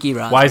 Sticky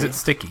raspberry. Why is it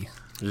sticky?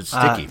 that. It's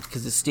sticky.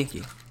 Because it's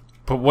sticky.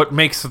 But what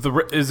makes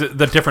is it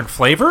the different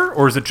flavor,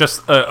 or is it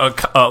just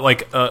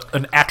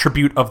an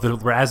attribute of the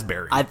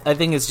raspberry? I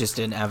think it's just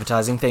an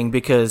advertising thing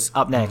because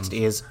up next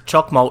is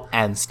choc malt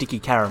and sticky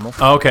caramel.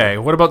 Okay,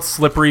 what about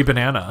slippery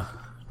banana?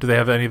 Do they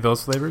have any of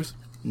those flavors?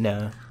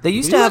 No. They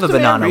used to have a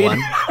banana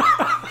one.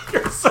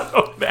 You're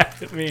so mad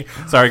at me.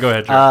 Sorry, go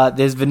ahead. Jarryd.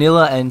 There's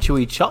vanilla and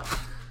chewy choc.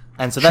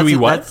 And so that's Chewy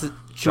what? that's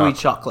chewy Choc.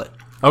 chocolate.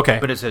 Okay,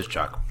 But it says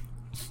choc.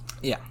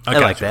 Yeah. I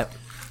like that.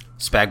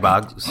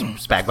 Spagbog,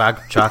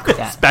 choc.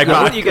 Yeah. Spagbog.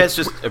 Why don't you guys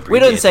just abbreviate? We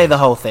don't say the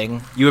whole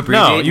thing. You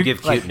abbreviate No, and you-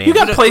 give like, cute names. you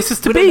got places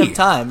to We be. don't have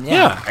time.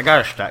 Yeah. I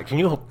got a stack. Can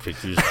you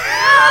fix these?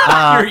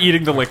 You're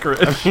eating the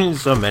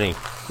licorice. So many.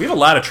 We have a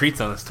lot of treats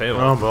on this table.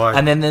 Oh boy.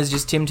 And then there's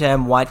just Tim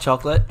Tam white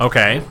chocolate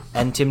Okay.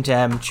 and Tim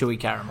Tam chewy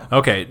caramel.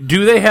 Okay.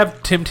 Do they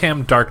have Tim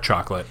Tam dark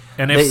chocolate?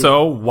 And if They-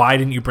 so, why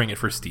didn't you bring it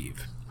for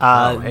Steve?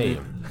 Oh, hey,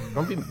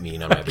 don't be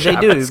mean on my They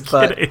behalf. do,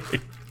 but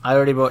Kidding. I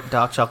already bought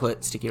dark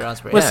chocolate sticky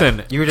raspberry.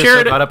 Listen, You were just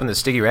Jarryd, so caught up in the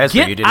sticky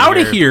raspberry. you get didn't out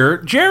of hear-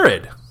 here,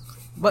 Jarryd.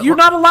 What- You're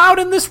not allowed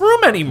in this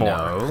room anymore.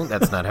 No,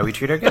 that's not how we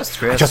treat our guests,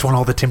 Chris. I just want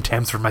all the Tim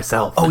Tams for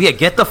myself. Oh yeah,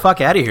 get the fuck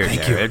out of here,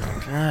 Jarryd.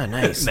 Ah,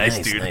 nice, nice,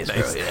 dude. nice,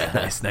 Nice, bro,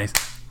 yeah. nice.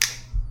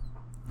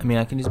 I mean,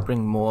 I can just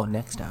bring more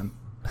next time.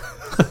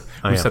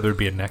 We yeah. said there'd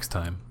be a next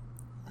time.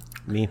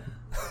 Me,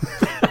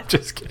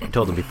 Just kidding. I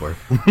told them before.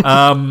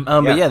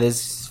 But yeah,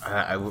 there's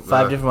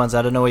 5 different ones.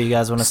 I don't know where you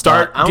guys want to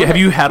Start. start. Have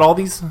you had all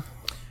these?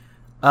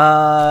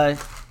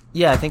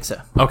 Yeah, I think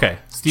so. Okay.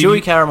 Steve,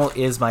 Chewy caramel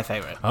is my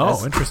favorite. Oh,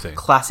 That's interesting.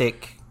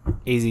 Classic,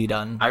 easy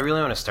done. I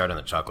really want to start on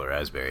the chocolate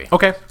raspberry.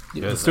 Okay.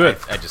 Let's do it.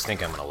 I just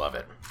think I'm gonna love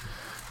it.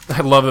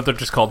 I love that they're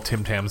just called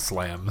Tim Tam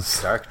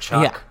Slams. Dark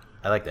chalk. Yeah.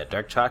 I like that.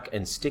 Dark chalk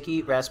and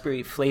sticky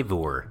raspberry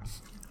flavor.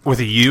 With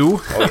a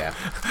U? Oh yeah.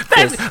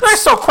 They're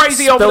so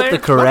crazy over Spelt there. the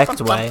correct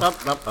way.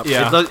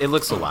 Yeah. It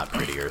looks a lot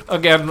prettier.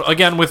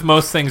 Again, with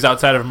most things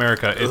outside of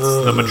America, it's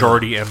the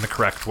majority and the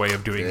correct way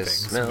of doing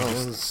This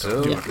things. smells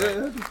so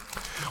good.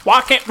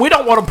 Why can't we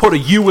don't want to put a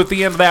U at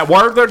the end of that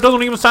word? That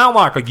doesn't even sound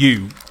like a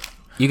U.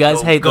 You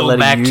guys hate the Go letter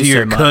back U to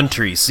your so much.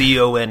 country.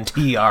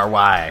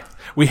 CONTRY.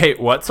 We hate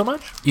what so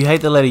much? You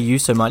hate the letter U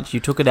so much, you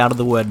took it out of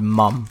the word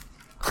mum.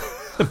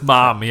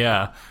 Mom,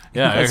 yeah.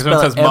 Yeah, It's everyone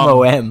spelled says mom.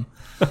 M-O-M.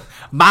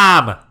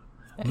 Mom.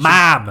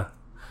 Mom.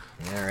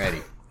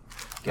 Alrighty.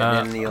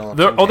 Getting in the old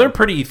They're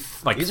pretty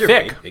These are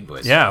thick. big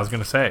boys. Yeah, I was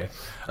gonna say.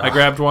 I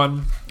grabbed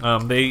one.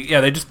 They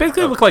just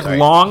basically look like sorry.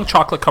 long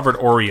chocolate covered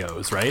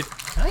Oreos, right?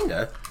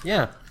 Kinda.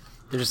 Yeah.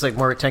 They're just like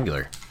more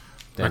rectangular.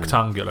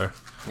 Rectangular.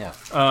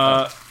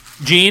 Yeah.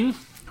 Gene,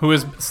 who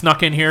has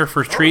snuck in here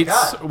for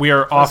treats, we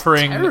are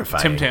offering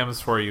terrifying. Tim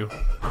Tams for you.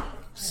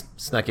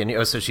 Snuck in.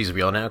 Oh, so she's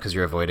real now because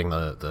you're avoiding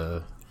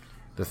the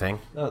thing.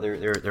 No, they're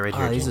right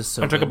here. These Gene. are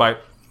so I took a good. bite.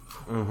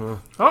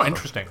 Oh,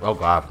 interesting. Oh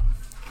god.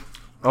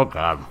 Oh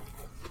god.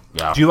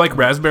 Yeah. Do you like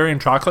raspberry and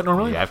chocolate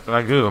normally? Yeah,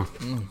 I do.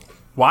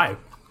 Why?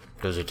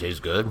 Does it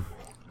taste good?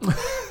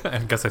 I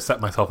guess I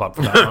set myself up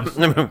for that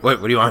one.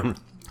 What do you want?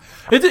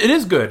 It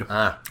is good.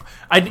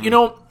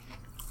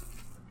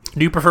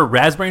 Do you prefer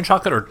raspberry and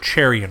chocolate or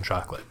cherry and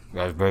chocolate?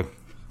 Raspberry.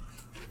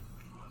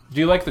 Do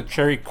you like the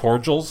cherry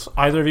cordials,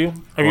 either of you?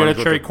 Have you had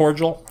a cherry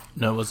cordial?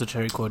 No, it was a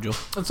cherry cordial.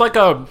 It's like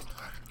a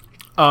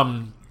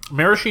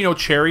maraschino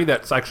cherry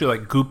that's actually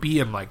like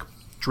goopy and like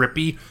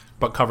drippy,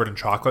 but covered in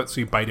chocolate. So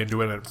you bite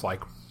into it and it's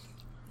like...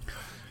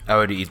 I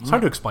would eat... It's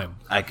hard to explain.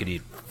 I could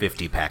eat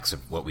 50 packs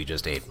of what we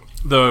just ate.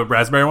 The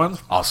raspberry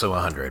ones? Also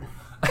 100.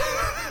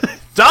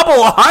 Double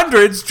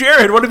 100s?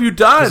 Jarryd, what have you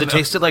done? Because it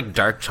tasted like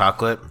dark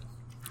chocolate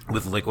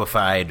with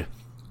liquefied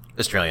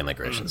Australian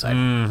licorice inside.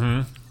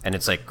 Mm-hmm. And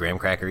it's like graham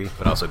crackery,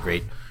 but also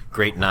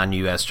great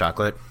non-US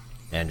chocolate.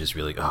 And just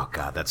really, oh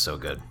God, that's so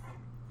good.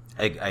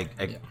 I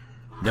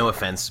no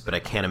offense, but I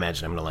can't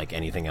imagine I'm going to like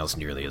anything else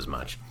nearly as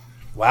much.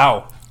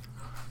 Wow.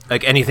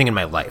 Like anything in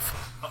my life.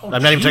 I'm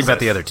not even talking about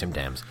the other Tim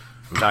Tams.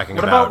 I'm talking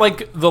What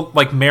about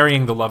like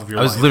marrying the love of your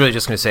life? I was literally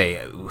just going to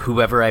say,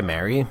 whoever I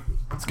marry...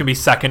 It's going to be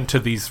second to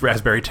these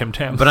raspberry Tim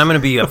Tams. But I'm going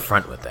to be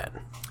upfront with that.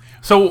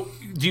 So,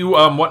 do you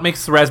what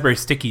makes the raspberry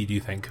sticky, do you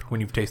think, when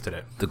you've tasted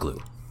it? The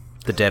glue.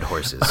 The dead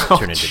horses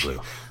turn into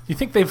glue. You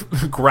think they've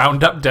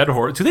ground up dead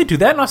horse? Do they do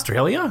that in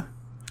Australia?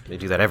 They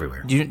do that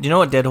everywhere. Do you know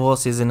what dead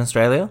horse is in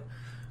Australia?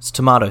 It's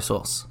tomato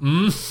sauce.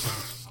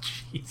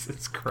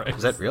 Jesus Christ.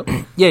 Is that real?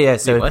 Yeah.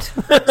 So What?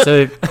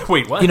 So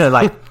Wait, what? you know,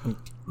 like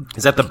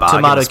Is that the bog in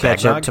tomato the spag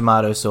ketchup, bog?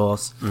 tomato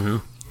sauce. Mm-hmm.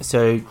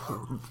 So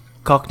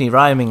Cockney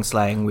rhyming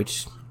slang,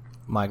 which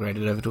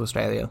migrated over to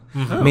Australia,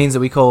 means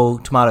that we call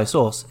tomato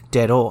sauce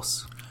dead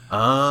horse.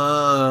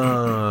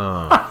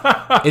 Oh.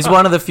 It's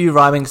one of the few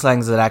rhyming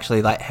slangs that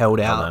actually like held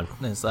out. on.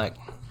 It's like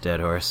Dead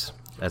horse.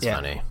 That's Yeah.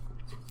 funny.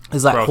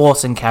 there's like Gross.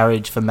 horse and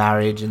carriage for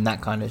marriage and that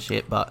kind of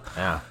shit. But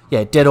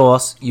Yeah. dead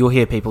horse. You'll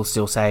hear people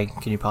still say,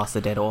 "Can you pass the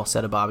dead horse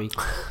at a Barbie?"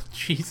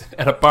 Jeez,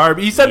 at a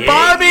Barbie. He said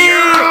Barbie!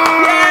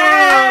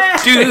 Yeah!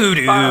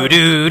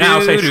 Do.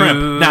 Now say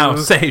shrimp. Now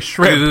say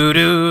shrimp.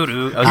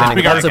 I was we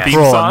ending got it. a That's a theme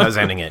prawn. song. I was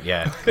ending it,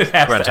 yeah. It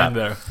has We're on to top. end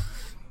there.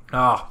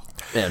 Oh.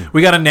 Man.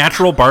 We got a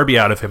natural Barbie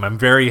out of him. I'm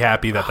very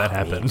happy that Me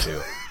happened. too.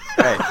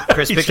 All right,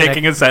 Chris, He's pick the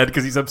shaking his head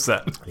because he's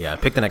upset. Yeah,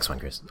 pick the next one,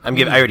 Chris. I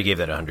already gave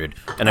that 100,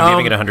 and I'm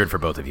giving it 100 for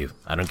both of you.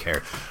 I don't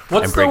care.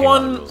 What's I'm the breaking all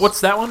one? rules.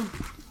 What's that one?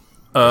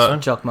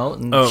 Choc malt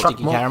and Oh.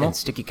 sticky Malt caramel. and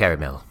sticky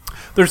caramel.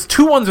 There's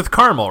two ones with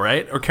caramel,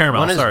 right? Or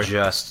caramel. One sorry. is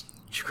just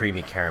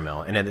creamy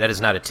caramel, and that is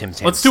not a Tim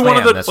Tam. Let's do one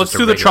of Slam, the. that's Let's just a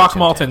do the regular chalk Tim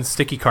malt Tam. and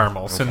sticky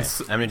caramel. Since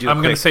I'm gonna do.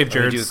 I'm gonna save I'm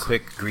gonna Jarrod's. do a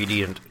quick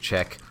gradient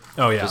check.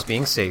 Oh yeah. Just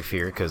being safe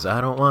here because I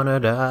don't want to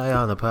die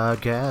on the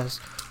podcast.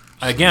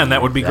 Again,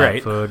 that would be That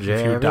great for if you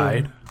Jarryd.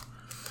 died.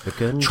 The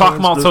contains Chalk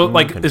malt. So, gluten,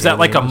 like, is that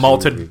like a contains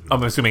malted? sugar.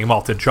 I'm assuming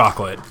malted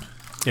chocolate.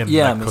 In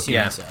Yeah, that I'm cookie. assuming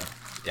Yeah. so.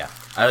 Yeah,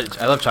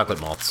 I love chocolate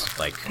malts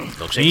like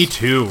milkshakes. Me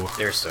too.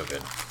 They're so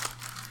good.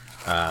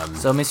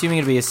 So I'm assuming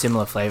it'd be a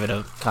similar flavor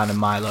to kind of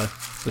Milo,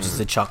 which is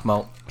the choc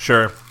malt.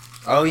 Sure.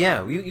 Oh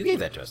yeah, you gave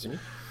that to us, didn't you?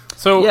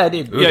 So Yeah, I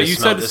did. Ooh, Yeah, this you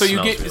smell- said this so. You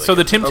smells get really so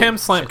the good. Tim Tam Oh,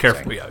 Slam. shit,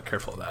 Careful, sorry. yeah,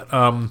 careful of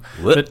that.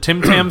 What? The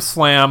Tim Tam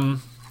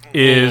Slam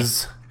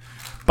is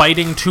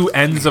biting two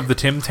ends of the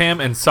Tim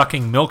Tam and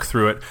sucking milk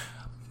through it.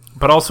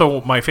 But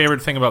also, my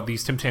favorite thing about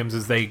these Tim Tams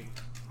is they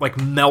like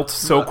melt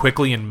so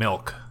quickly in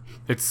milk.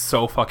 It's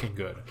so fucking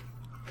good.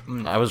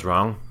 I was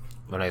wrong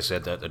when I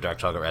said that the dark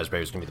chocolate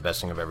raspberry was gonna be the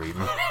best thing I've ever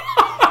eaten.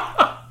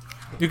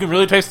 You can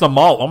really taste the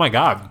malt. Oh my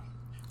god!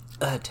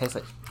 It tastes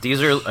like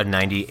These are a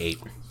 98.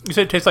 You You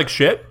said it tastes like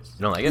shit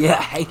don't like it? I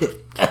hate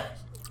it.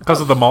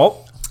 because of the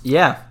malt.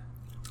 Yeah,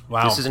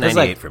 Wow. This is a It's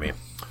 98 like- for me.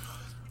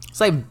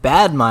 it's like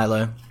bad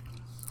Milo.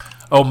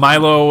 Oh,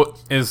 Milo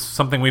is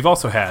something we've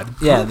also had.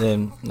 Yeah,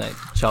 the like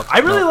choc. I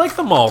really like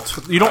the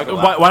malt. You don't.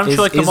 Why don't you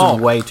like the is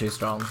malt? way too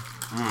strong.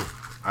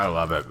 I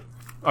love it.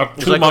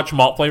 Too like much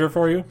malt flavor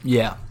for you?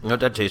 Yeah, You know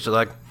what that tasted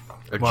like?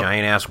 A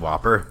giant ass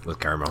Whopper with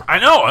caramel. I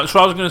know. That's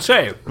what I was gonna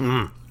say.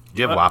 Do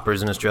you have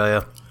Whoppers in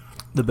Australia?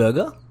 the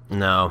burger.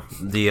 No.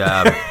 The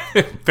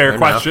Fair enough.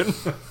 question.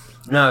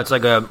 no, it's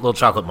like a little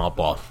chocolate malt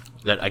ball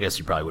that I guess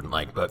you probably wouldn't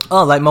like, but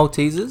Oh, like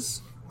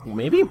Maltesers.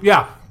 maybe.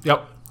 Yeah.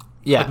 Yep.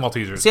 Yeah, Like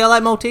Maltesers. See, I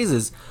like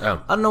Maltesers.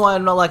 Oh. I don't know why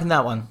I'm not liking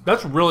that one.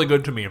 That's really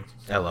good to me.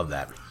 I love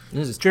that.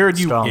 This is Jarryd,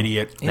 you strong.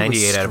 idiot. It was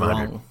 98 out of strong.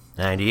 100.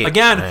 98.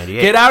 Again,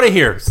 98. get out of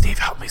here. Steve,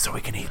 help me so we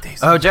can eat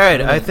these. Oh,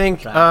 Jarryd, I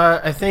think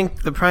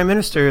the Prime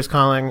Minister is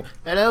calling.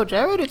 Hello,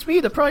 Jarryd, it's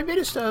me, the Prime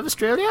Minister of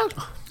Australia.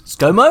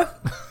 ScoMo?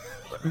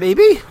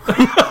 Maybe.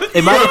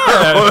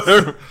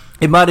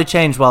 It might have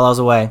changed while I was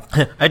away.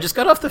 I just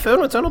got off the phone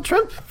with Donald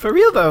Trump. For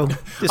real, though.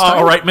 This time.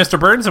 All right, Mr.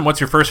 Burns, and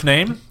what's your first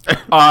name?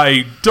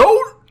 I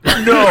don't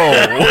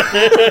know.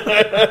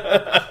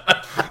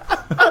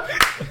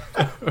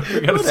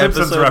 We got a Simpsons episode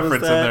was reference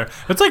in that? there.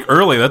 That's like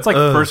early. That's like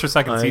first or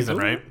second season,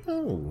 don't right?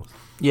 Oh.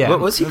 Yeah. What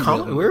was he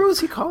calling? Where was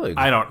he calling?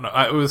 I don't know.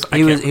 I was. I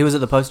He was can't- he was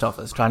at the post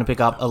office trying to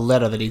pick up a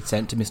letter that he'd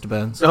sent to Mr.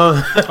 Burns.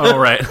 Oh,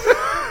 right.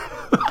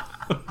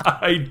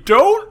 I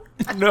don't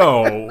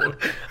know.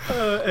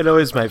 It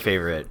always my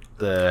favorite.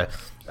 The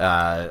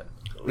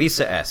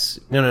Lisa S.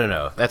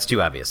 No. That's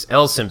too obvious.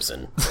 L.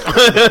 Simpson.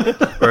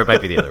 Or it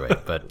might be the other way,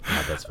 but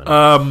that's funny.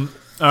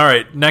 All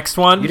right, next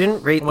one. You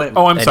didn't rate.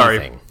 Oh, I'm sorry.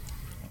 anything.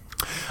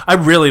 I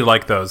really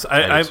like those.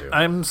 I do too.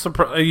 I'm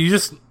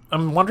surprised.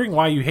 I'm wondering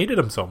why you hated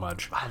them so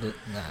much.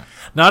 Nah.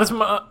 Not as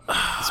much.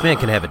 This man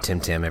can have a Tim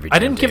Tam every time. I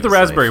didn't give the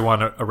raspberry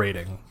one a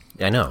rating.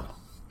 I know.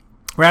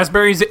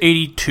 Raspberry's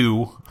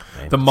 82.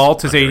 Okay. The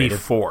malt is Underrated.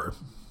 84.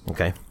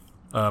 Okay.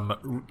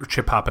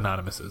 Chip Hop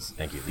Anonymouses.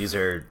 Thank you. These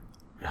are.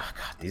 Oh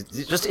God,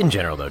 these just in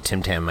general though,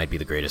 Tim Tam might be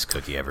the greatest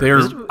cookie ever.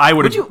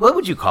 What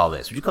would you call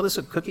this? Would you call this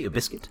a cookie, a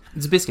biscuit?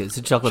 It's a biscuit. It's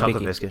a chocolate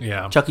bicky. biscuit.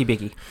 Yeah. Chucky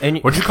bicky. And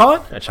What'd you call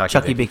it? A Chucky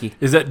Chucky bicky.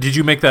 bicky. Did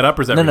you make that up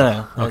or is that No,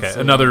 real? no. Okay, That's,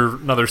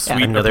 another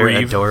sweet Another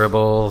abbrev.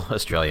 adorable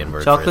Australian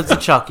word. Chocolates for are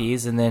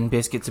chockies, and then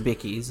biscuits are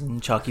bickies, and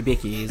Chucky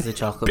bicky is the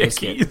chocolate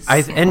biscuit.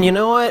 Bickies. and you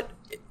know what?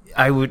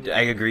 I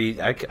agree.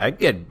 I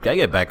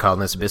get back calling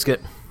this a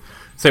biscuit.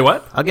 Say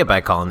what? I'll get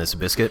back calling this a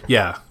biscuit.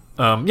 Yeah.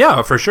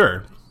 Yeah, for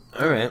sure.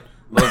 All right.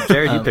 Well,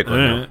 Jarryd, you pick one.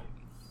 now.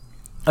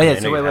 Oh yeah, I know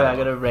so you wait, had I one.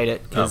 gotta rate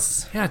it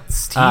because Yeah,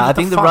 Steve. I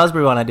think the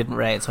raspberry one I didn't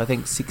rate, so I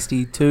think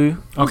 62.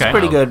 Okay. It's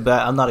pretty good,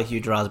 but I'm not a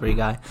huge raspberry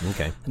guy.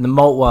 Okay. And the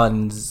malt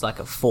one's like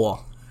a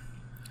 4,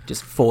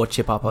 just 4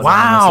 chip up on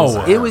Wow.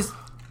 Anonymuses. It was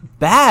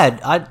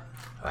bad.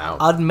 Wow.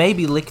 I'd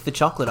maybe lick the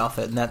chocolate off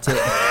it, and that's it.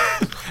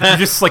 You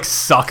just like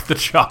suck the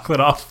chocolate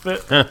off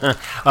it.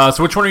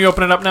 So which one are you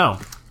opening up now?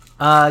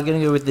 Gonna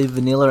go with the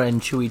vanilla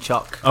and chewy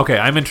choc. Okay,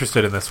 I'm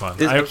interested in this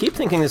one. I keep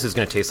thinking this is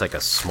going to taste like a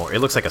s'more. It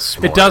looks like a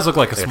s'more. It does look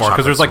like a s'more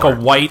because there's like a chocolate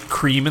s'more. white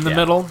cream in the Yeah.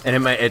 middle. And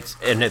it's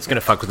going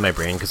to fuck with my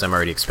brain because I'm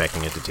already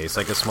expecting it to taste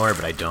like a s'more,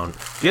 but I don't. Do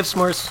you have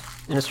s'mores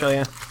in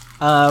Australia?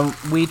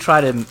 We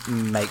try to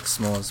make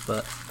s'mores,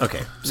 but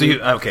Okay. So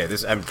you okay?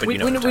 This but we you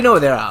know know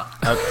there are.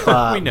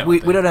 But We know we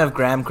that. don't have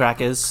graham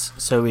crackers,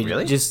 so we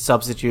Really? just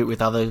substitute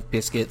with other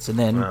biscuits, and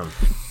then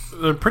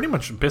They're pretty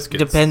much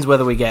biscuits. depends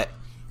whether we get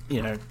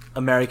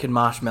American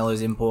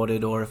marshmallows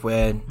imported or if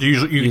we're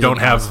You using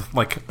don't ours. have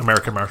like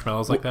American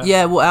marshmallows like that?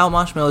 Yeah, well, our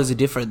marshmallows are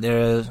different.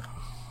 They're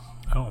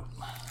Oh.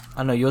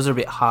 I know yours are a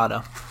bit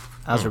harder.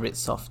 Ours are a bit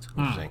soft.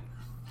 Interesting.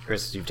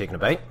 Chris, you've taken a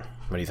bite.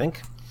 What do you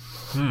think?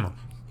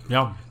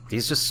 Yeah.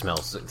 These just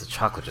smells. The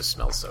chocolate just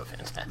smells so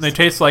fantastic. They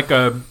taste like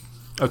a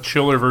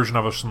chiller version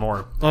of a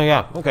s'more. Oh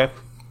yeah. Okay.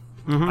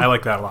 I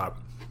like that a lot.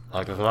 I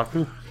like this a lot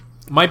too.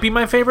 Might be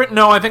my favorite.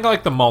 No, I think I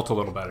like the malt a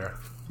little better.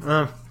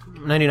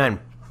 99.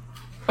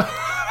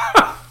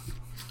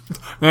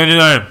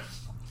 99.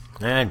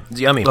 It's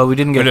yummy. Well, we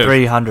didn't get It is.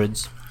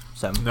 300s,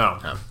 so No.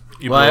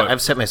 You Well, blew it.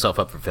 I've set myself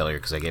up for failure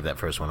because I gave that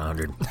first one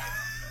 100.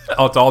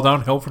 Oh, it's all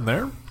downhill from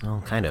there?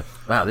 Oh, kind of.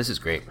 Wow, this is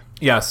great.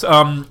 Yes.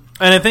 And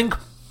I think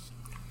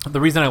the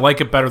reason I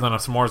like it better than a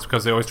s'more is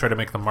because they always try to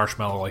make the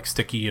marshmallow like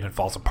sticky and it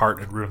falls apart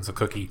and it ruins the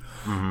cookie.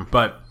 Mm-hmm.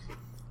 But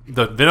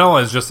the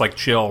vanilla is just like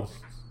chill.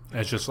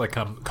 It's just like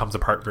comes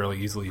apart really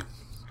easily.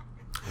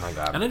 Oh my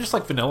god. And I just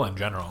like vanilla in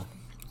general.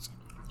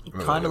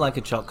 kind of like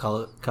a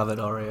chocolate-covered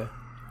Oreo.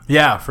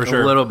 Yeah, for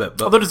sure. A little bit,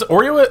 but Although is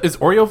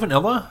Oreo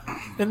vanilla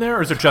in there,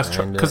 or is it just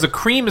Kinda. because the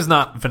cream is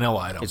not vanilla?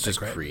 I don't it's think,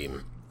 just right?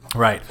 cream.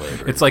 Right.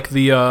 flavored. It's like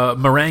the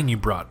meringue you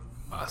brought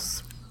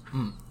us,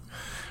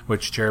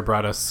 which Jarryd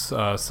brought us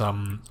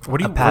some. What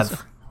do you?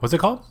 What's it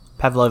called?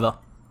 Pavlova.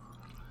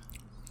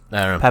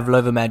 I don't know.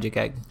 Pavlova magic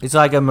egg. It's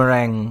like a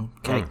meringue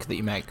cake that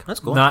you make. That's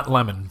cool. Not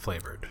lemon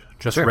flavored,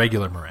 just Sure.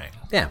 regular meringue.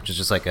 Yeah,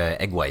 just like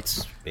egg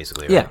whites,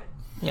 basically. Right? Yeah.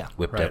 Yeah.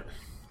 Whipped Right. out.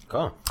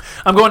 Cool.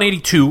 I'm going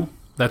 82.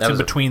 That's That in was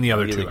a between the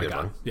other really two I good got.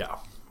 one. Yeah.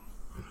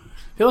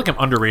 I feel like I'm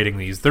underrating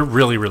these. They're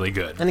really, really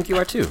good. I think you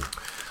are too.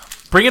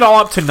 Bring it all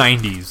up to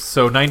 90s.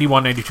 So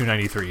 91, 92,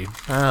 93.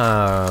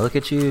 Oh, look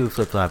at you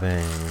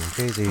flip-flopping.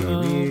 Crazy.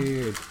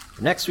 Weird.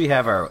 Next we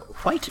have our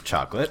white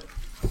chocolate.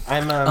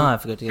 I'm I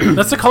forgot to get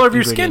That's the color of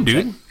your skin,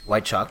 ingredient dude.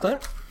 white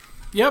chocolate.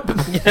 Yep.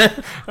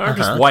 Or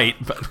just white.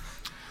 But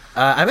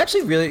I'm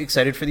actually really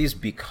excited for these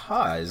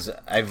because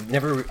I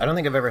don't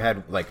think I've ever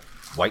had like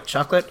white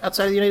chocolate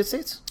outside of the United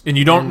States. and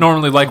you don't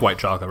normally like white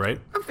chocolate, right?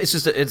 It's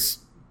just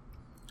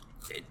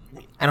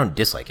I don't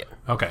dislike it.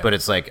 Okay. But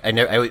it's like I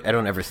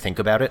don't ever think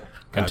about it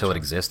until Gotcha. it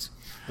exists.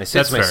 That's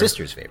My fair.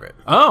 sister's favorite.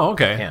 Oh,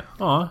 okay. Yeah.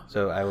 Aw.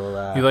 So I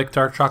will. You like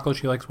dark chocolate,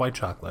 she likes white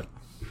chocolate.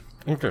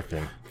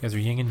 Interesting. You guys are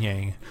yin and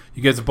yang.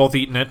 You guys have both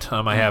eaten it.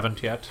 I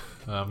haven't yet.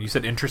 You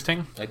said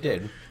interesting. I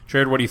did.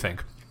 Jarryd, what do you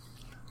think?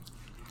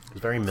 It's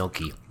very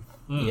milky.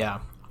 Yeah.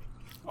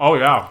 Oh,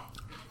 yeah.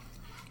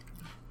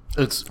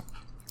 It's.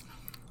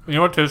 You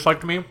know what it tastes like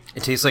to me?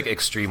 It tastes like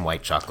extreme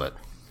white chocolate.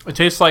 It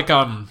tastes like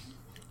an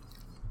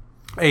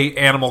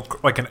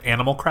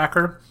animal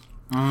cracker,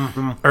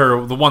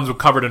 or the ones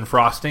covered in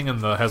frosting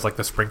and has like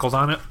the sprinkles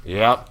on it.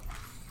 Yep.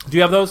 Do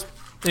you have those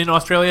in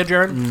Australia,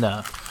 Jarryd?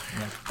 No.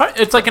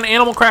 It's like an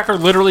animal cracker,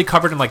 literally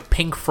covered in like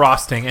pink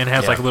frosting and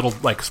has Yeah. like little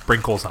like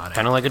sprinkles on it.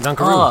 Kind of like a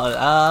Dunkaroo.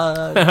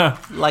 Oh,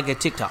 like a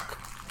TikTok.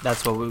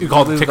 That's what You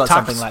call it we've got TikToks?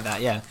 something like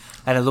that. Yeah,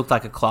 and it looked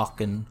like a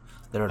clock, and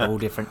they're at all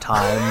different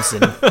times.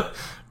 And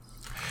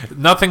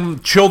Nothing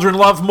children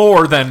love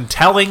more than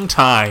telling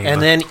time.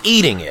 And then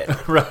eating it.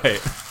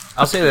 right.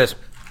 I'll say this.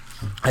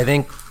 I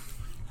think.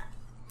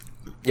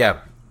 Yeah.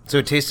 So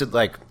it tasted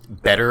like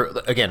better.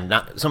 Again,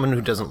 not someone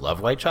who doesn't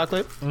love white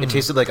chocolate. It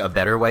tasted like a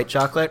better white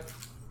chocolate.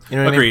 You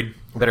know what I Agreed. mean?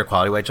 Better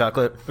quality white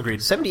chocolate.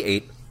 Agreed.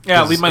 78.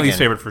 Yeah, is, leave my least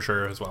again, favorite for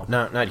sure as well.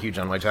 Not huge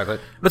on white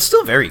chocolate, but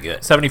still very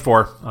good.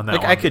 74 on that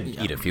Like one. I could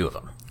eat a few of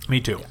them. Me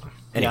too.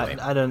 Anyway,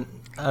 Yeah, I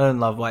don't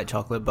love white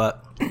chocolate,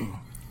 but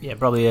yeah,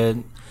 probably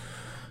a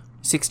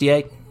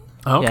 68.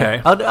 Okay.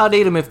 Yeah. I'd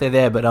eat them if they're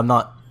there, but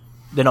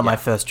they're not my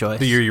first choice.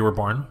 The year you were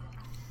born?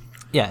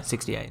 Yeah,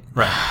 68.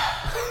 Right.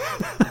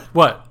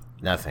 What?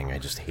 nothing. I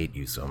just hate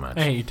you so much.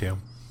 I hate you too.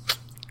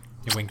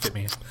 You winked at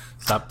me.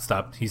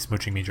 Stop. He's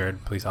smooching me,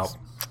 Jarryd. Please help.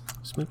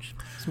 Smooch.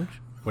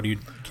 What do you?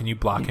 Can you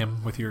block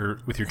him with your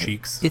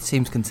cheeks? It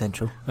seems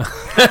consensual.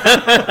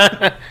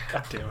 God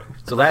damn it.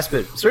 So last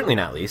but certainly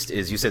not least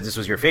is you said this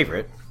was your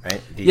favorite,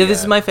 right? Yeah, this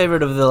is my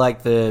favorite of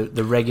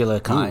the regular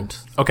kind.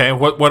 Okay.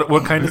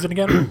 What kind is it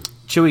again?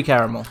 Chewy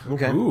caramel.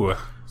 Okay. Ooh.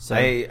 So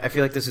I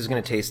feel like this is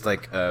going to taste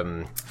like.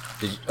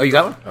 You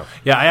got one? Oh.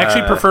 Yeah, I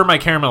actually prefer my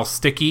caramel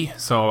sticky,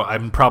 so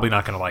I'm probably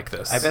not going to like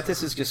this. I bet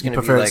this is just going to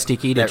be prefer it like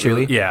sticky to that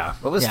chewy? Yeah.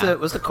 What was Yeah. the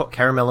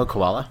caramello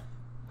koala?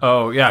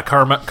 Oh yeah,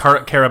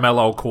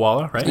 caramello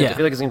koala, right? Yeah. I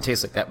feel like it's going to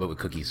taste like that, but with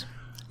cookies.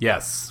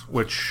 Yes,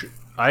 which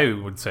I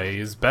would say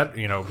is better.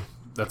 You know,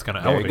 that's going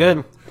to Very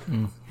elevate.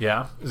 good.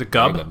 Yeah. Is it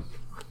Very gub? good.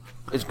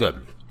 It's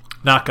good.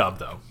 Not gub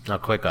though.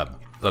 Not quite gub,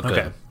 but Okay.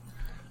 good.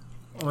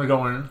 Let me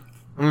go in.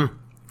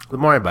 The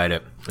more I bite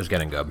it, it's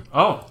getting gub.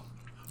 Oh,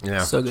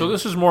 Yeah. So good. so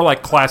this is more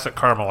like classic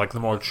caramel, like the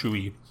more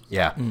chewy.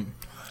 yeah.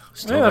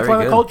 Still Yeah, that's very why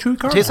they good. call it chewy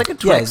caramel. Tastes like a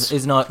yeah, Twix.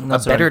 it's not a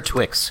so better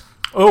Twix.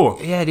 Oh,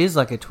 Yeah, it is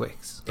like a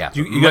Twix. Yeah.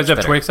 you guys much have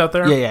better. Twix out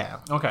there? Yeah.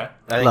 Okay.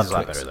 I think Love it's a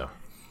lot Twix. better though.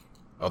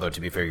 Although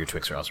to be fair, your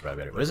Twix are also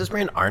probably better. What is this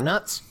brand?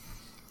 Arnott's?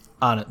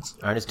 Arnott's.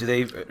 Arnott's.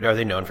 Are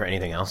they known for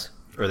anything else,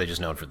 or are they just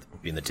known for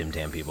being the Tim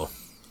Tam people?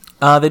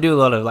 They do a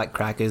lot of like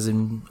crackers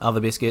and other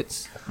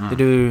biscuits. They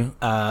do.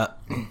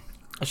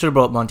 I should have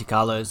brought Monte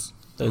Carlos.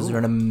 Those are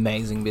an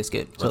amazing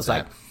biscuit. So What's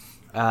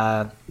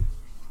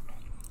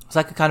it's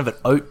like a kind of an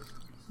oat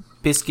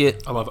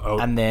biscuit. I love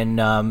oat. And then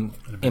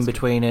in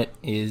between it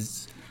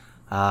is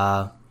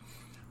kind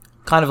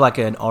of like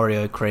an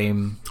Oreo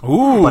cream,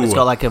 Ooh. but it's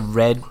got like a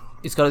red.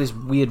 It's got this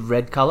weird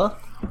red color,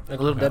 Like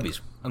Little Debbie's.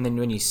 and then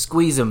when you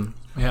squeeze them,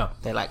 Yeah.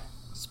 they like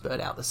spurt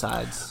out the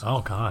sides, Oh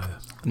god.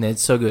 and they're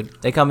so good.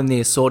 They come in the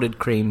assorted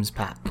creams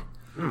pack.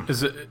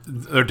 Is it?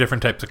 There are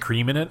different types of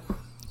cream in it.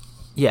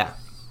 Yeah.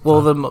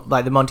 Well, the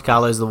Monte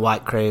Carlo is the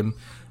white cream.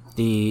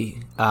 The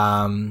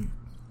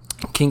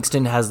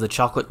Kingston has the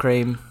chocolate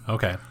cream.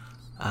 Okay.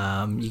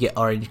 You get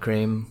orange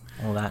cream,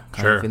 all that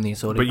kind Sure. of in the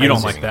assorted. But you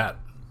don't creams. like that.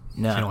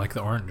 No, You don't like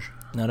the orange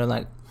no, I don't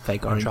like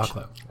fake or orange.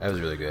 chocolate. That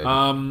was really good.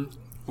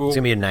 Well, It's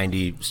gonna be a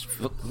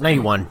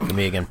 91 for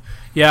me again.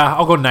 yeah,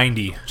 I'll go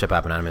 90. Chip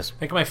Hop Anonymous. I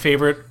think my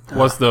favorite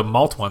was the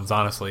malt ones,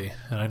 honestly,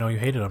 and I know you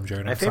hated them,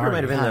 Jarryd. My I'm favorite sorry.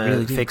 might have been I the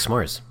really do. fake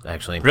s'mores,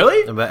 actually.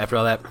 Really? But after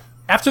all that,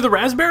 After the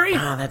raspberry.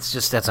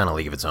 that's on a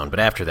league of its own. But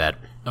after that,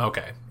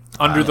 Okay.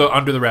 Under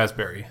the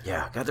raspberry.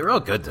 yeah, God, they're all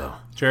good though.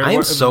 Jared, I am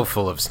what- so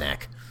full of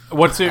snack.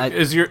 What's it?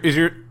 Is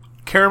your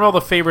caramel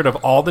the favorite of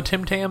all the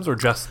Tim Tams or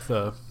just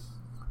the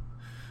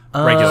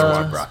regular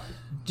one?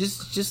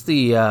 Just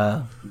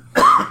the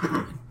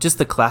just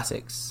the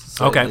classics.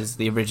 So Okay. There's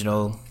the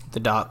original, the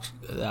dark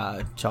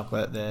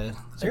chocolate, the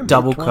Is there a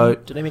double mint one?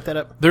 coat. Did I make that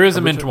up? There is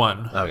a mint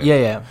one. Okay.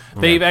 Yeah.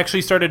 They've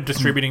actually started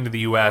distributing to the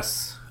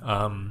U.S.,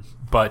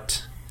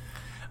 but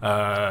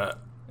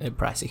They're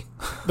pricey.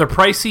 they're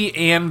pricey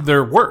and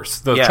they're worse.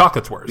 The Yeah.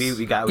 chocolate's worse.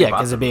 We Yeah, bought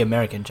because them. it'd be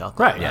American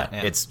chocolate. Right. Yeah,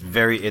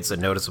 it's a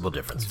noticeable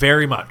difference.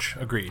 Very much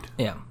agreed.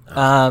 Yeah.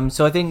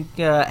 So I think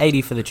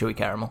 80 for the chewy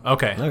caramel.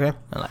 Okay. Okay.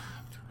 I like.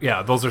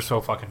 Yeah, those are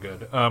so fucking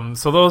good.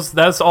 So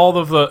that's all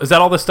of the. Is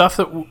that all the stuff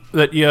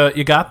that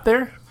you got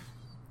there?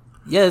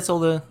 Yeah, it's all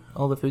the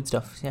food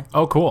stuff. Yeah.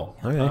 Oh, cool.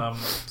 Okay.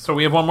 So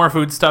we have one more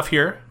food stuff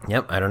here,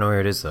 Yep, I don't know where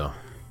it is though.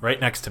 right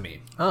next to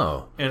me,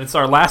 Oh. and it's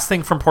our last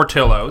thing from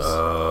Portillo's.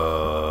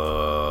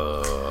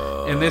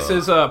 And this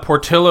is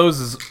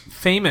Portillo's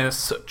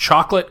famous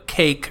chocolate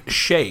cake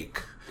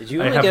shake. Did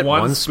you I only have get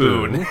one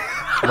spoon.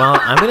 Well,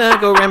 I'm gonna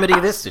go remedy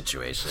this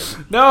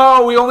situation.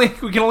 No, we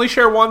can only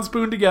share one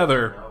spoon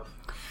together.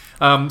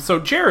 So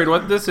Jarryd,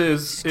 what this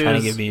is Trying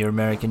to give me your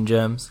American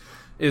germs.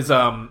 is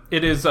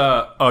it is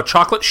a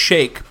chocolate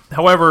shake.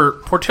 However,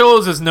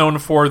 Portillo's is known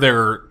for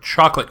their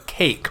chocolate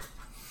cake,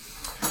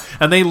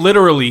 and they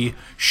literally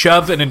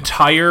shove an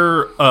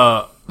entire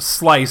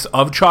slice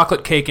of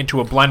chocolate cake into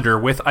a blender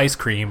with ice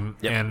cream,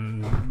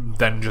 and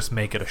then just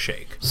make it a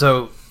shake.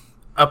 So,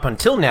 up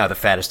until now, the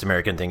fattest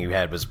American thing you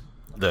had was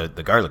the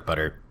garlic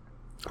butter,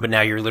 but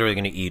now you're literally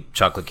going to eat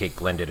chocolate cake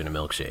blended in a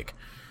milkshake.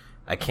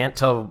 I can't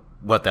tell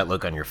what that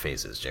look on your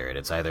face is, Jarryd.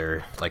 It's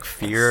either like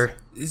fear.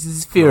 This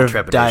is fear of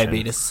trepidation.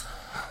 diabetes.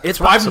 It's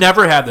I've possible.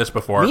 never had this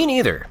before. Me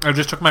neither. I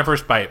just took my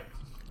first bite.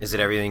 Is it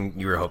everything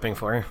you were hoping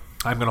for?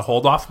 I'm going to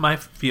hold off my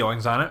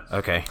feelings on it.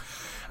 Okay.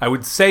 I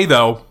would say,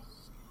 though,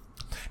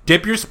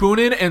 dip your spoon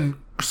in and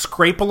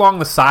scrape along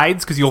the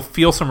sides because you'll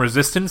feel some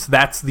resistance.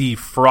 That's the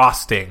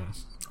frosting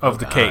of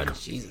the cake.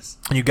 Jesus.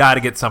 And you got to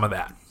get some of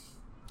that.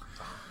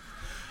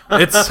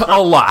 It's a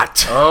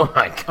lot. Oh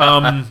my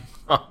god.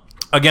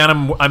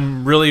 Again,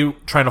 I'm really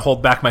trying to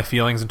hold back my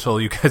feelings until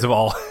you guys have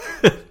all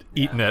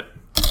eaten it.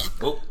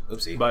 Oh,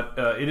 oopsie. But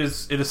it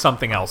is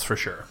something else for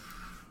sure.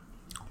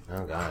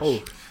 Oh, gosh.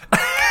 Oh.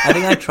 I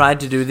think I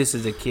tried to do this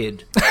as a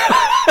kid.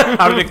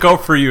 How did it go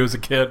for you as a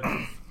kid?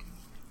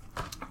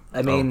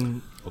 I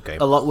mean, Okay.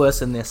 a lot worse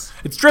than this.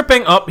 It's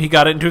dripping. Oh, he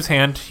got it into his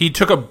hand. He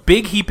took a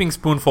big heaping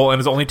spoonful and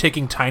is only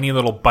taking tiny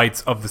little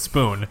bites of the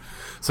spoon.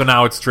 So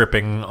now it's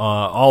dripping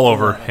all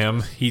over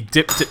him. He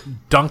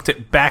dunked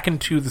it back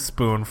into the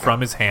spoon from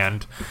his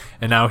hand,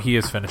 and now he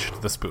has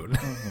finished the spoon.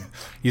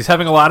 He's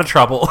having a lot of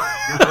trouble.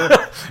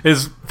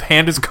 His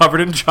hand is covered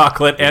in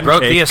chocolate and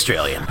Broke cake. the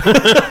Australian.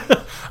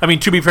 I mean,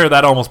 to be fair,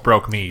 that almost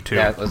broke me, too.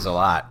 That was a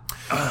lot.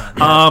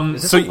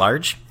 Is this so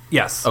large?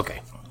 Yes.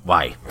 Okay.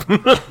 Why?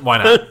 Why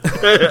not?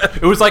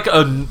 It was like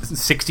a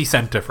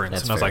 60-cent difference,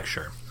 That's and I was fair. like,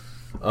 sure.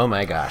 Oh,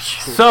 my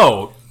gosh.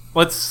 So,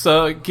 let's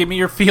give me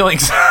your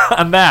feelings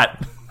on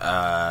that.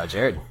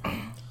 Jarryd.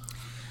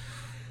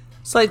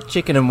 It's like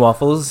chicken and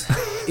waffles.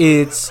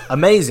 It's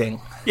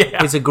amazing.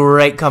 Yeah. It's a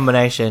great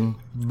combination,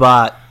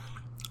 but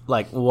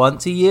like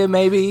once a year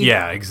maybe?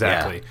 Yeah,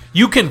 exactly.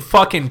 You can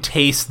fucking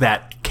taste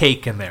that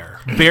cake in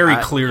there very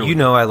clearly. You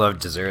know I love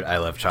dessert. I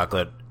love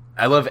chocolate.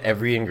 I love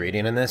every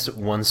ingredient in this.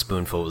 One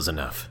spoonful is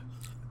enough.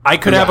 I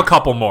could have a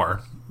couple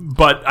more,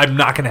 but I'm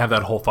not going to have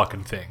that whole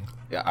fucking thing.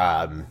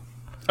 I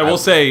will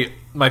say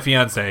my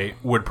fiance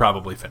would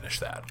probably finish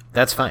that.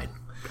 That's fine.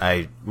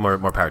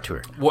 More power to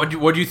her. What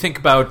do you think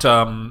about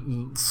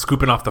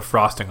scooping off the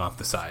frosting off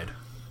the side?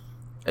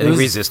 I think was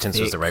resistance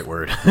was thick. the right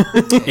word.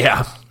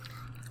 Yeah.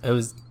 It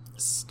was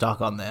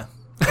stuck on there.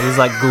 It was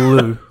like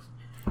glue.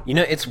 You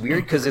know, it's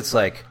weird because it's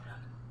like,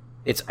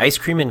 it's ice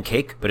cream and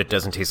cake, but it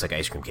doesn't taste like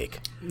ice cream cake.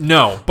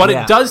 No, but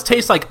Yeah. it does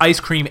taste like ice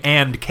cream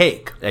and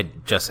cake. I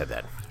just said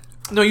that.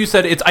 No, you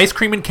said it's ice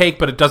cream and cake,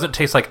 but it doesn't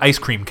taste like ice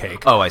cream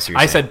cake. Oh, I see what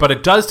you're I saying. said, but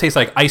it does taste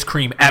like ice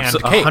cream and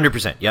cake.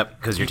 100%. Yep,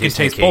 because you're can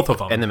tasting taste the cake both of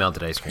them. and the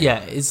melted ice cream. Yeah,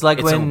 it's like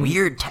It's when a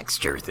weird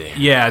texture thing.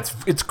 Yeah,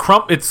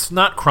 it's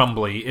not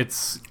crumbly.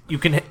 There's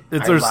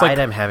I lied,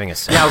 I'm having a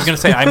sip. Yeah, I was gonna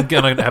say I'm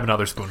gonna have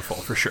another spoonful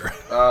for sure.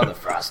 Oh, the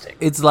frosting.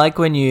 it's like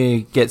when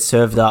you get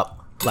served up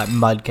like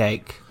mud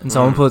cake and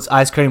someone puts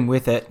ice cream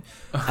with it.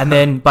 And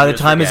then by the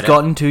just time it's forget it.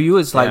 gotten to you,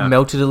 it's like Yeah.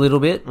 melted a little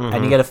bit,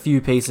 and you get a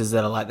few pieces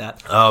that are like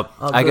that. Oh,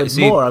 I got got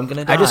see. more, I'm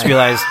gonna I just die.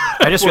 realized.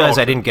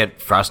 Whoa. I didn't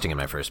get frosting in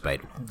my first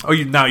bite. Oh,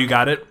 now you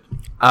got it.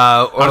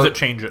 How How does it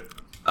change it?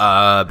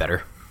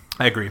 Better.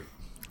 I agree.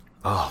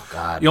 Oh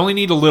God. You only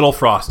need a little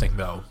frosting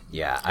though.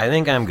 Yeah, I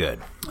think I'm good.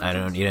 I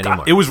don't need any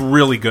more. It was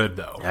really good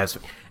though.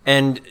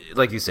 And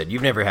like you said,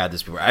 you've never had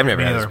this before. I've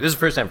never had this. neither. This is the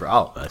first time for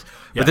all of us.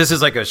 Yeah. But this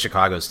is like a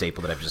Chicago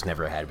staple that I've just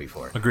never had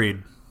before. Agreed.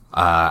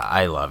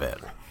 I love it.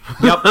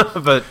 Yep.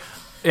 But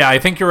Yeah, I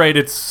think you're right.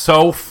 It's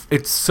so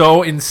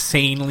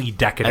insanely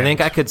decadent. I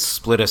think I could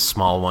split a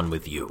small one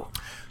with you,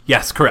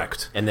 Yes,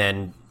 correct. and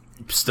then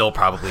still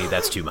probably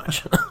that's too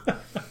much.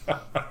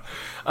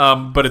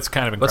 But it's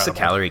kind of incredible. What's the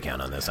calorie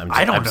count on this? I'm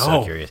don't so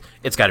know. curious.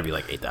 It's got to be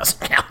like 8,000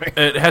 calories.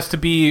 It has to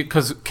be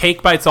because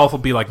cake by itself will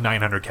be like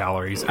 900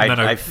 calories, and then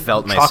a I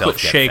felt myself chocolate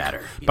get shake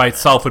fatter. by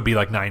itself would be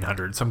like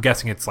 900. So I'm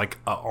guessing it's like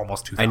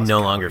almost 2,000. I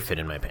no longer fit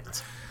in my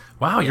pants.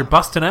 Wow, you're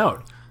busting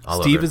out.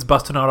 All Steve over. is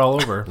busting out all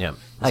over. Yeah. Is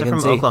I it can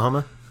from see.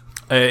 Oklahoma?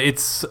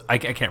 It's I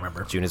can't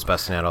remember. June is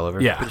busting out all over?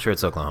 Yeah. Pretty sure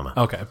it's Oklahoma.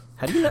 Okay.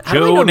 How do you know? How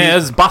do I know June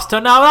these- is busting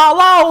out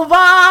all over.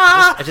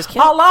 I just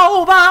can't- all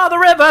over the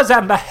rivers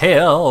and the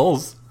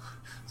hills.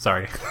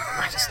 Sorry.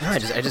 I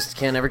just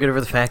can't ever get over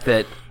the fact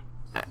that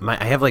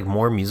I have like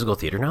more musical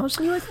theater knowledge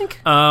than you, I think.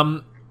 I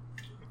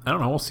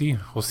don't know. We'll see.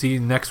 We'll see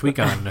next week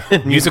on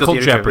Musical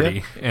Theater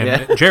Jeopardy, Trivia. and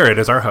Yeah. Jarryd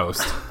is our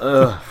host.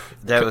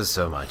 That was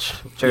so much.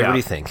 Jerry, what do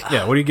you think?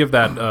 Yeah. What do you give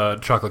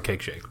that chocolate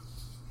cake shake?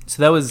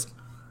 So that was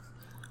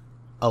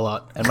a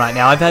lot. And right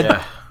now I've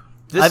had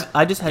This,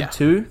 I just had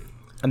two,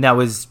 and that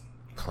was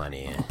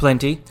plenty.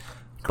 plenty.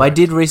 But I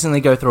did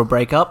recently go through a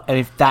breakup, and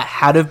if that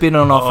had have been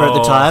on offer at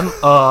the time,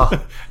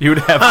 You would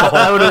have. a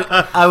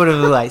whole- I would have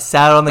like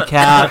sat on the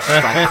couch,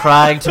 like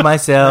crying to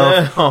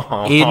myself,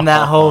 eating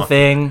that whole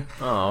thing.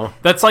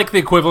 That's like the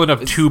equivalent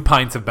of 2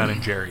 pints of Ben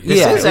and Jerry's. This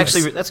Yeah, is it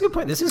actually was- that's a good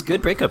point. This is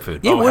good breakup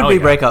food. It would hell be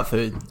yeah. breakup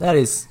food. That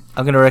is,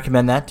 I'm going to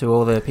recommend that to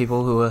all the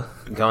people who are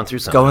Going through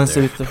something. going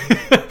there.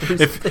 through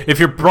the. If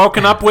you're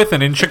broken up with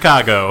and in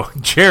Chicago,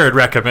 Jarryd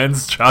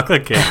recommends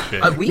chocolate cake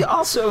shake. We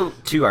also,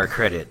 to our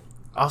credit,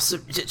 also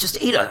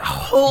just ate a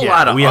whole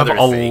lot of we have other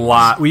a things.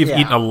 lot. We've Yeah.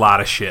 eaten a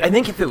lot of shit. I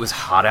think if it was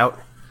hot out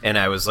and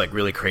I was like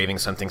really craving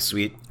something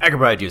sweet, I could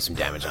probably do some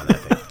damage on that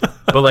thing.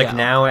 But like Yeah.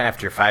 now,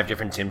 after 5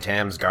 different Tim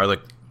Tams,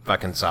 garlic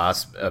fucking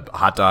sauce,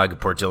 hot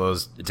dog,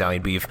 Portillo's,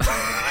 Italian beef,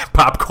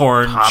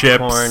 popcorn,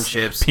 popcorn, chips,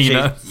 chips,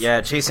 peanuts.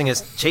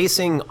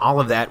 chasing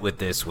all of that with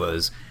this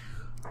was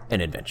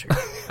an adventure.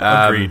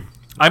 Agreed.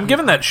 I'm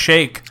giving that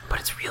shake. But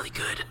it's really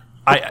good.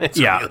 It's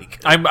really good.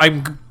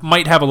 I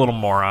might have a little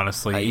more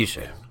honestly. You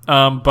should.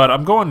 But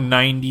I'm going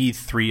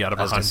 93 out of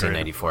I was going to say 100.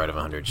 94 out of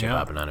 100. Ship Yeah.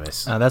 Hop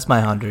Anonymous. That's my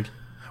 100.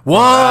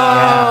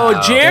 Whoa,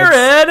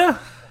 Jarryd!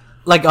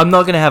 Like, I'm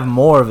not going to have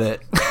more of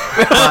it.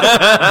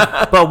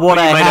 But what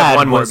I might have had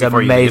one more was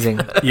before you amazing.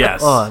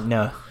 Yes. Oh,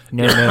 no.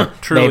 No.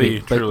 Truly, maybe,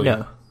 but truly.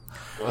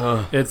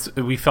 no.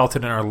 We felt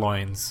it in our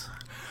loins.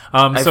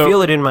 I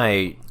feel it in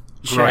my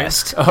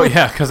chest. Oh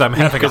yeah, because I'm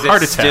having a Because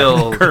heart it's attack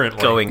still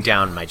currently. going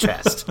down my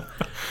chest.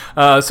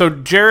 So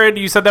Jarryd,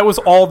 you said that was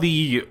all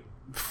the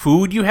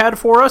food you had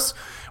for us.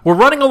 We're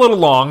running a little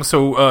long,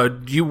 so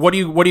what do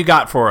you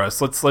got for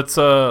us? Let's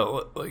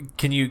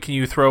can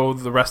you throw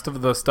the rest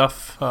of the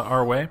stuff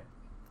our way?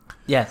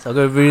 Yes, I'll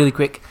go really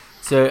quick.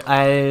 So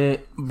I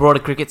brought a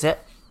cricket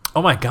set,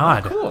 Oh my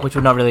god! which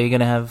we're not really going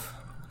to have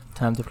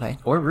time to play.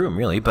 Or room,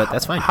 really, but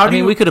that's fine. How I do mean,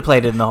 you, we could have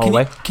played it in the can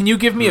hallway. you, can you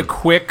give me a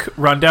quick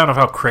rundown of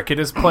how cricket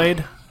is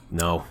played?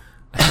 No.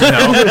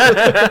 No,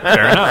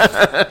 fair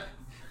enough.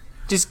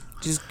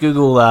 Just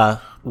Google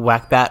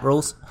whack bat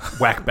rules.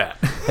 Whack bat.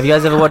 Have you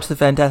guys ever watched The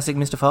Fantastic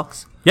Mr.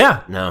 Fox?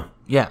 Yeah. No.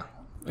 Yeah.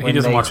 He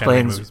doesn't watch anime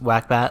explains movies.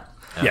 whack bat.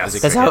 Yes.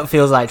 That's how it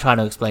feels like trying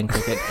to explain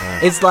cricket.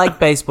 It's like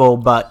baseball,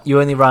 but you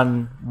only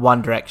run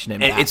one direction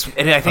and back.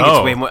 And I think it's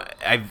Oh. way more.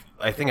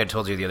 I think I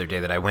told you the other day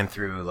that I went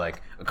through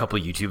like a couple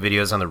of YouTube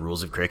videos on the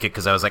rules of cricket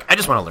because I was like, I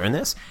just want to learn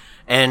this,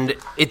 and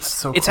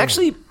it's cool.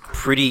 actually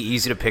pretty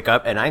easy to pick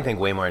up, and I think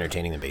way more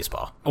entertaining than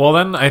baseball. Well,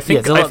 then I Yeah, think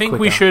it's a lot we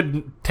quicker.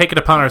 should take it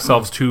upon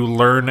ourselves to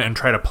learn and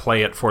try to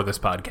play it for this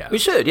podcast. We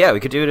should, yeah, we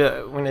could do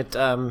it when it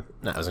not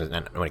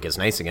when it gets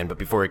nice again, but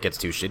before it gets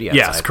too shitty outside.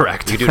 Yes,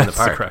 correct. We could do it in the That's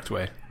park. the correct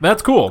way.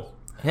 That's cool.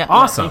 Yeah.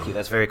 Awesome. Thank you.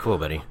 That's very cool,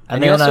 buddy.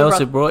 And you then I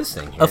also brought this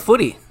thing here. a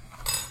footy.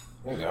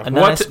 There you go. A What-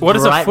 nice what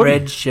is a bright footy?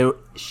 red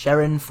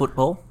Sharon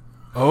football.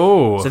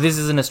 Oh, So this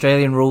is an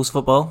Australian rules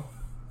football,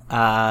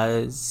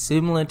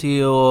 similar to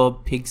your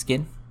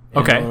pigskin.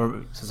 Okay.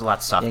 Or- This is a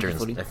lot softer Yankee and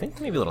footy. I think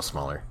maybe a little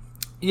smaller.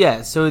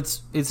 yeah, so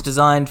it's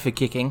designed for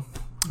kicking,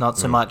 not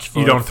so much for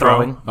You don't throw?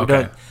 throwing.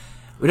 Okay.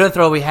 We don't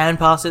throw. We hand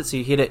pass it, so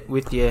you hit it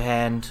with your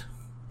hand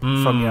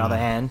from your other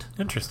hand.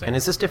 interesting. And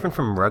is this different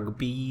from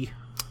rugby?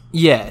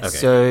 Yeah.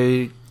 So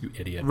you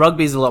idiot.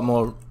 rugby is a lot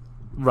more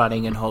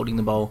running and holding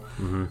the ball,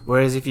 Mm-hmm.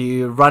 whereas if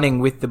you're running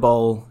with the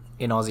ball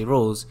in Aussie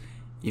rules,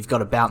 you've got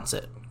to bounce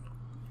it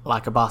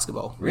like a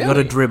basketball. You've got to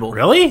Really? dribble.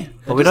 Really?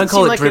 But we don't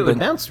call it like dribbling. It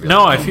would bounce, really.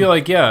 No, I feel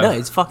like No,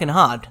 it's fucking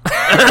hard.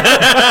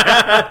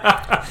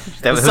 that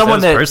was, someone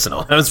that that- was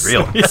personal. That was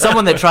real.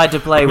 Someone that tried to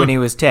play when he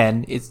was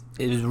 10, it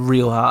was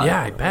real hard.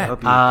 Yeah, I I bet.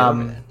 hope you get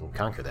over that and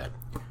conquer that.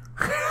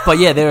 But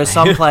yeah, there are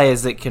some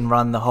players that can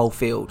run the whole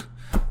field.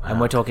 And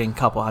we're talking a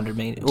couple hundred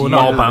meters. Well, you- not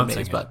all 100 bouncing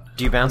meters, it. but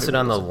Do you bounce it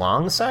on the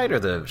long side or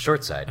the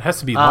short It side? has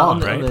to be on long,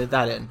 the- right? on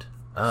that end.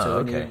 Oh, So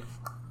when okay. you-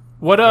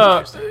 What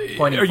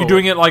Pointing are you forward.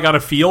 doing it like on a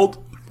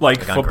field, like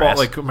on football, grass?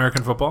 like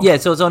American football? Yeah,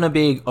 so it's on a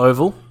big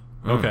oval.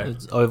 Okay.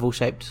 It's oval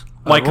shaped.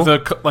 Like oval.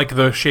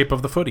 the shape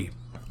of the footy.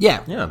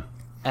 Yeah. Yeah.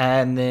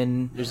 And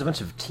then There's a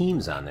bunch of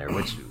teams on there.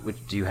 Which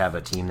do you have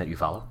a team that you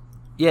follow?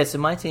 yeah, so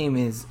my team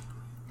is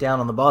down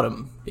on the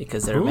bottom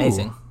because they're Ooh.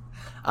 amazing.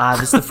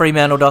 This is the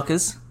Fremantle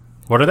Dockers.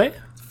 What are they?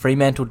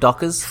 Fremantle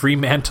Dockers.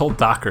 Fremantle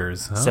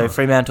Dockers. Oh. So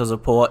Fremantle's a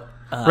port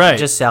Right.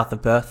 just south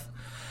of Perth.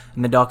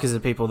 And the Dockers are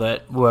people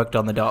that worked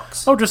on the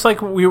docks. Oh, just like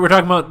we were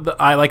talking about,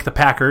 I like the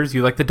Packers,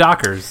 you like the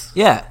Dockers.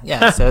 Yeah,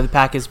 yeah. So the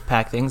Packers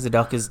pack things, the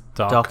Dockers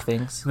Dock. dock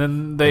things. And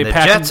then they The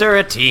pack. Jets are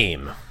a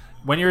team.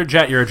 When you're a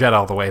Jet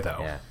all the way, though.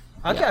 Yeah.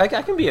 I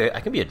can be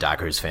a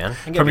Dockers fan. I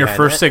can get From your behind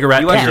first that.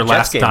 cigarette You to watch your a Jets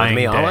last game with dying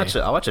me, day.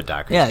 I'll watch a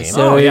Dockers Yeah, game.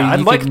 so Oh, yeah, I'd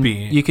you like can, to be-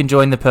 You can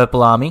join the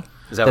Purple Army.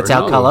 Is that That's what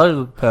our we're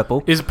color,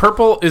 purple. Is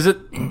purple? Is it?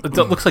 It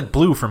looks like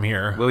blue from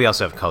here. Well, we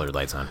also have colored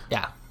lights on.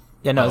 Yeah.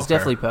 Yeah, no, it's fair.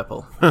 definitely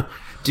purple.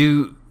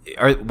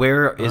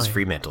 Where is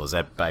Fremantle? Is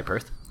that by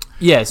Perth?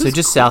 Yeah, so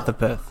just south of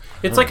Perth.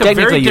 It's like a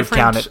Technically, very you'd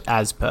different. count it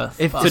as Perth.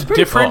 It's but- a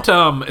pretty different.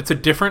 cool. It's a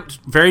different,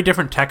 very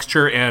different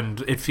texture,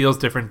 and it feels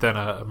different than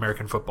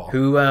American football.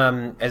 Who,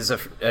 as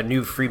a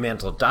new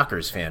Fremantle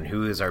Dockers fan,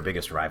 who is our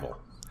biggest rival?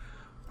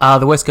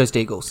 the West Coast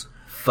Eagles.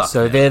 Fuck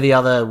So them. they're the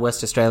other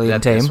West Australian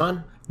That team. this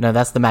one? No,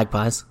 that's the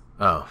Magpies.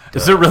 Oh,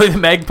 Is it really the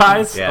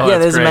Magpies? Yeah. Oh, yeah,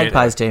 that's there's a great.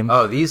 Magpies team.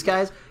 oh, these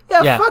guys?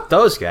 Yeah, Yeah. fuck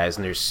those guys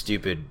and their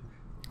stupid.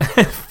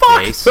 Fuck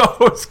Face.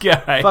 those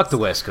guys. Fuck the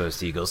West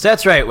Coast Eagles.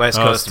 That's right, West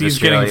Oh, Coast Steve's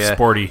of Australia. getting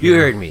sporty You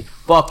here. heard me.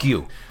 Fuck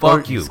you.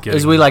 Fuck you. getting-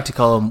 As we like to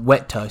call them,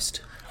 wet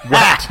toast.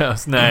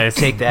 That's nice.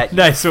 Take that, you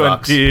Nice one,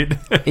 fucks. dude.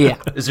 Yeah.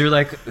 Is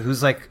there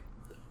who's like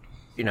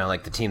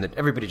the team that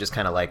everybody just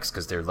kind of likes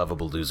because they're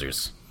lovable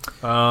losers?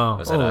 Oh,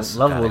 Was that us?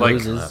 Lovable God, I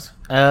like losers. us.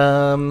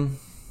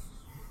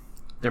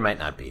 There might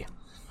not be.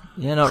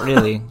 Yeah, not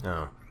really.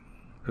 No.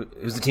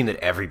 Who's the team that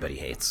everybody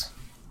hates?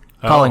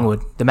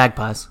 Collingwood, the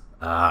Magpies.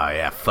 Ah,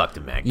 yeah, fuck the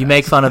Magpies. You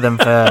make fun of them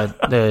for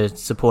the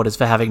supporters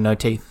for having no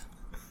teeth.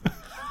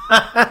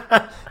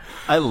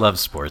 I love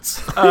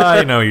sports.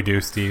 I know you do,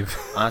 Steve.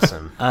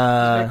 Awesome.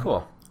 Very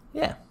cool.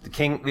 Yeah. The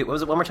King. Wait, what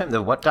was it one more time?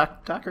 The what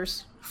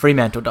Dockers?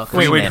 Fremantle Dockers.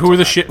 Wait, Fremantle who are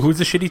the Dockers. who's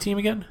the shitty team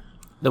again?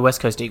 The West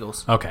Coast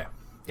Eagles. Okay.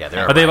 Yeah,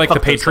 they're Are they like the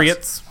Fuck those guys.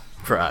 Patriots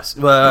for us?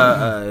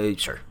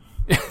 Sure.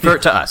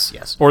 To us,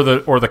 yes. or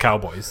the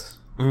Cowboys?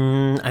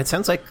 It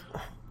sounds like.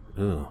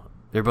 Ooh,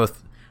 they're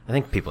both. I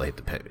think people hate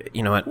the.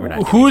 You know what? We're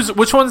not.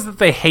 Which ones that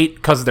they hate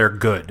because they're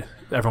good?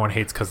 everyone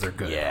hates because they're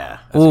good. Yeah.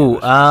 Ooh,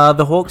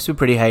 the Hawks were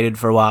pretty hated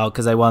for a while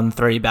because they won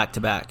 3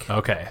 back-to-back.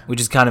 Okay.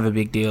 Which is kind of a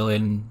big deal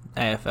in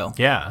AFL.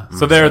 Yeah.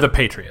 So they're the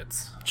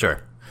Patriots.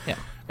 Sure.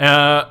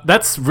 Yeah.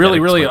 That's really,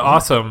 really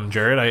awesome,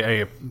 Jarryd.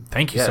 I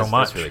thank you so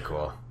much. That's really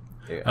cool.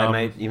 I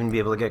might even be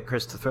able to get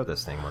Chris to throw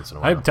this thing once in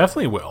a I while.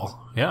 definitely will.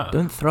 Yeah.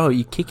 Don't throw it,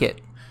 you kick it.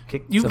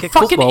 You It's a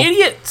fucking football.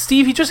 idiot,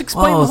 Steve. He just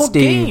explained the whole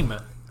Steve. game.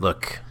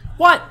 Look,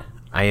 What?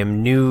 I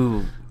am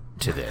new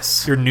to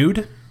this. You're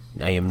nude?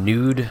 I am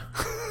nude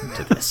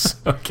to this.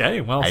 Okay,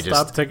 well,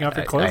 stop taking off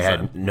your clothes. I then.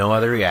 had no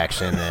other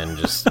reaction than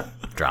just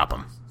drop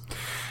them.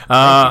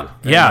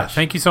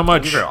 Thank you so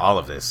much. Thank you for all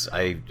of this.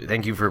 I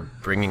thank you for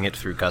bringing it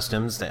through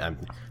customs.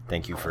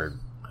 Thank you for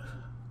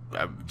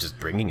just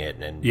bringing it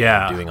and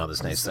doing all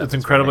this nice stuff. It's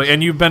incredibly,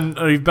 and you've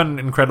been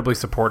incredibly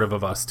supportive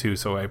of us too.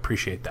 So I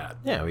appreciate that.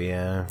 Yeah,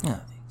 Yeah,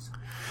 thanks.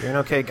 you're an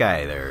okay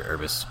guy there,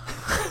 Urbas.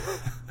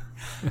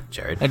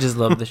 Jarryd. I just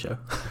love the show.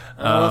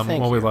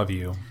 Thank we you. love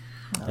you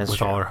That's with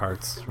true. all our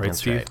hearts, right, That's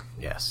Steve? right.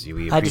 Yes,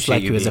 we I appreciate just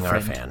like you as a being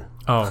our friend.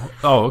 fan.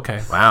 Oh,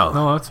 okay. Wow.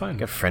 No, that's fine.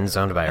 Got friend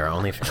zoned by our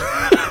only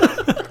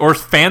fan. Or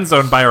fan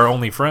zoned by our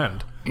only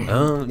friend.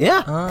 Oh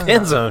yeah,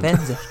 fan zone.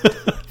 Benzo.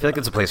 I feel like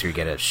it's a place where you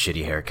get a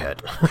shitty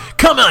haircut.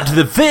 Come on to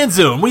the fan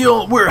zone.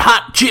 We're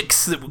hot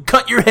chicks that will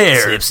cut your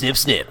hair. Snip, snip,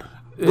 snip.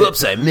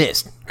 Whoops, I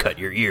missed. Cut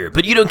your ear,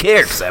 but you don't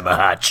care because I'm a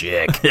hot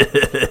chick.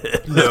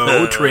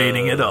 No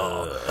training at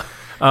all.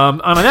 On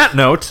that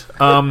note,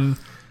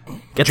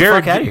 Get the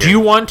fuck out of Jarryd, here. do you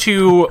want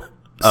to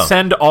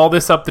send all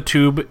this up the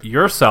tube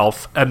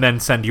yourself and then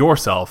send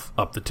yourself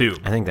up the tube?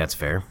 I think that's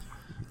fair.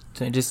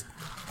 So just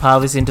pile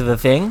this into the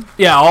thing.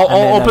 Yeah, I'll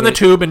then open the I-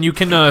 tube and you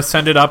can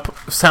send it up,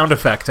 sound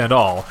effect and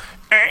all.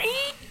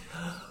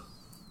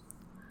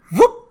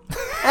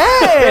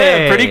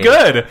 Hey, Pretty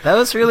good. That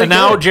was really And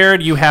now, good.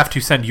 Jarryd, you have to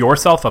send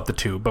yourself up the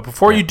tube. But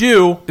before you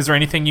do, is there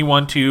anything you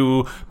want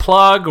to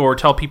plug or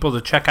tell people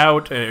to check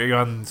out? Are you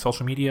on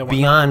social media? Whatnot?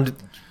 Beyond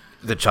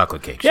the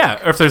chocolate cake shake.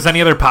 Yeah, or if there's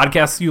any other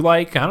podcasts you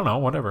like, I don't know,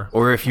 whatever.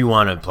 Or if you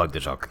want to plug the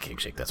chocolate cake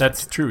shake,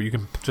 That's true. You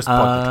can just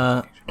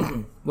plug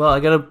the Well, I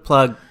gotta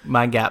plug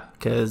my Gap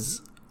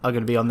because I'm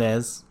gonna be on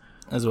theirs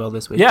as well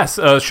this week. Yes,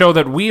 a show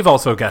that we've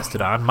also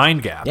guested on,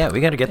 Mind Gap. Yeah, we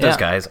got to get those Yeah.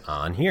 guys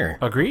on here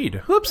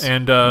Agreed. Whoops.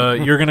 And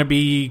you're going to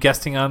be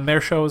guesting on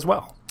their show as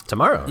well.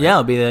 tomorrow. Right? Yeah,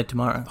 I'll be there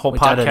tomorrow. Whole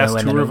which I don't know podcast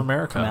when tour it'll of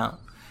America. come out.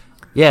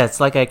 Yeah, it's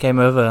like I came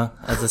over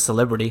as a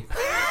celebrity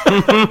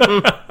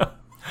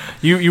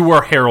You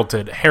were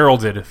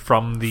heralded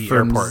from the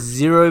from airport.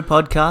 0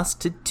 podcast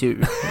to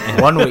 2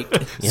 in 1 week.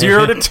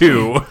 0 to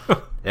 2.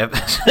 Yep.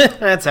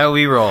 That's how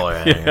we roll.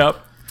 Right? Yep.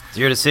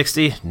 0 to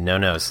 60?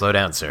 No, slow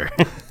down, sir.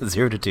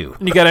 0 to 2.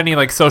 You got any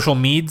like social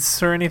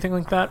medias or anything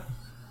like that?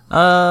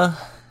 I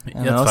don't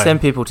know, That's I'll fine.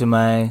 send people to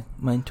my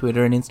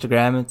Twitter and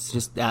Instagram. It's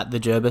just at the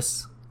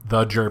Jurbas.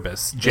 The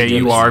Jurbas.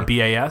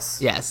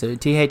 Jurbas. Yeah, so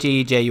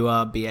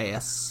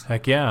THEJURBAS.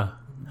 Heck yeah.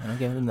 I'll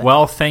give them that.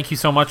 Well, thank you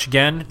so much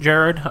again,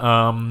 Jarryd.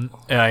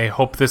 I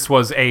hope this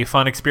was a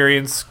fun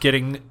experience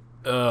getting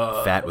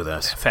Fat with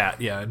us. fat,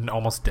 and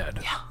almost dead.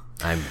 Yeah.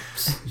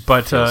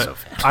 But feel so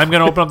fat. I'm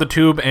going to open up the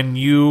tube, and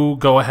you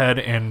go ahead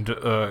and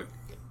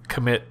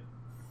commit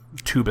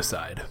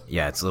tubicide.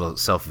 Yeah, it's a little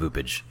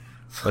self-voopage.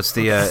 What's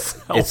the, it's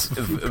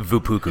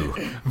vupuku.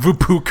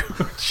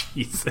 Vupuku.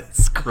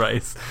 Jesus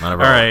Christ. On a All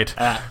roll. right.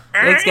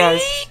 Thanks,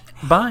 guys.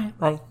 Bye.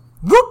 Bye.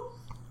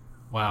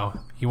 Wow.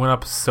 He went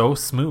up so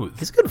smooth.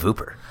 He's a good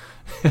vooper.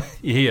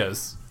 He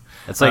is.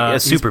 It's like a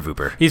he's- super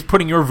vooper. He's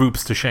putting your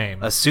Voops to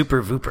shame. A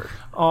super vooper.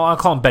 Oh, I'll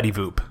call him Betty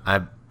Voop.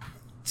 I'm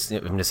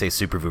going to say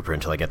super vooper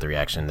until I get the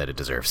reaction that it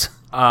deserves.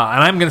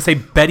 And I'm going to say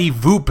Betty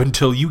Voop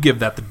until you give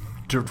that the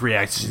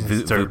reaction.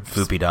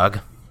 Voopy dog.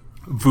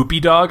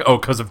 Voopy Dog? Oh,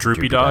 because of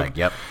Droopy Dog?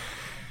 Yep.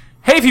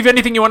 Hey, if you have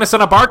anything you want to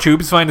send up our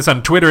tubes, find us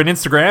on Twitter and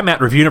Instagram at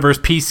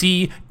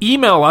ReviewUniversePC.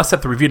 Email us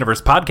at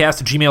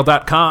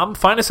thereviewuniversepodcast@gmail.com.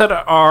 Find us at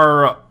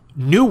our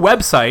new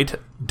website,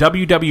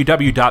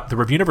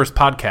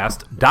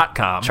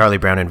 www.thereviewuniversepodcast.com. Charlie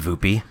Brown and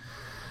Voopy.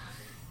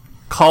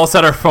 Call us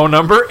at our phone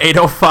number,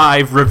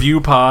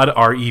 805-REVIEW-POD,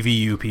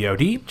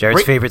 R-E-V-U-P-O-D.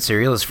 Jared's favorite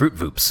cereal is Fruit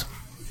Voops.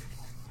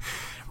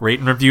 Rate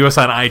and review us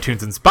on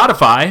iTunes and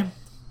Spotify.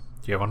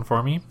 Do you have one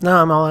for me? No,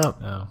 I'm all out.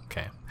 Oh,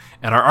 okay.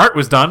 And our art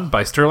was done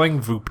by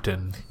Sterling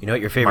Voopton. You know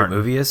what your favorite Martin.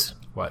 movie is?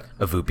 What?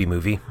 A Voopy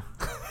movie.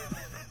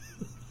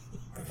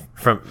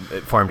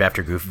 Formed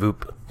after Goof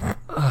Voop.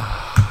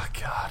 Oh,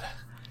 God.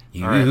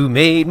 You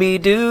made me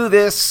do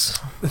this.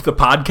 The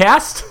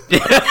podcast?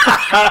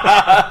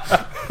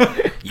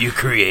 You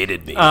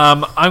created me.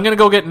 I'm going to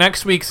go get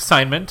next week's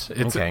assignment.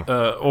 It's Okay.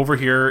 over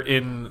here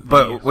in the...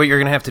 But what you're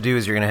going to have to do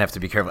is you're going to have to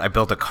be careful. I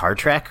built a car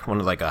track,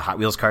 like a Hot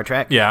Wheels car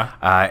track. Yeah.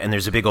 And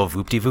there's a big old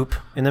Voop-de-Voop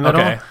in the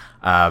middle. Okay.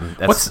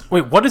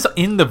 What is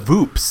in the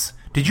Voops?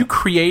 Did you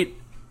create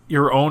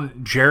your own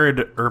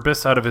Jarryd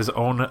Urbas out of his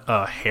own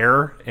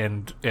hair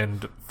and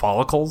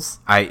follicles?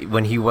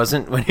 When he was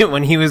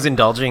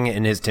indulging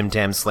in his Tim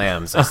Tam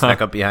slams, I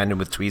snuck up behind him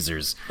with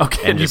tweezers.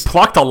 Okay, and you just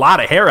plucked a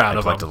lot of hair out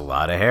of plucked a him.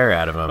 lot of hair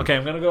out of him. Okay,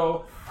 I'm going to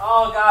go...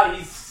 Oh, God,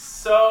 he's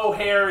so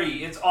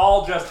hairy. It's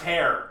all just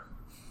hair.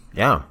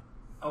 Yeah.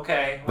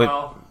 Okay, But,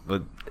 well...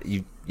 But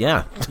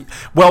yeah.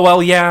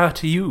 Well, yeah,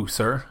 to you,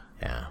 sir.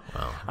 Yeah,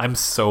 well. I'm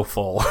so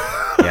full.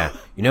 Yeah.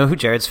 You know who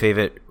Jarrod's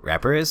favorite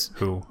rapper is?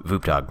 Who?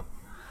 Voop Dog.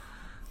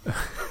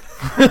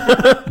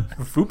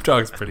 Voop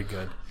Dog's pretty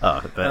good.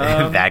 Oh,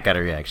 that got a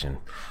reaction.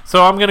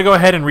 So I'm going to go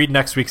ahead and read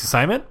next week's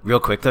assignment.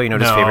 Real quick, though, you know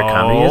what his favorite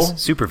comedy is?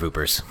 Super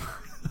Voopers.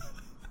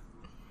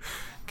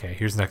 Okay,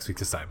 here's next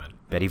week's assignment.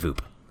 Betty Voop.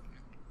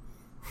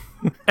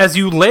 As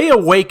you lay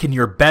awake in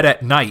your bed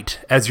at night,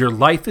 as your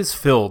life is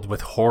filled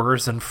with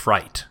horrors and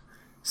fright,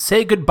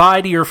 say goodbye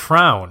to your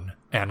frown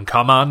and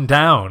come on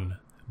down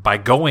by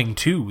going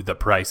to The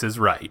Price is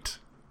Right.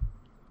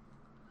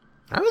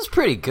 That was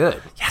pretty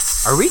good.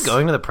 Yes. Are we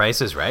going to The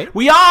Price is Right?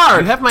 We are!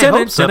 You have my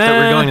hopes up that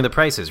we're going to The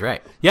Price is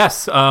Right.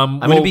 Yes.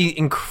 I'm going to be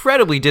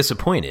incredibly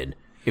disappointed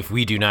if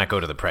we do not go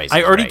to The Price is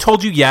Right. I already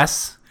told you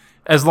yes.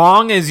 As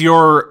long as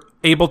you're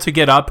able to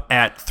get up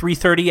at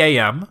 3:30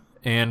 a.m.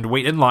 and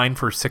wait in line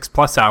for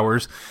 6+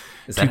 hours.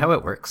 Is that how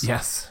it works?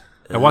 Yes.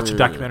 I watched a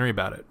documentary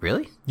about it.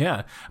 Really?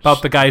 Yeah.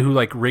 About the guy who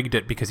rigged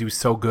it because he was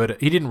so good.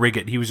 He didn't rig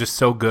it. He was just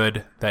so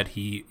good that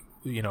he,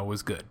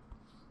 was good.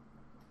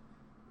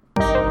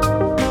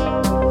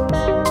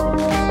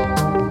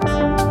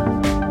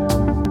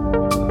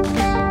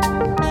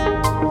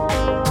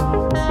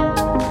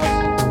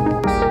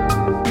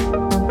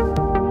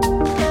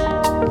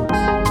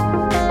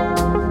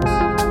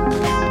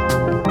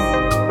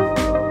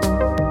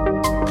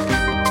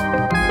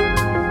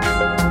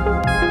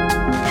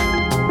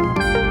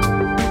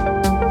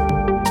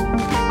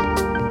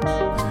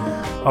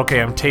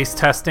 Okay, I'm taste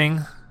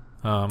testing.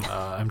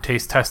 I'm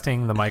taste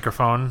testing the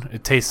microphone.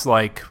 It tastes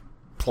like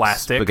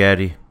plastic.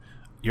 Spaghetti.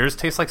 Yours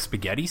tastes like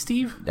spaghetti,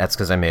 Steve? That's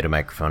because I made a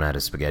microphone out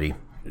of spaghetti.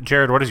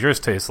 Jarryd, what does yours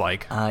taste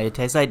like? It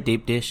tastes like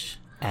deep dish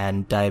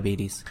and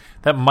diabetes.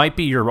 That might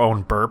be your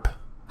own burp.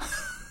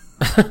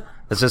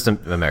 That's just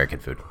American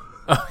food.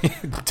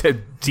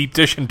 Deep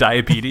dish and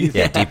diabetes?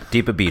 Yeah,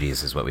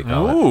 deep-a-beaties is what we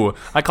call it. Ooh,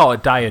 I call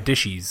it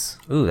diadishes.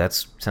 Ooh, that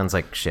sounds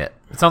like shit.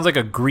 It sounds like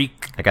a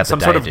Greek, I got the some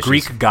sort of diadishes.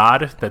 Greek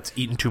god that's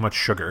eaten too much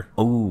sugar.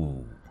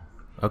 Ooh.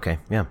 Okay,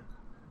 yeah.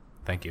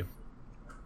 Thank you.